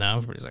do it,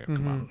 Everybody's like,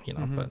 come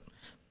on,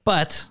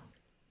 but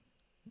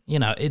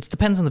it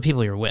depends on the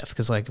people you're with,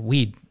 because like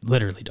we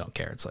literally don't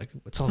care. It's like,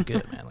 it's all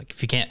good, man. Like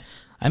if you can't,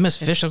 I miss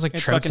fish. I was like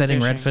it's trout fucking setting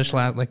fishing, redfish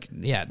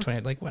yeah. last,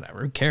 20, like whatever.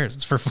 Who cares?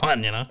 It's for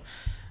fun,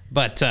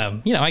 But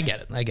I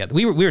get it.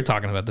 We were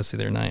talking about this the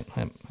other night.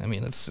 I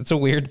mean, it's a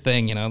weird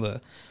thing,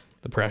 the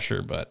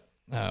pressure, but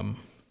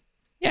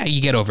Yeah,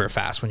 you get over it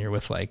fast when you're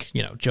with like,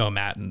 Joe,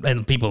 Matt,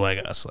 and people like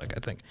us. Like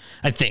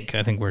I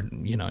think we're,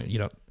 you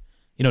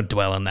don't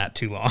dwell on that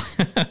too long,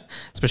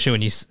 especially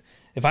when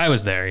if I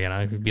was there,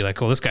 you'd be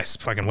like, oh, this guy's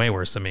fucking way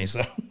worse than me.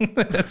 So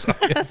that's all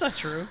good. That's not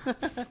true.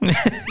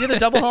 You're the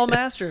double haul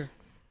master.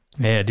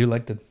 Yeah, I do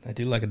like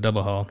a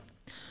double haul.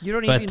 You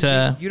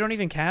don't you don't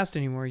even cast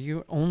anymore.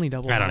 You only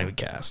double haul. I don't even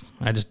cast.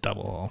 I just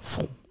double haul.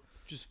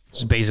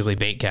 Just basically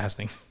bait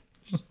casting.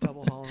 Just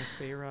double haul and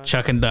spay rod.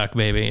 Chuck and duck,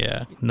 baby.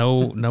 Yeah.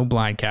 No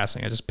blind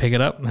casting. I just pick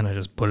it up and I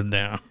just put it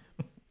down.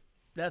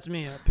 That's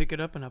me. I pick it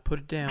up and I put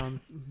it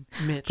down.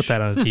 Mitch. Put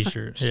that on a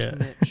t-shirt. Yeah.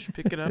 Mitch.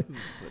 Pick it up and put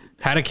it down.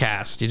 How to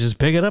cast. You just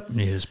pick it up and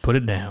you just put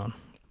it down.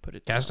 Put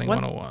it down. Casting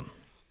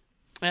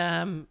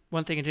 101.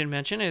 One thing I didn't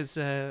mention is,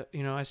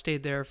 I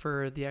stayed there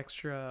for the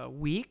extra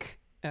week.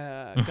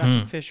 Got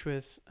to fish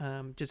with,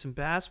 did some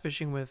bass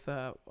fishing with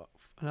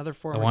another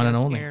former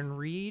guest, Aaron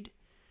Reed,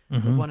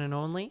 the one and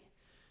only.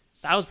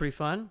 That was pretty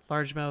fun.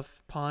 Largemouth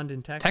pond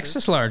in Texas.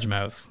 Texas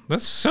largemouth.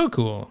 That's so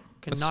cool.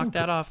 Can knock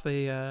that off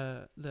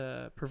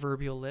the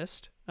proverbial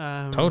list.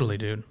 Totally,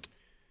 dude.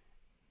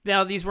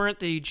 Now, these weren't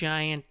the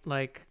giant,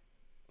 like,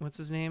 what's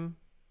his name?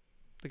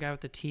 The guy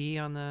with the T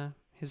on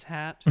his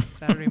hat.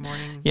 Saturday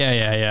morning.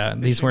 Yeah.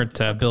 These weren't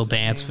Bill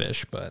Dance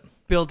fish, but...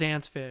 Bill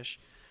Dance fish.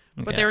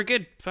 But they were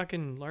good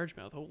fucking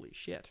largemouth. Holy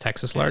shit.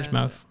 Texas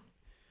largemouth.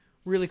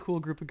 Really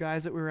cool group of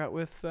guys that we were out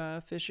with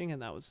fishing,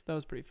 and that was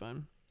pretty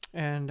fun.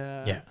 And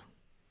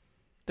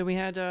then we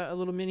had a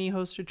little mini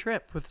hosted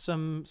trip with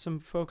some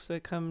folks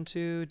that come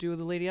to do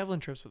the Lady Evelyn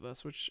trips with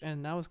us,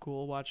 and that was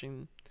cool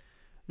watching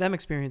them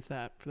experience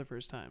that for the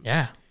first time.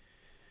 Yeah.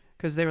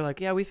 Because they were like,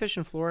 yeah, we fished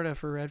in Florida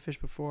for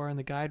redfish before, and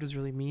the guide was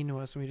really mean to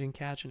us, and we didn't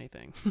catch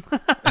anything.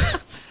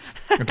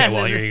 Okay,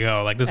 well, here you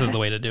go. Like, this is the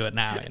way to do it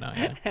now,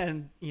 Yeah.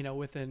 And,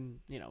 within,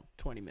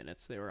 20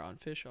 minutes, they were on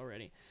fish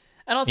already.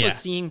 And also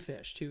seeing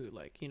fish, too.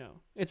 Like,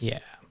 it's... Yeah.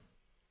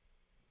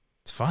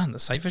 It's fun. The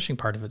sight fishing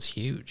part of it's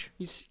huge.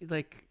 You see,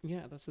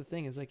 that's the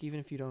thing, is, like, even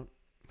if you don't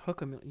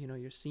hook them,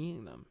 you're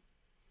seeing them.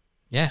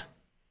 Yeah.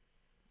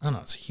 I don't know.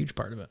 It's a huge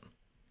part of it.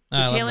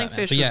 The tailing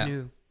fish was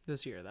new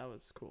this year. That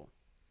was cool.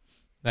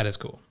 That is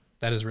cool.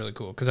 That is really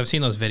cool. Because I've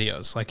seen those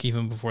videos. Like,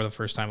 even before the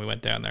first time we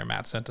went down there,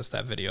 Matt sent us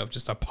that video of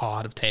just a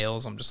pod of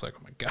tails. I'm just like,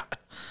 oh, my God.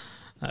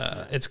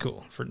 It's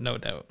cool, for no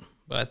doubt.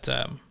 But,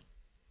 no,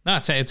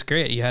 I'd say it's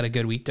great. You had a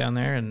good week down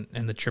there, and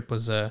the trip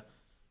was a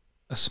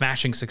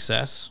smashing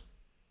success.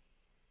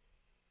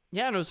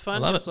 Yeah, and it was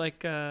fun. Just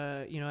like,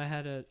 I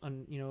had a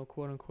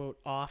quote-unquote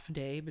off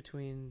day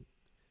between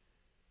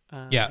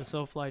the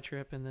SoFly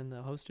trip and then the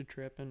hosted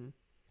trip. And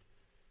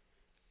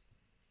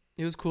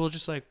it was cool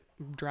just, like,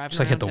 driving just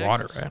like hit the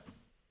Texas. water, right?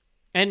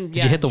 And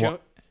did you hit the water?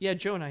 Yeah,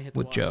 Joe and I hit the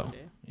water with Joe. One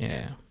day.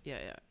 Yeah.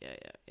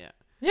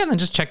 Yeah, and then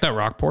just checked out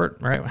Rockport,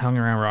 right? Hung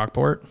around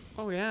Rockport.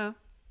 Oh yeah,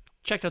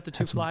 checked out the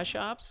two fly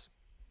shops,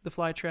 the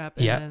Fly Trap,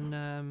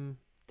 and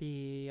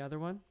the other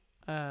one,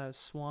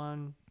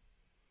 Swan.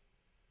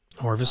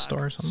 Orvis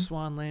store or something.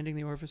 Swan Landing,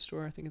 the Orvis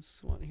store. I think it's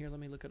Swan. Here, let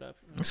me look it up.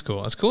 That's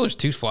cool. That's cool. There's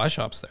two fly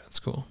shops there. That's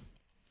cool.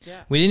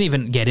 Yeah. We didn't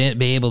even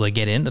be able to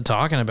get into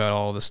talking about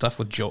all the stuff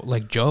with Joe.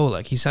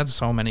 Like he's had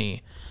so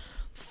many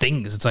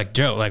things. It's like,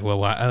 Joe, like, well,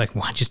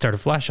 why'd you start a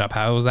fly shop?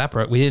 How was that?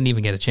 We didn't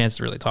even get a chance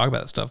to really talk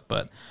about that stuff,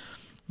 but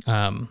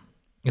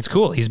it's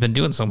cool. He's been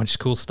doing so much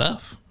cool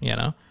stuff,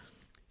 Yeah,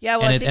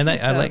 well, I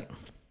like.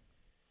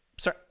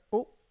 Sorry.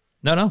 Oh.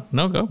 No.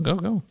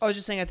 Go. I was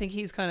just saying, I think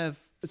he's kind of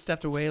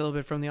stepped away a little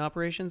bit from the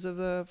operations of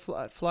the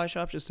fly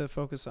shop just to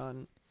focus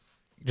on.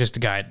 Just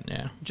a guide,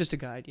 yeah. Just a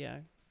guide, yeah.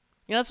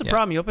 That's the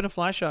problem. You open a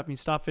fly shop and you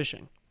stop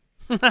fishing.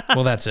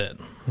 Well, that's it.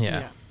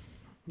 Yeah.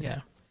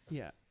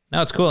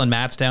 No, it's cool. And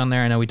Matt's down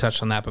there. I know we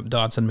touched on that, but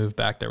Dodson moved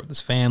back there with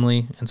his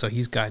family, and so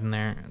he's guiding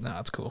there. No,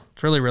 it's cool.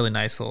 It's really, really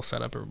nice little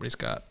setup everybody's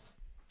got.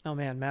 Oh,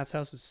 man. Matt's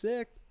house is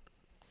sick.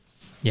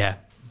 Yeah.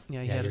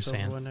 Yeah, he had us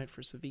over one night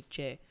for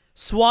ceviche.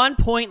 Swan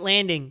Point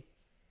Landing.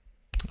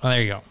 Oh,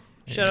 there you go.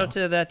 Shout out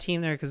to that team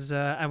there, because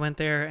I went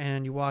there,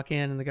 and you walk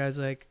in, and the guy's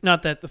like,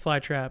 not that the Fly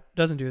Trap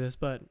doesn't do this,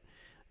 but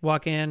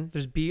walk in,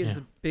 there's beer. There's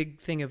a big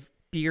thing of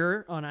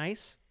beer on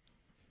ice.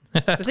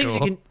 That's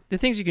the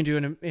things you can do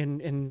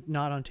in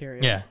not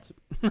Ontario. Yeah.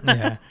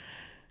 Yeah.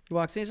 He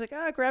walks in, he's like,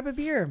 grab a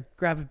beer.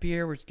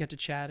 We get to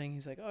chatting.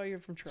 He's like, oh, you're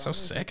from Toronto. So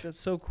sick. Like, that's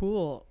so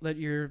cool that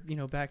you're,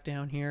 back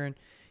down here. And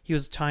he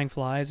was tying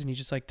flies, and he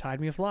just like tied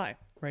me a fly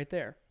right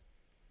there.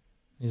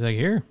 He's like,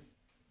 here.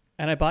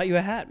 And I bought you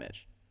a hat,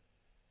 Mitch.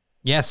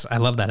 Yes, I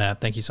love that hat.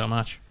 Thank you so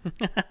much.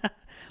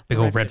 Big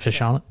old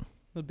redfish on it.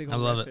 With big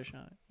old redfish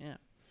on it. Yeah.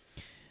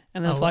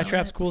 And then the Fly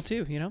Trap's cool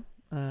too,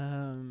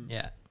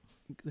 yeah.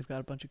 They've got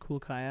a bunch of cool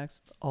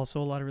kayaks.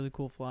 Also a lot of really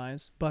cool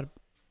flies. But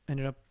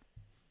ended up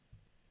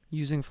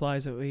using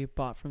flies that we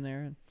bought from there,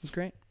 and it was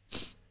great.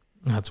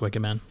 That's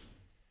wicked, man.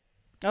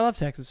 I love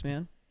Texas,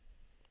 man.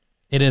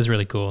 It is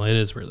really cool. It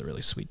is really,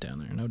 really sweet down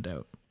there, no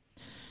doubt.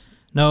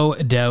 No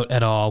doubt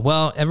at all.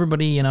 Well,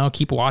 everybody,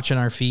 keep watching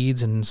our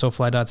feeds and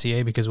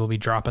SoFly.ca, because we'll be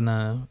dropping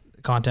the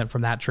content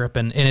from that trip,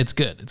 and it's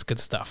good. It's good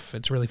stuff.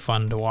 It's really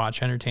fun to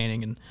watch,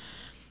 entertaining, and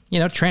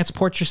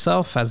transport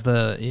yourself as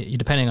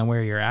depending on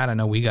where you're at. I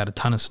know we got a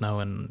ton of snow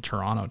in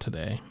Toronto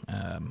today.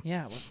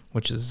 Yeah.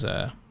 Which is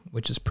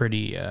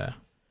pretty I'll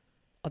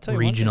tell you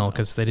regional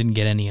because they didn't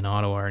get any in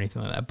Ottawa or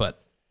anything like that.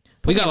 But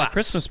we got lots.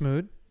 Christmas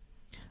mood.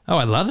 Oh,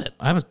 I love it.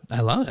 I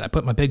love it. I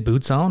put my big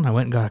boots on. I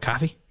went and got a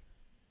coffee.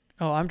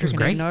 Oh, I'm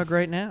drinking eggnog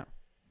right now.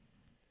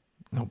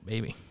 Oh,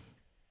 baby.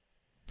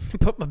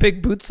 Put my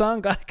big boots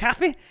on, got a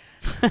coffee.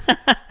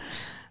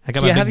 I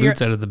got my big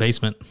boots out of the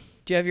basement.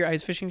 Do you have your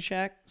ice fishing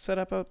shack set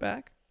up out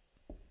back?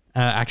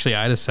 Actually,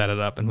 I just set it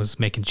up and was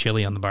making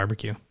chili on the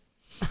barbecue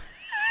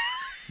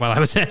while I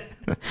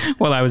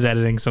was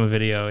editing some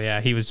video.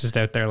 Yeah, he was just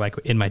out there like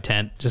in my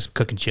tent, just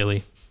cooking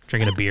chili,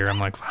 drinking a beer. I'm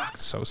like, fuck,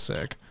 so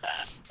sick.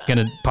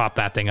 Gonna pop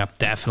that thing up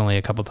definitely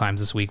a couple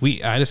times this week.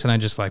 I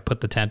just like put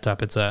the tent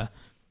up. It's a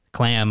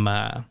Clam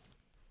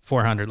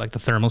 400, like the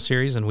thermal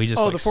series, and we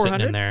just like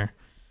sitting in there.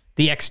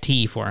 The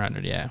XT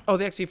 400, yeah. Oh,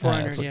 the XT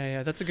 400,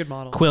 yeah. That's a good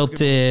model.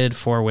 Quilted,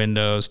 4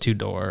 windows, 2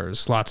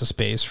 doors, lots of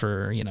space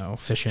for,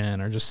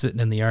 fishing or just sitting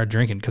in the yard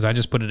drinking, because I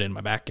just put it in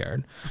my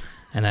backyard.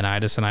 And then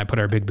Idis and I put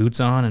our big boots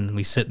on, and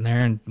we sit in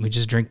there, and we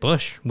just drink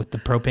bush with the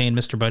propane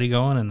Mr. Buddy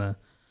going, and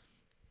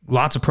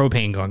lots of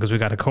propane going, because we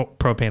got a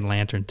propane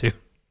lantern, too.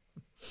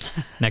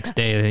 Next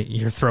day,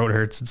 your throat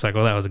hurts. It's like,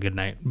 well, that was a good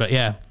night. But,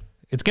 yeah.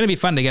 It's gonna be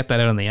fun to get that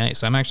out on the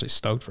ice. I'm actually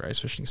stoked for ice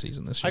fishing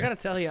season this year. I gotta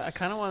tell you, I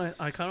kind of want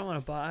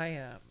to buy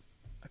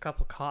a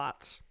couple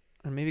cots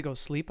and maybe go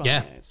sleep on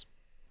the ice.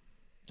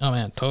 Oh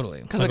man,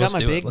 totally. Because I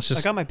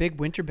got my big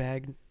winter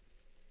bag.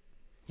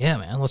 Yeah,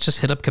 man. Let's just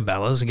hit up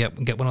Cabela's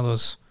and get one of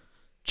those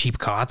cheap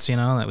cots,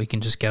 that we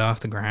can just get off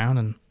the ground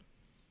and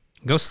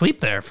go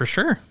sleep there for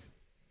sure.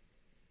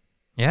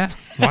 Yeah,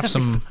 watch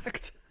some.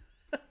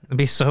 It'd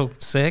be so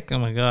sick. Oh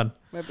my god.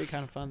 Might be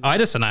kind of fun.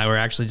 Idis and I were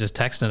actually just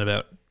texting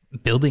about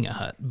building a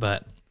hut,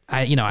 but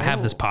I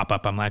have this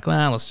pop-up. I'm like,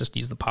 well, let's just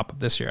use the pop-up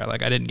this year. I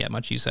didn't get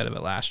much use out of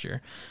it last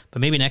year, but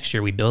maybe next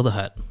year we build a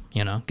hut,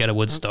 get a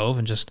wood stove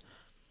and just,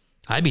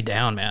 I'd be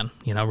down, man.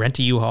 Rent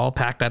a U-Haul,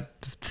 pack that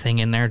thing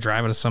in there,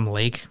 drive it to some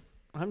lake.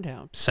 I'm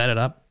down. Set it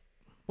up.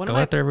 Go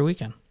out there every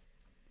weekend.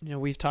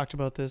 We've talked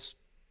about this.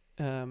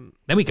 Then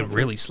we can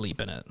really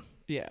sleep in it.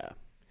 Yeah.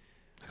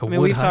 Like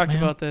we've talked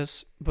about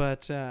this,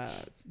 but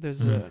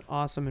there's an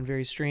awesome and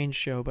very strange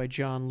show by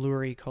John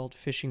Lurie called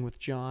Fishing with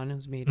John. It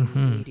was made in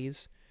the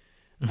 80s.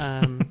 It's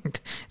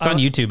on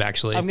YouTube,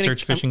 actually.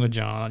 Search Fishing with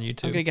John on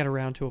YouTube. I'm going to get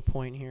around to a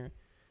point here.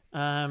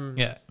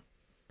 Yeah.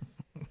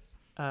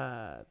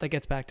 That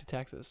gets back to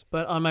Texas.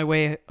 But on my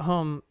way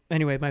home,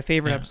 anyway, my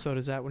favorite episode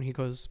is that when he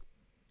goes...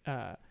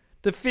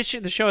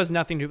 the show has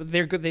nothing to do...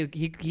 They're good.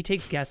 He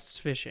takes guests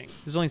fishing.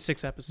 There's only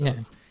 6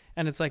 episodes. Yeah.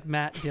 And it's like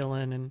Matt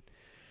Dillon and...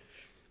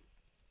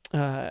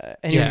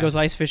 he goes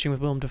ice fishing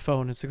with Willem Dafoe,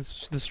 and it's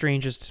the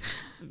strangest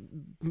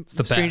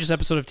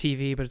episode of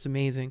TV, but it's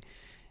amazing.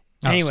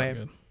 Anyway,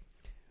 so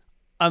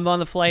I'm on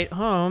the flight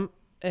home,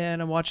 and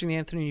I'm watching the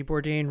Anthony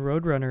Bourdain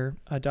Roadrunner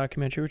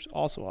documentary, which is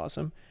also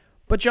awesome.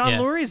 But John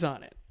Lurie's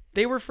on it.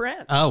 They were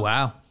friends. Oh,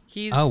 wow.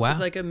 He's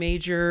like a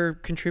major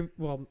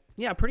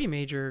pretty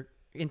major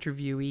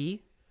interviewee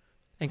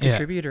and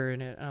contributor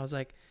in it. And I was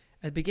like,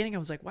 at the beginning, I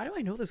was like, why do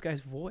I know this guy's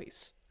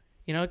voice?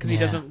 Because he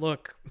doesn't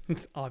look,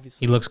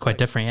 obviously. He looks quite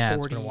different, 40,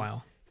 it's been a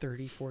while.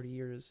 30, 40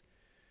 years.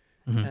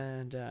 Mm-hmm.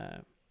 And,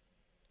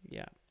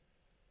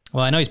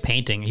 Well, I know he's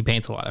painting. He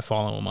paints a lot. I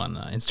follow him on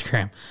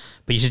Instagram.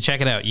 But you should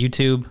check it out.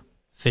 YouTube,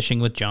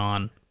 Fishing with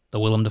John, the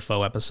Willem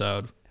Dafoe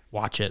episode.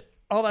 Watch it.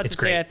 All that to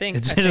say, I think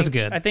it's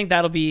good. I think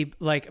that'll be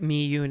like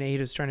me, you, and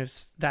Ada's trying to...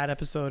 That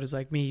episode is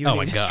like me, you,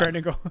 and Ada's trying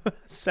to go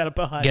set up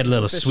a hut. Get a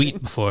little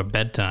sweet before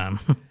bedtime.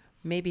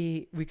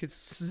 Maybe we could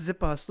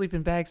zip our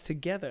sleeping bags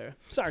together.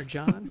 Sorry,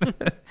 John.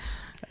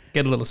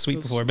 Get a little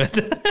sweet before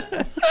bed.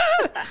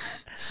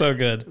 So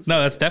good.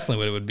 No, that's definitely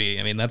what it would be.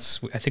 I mean, I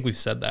think we've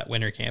said that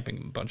winter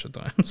camping a bunch of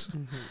times.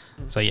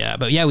 Mm-hmm. So yeah,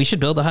 but yeah, we should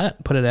build a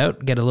hut, put it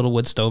out, get a little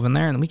wood stove in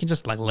there, and we can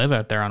just like live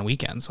out there on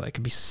weekends. Like,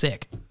 it'd be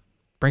sick.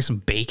 Bring some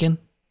bacon.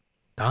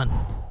 Done.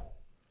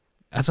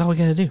 That's all we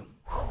gotta do.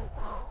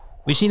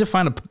 We just need to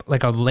find we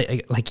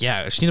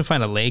just need to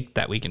find a lake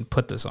that we can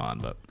put this on,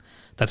 but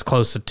that's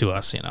closer to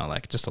us,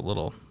 like just a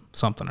little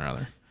something or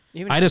other.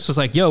 I just was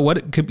like, yo,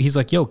 he's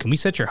like, yo, can we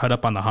set your hut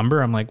up on the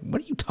Humber? I'm like,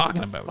 what are you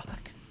talking about?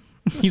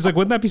 He's like,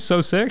 wouldn't that be so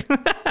sick?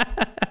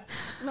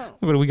 No.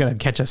 What, are we going to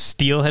catch a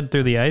steelhead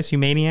through the ice, you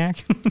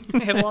maniac?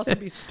 It'll also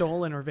be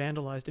stolen or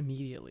vandalized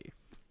immediately.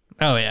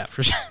 Oh, yeah,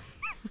 for sure.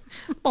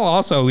 Well,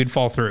 also, we'd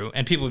fall through,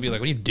 and people would be like,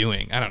 what are you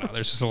doing? I don't know.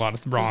 There's just a lot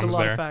of wrongs there. There's a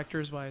lot of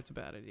factors why it's a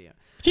bad idea.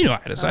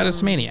 But Idis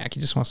is a maniac. He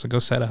just wants to go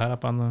set a hut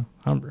up on the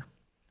Humber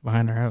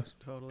behind our house.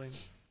 Totally.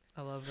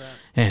 I love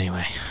that.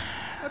 Anyway.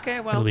 Okay,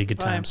 well, it'll be good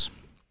times.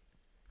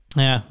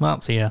 Yeah,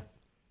 well, see ya.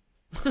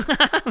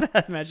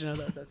 Imagine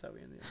how that's how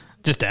we end it.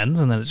 Just ends,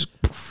 and then it's just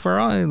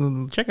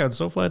check out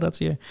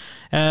SoFly.ca.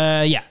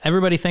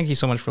 Everybody, thank you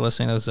so much for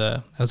listening. That was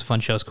a fun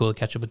show. It's cool to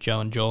catch up with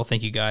Joe and Joel.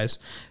 Thank you guys.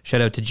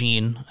 Shout out to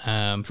Gene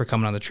for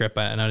coming on the trip.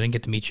 I know I didn't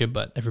get to meet you,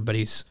 but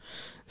everybody's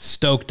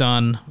stoked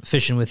on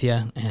fishing with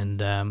you,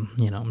 and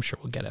I'm sure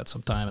we'll get out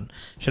sometime. And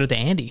shout out to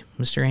Andy,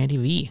 Mr. Andy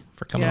V,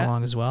 for coming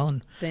along as well,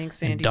 and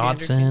thanks, and Andy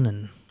Dodson,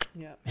 and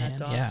Matt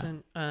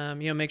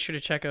Dodson. Make sure to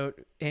check out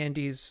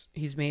Andy's.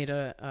 He's made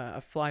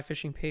a fly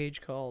fishing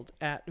page called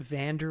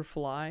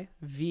 @Vanderfly,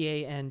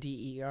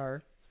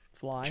 VANDER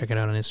fly. Check it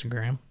out on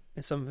Instagram.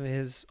 And some of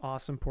his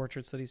awesome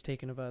portraits that he's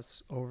taken of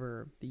us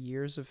over the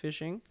years of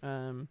fishing.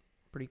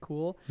 Pretty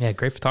cool. Yeah,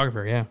 great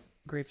photographer. Yeah,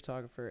 great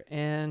photographer.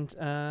 And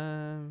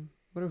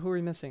who are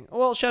we missing? Oh,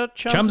 well, shout out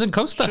Chums and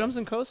Costa. Chums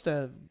and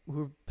Costa,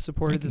 who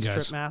supported Thank this you,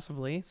 guys. trip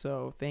massively.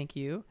 So thank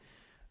you.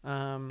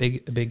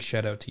 Big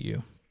shout out to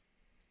you.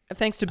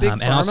 Thanks to Big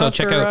Pharma and also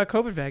check for out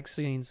COVID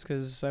vaccines,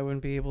 because I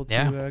wouldn't be able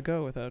to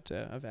go without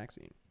a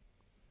vaccine.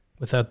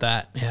 Without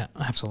that, yeah,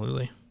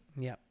 absolutely.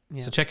 Yeah.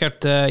 So check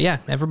out,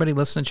 everybody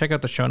listen, check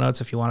out the show notes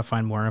if you want to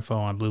find more info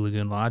on Blue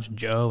Lagoon Lodge and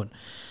Joe. And,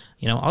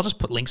 I'll just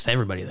put links to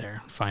everybody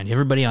there. Find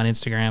everybody on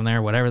Instagram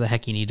there, whatever the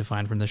heck you need to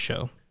find from the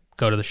show.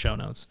 Go to the show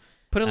notes.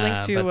 Put a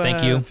link to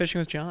thank you. Fishing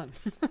with John.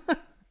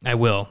 I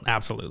will,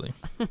 absolutely.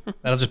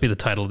 That'll just be the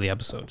title of the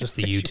episode, just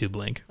the YouTube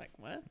link. Like,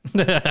 what?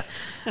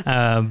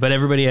 But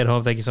everybody at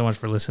home, thank you so much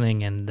for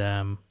listening.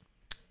 And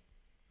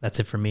that's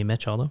it from me,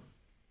 Mitch Aldo.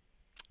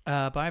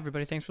 Bye,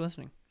 everybody. Thanks for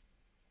listening.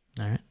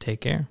 All right,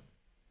 take care.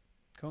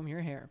 Comb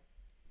your hair.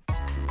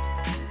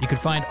 You can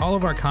find all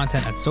of our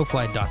content at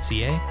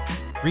sofly.ca.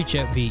 Reach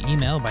out via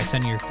email by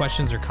sending your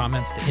questions or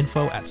comments to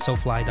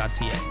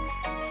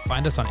info@sofly.ca.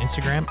 Find us on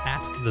Instagram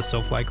 @the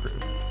SoFly Crew.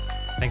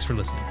 Thanks for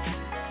listening.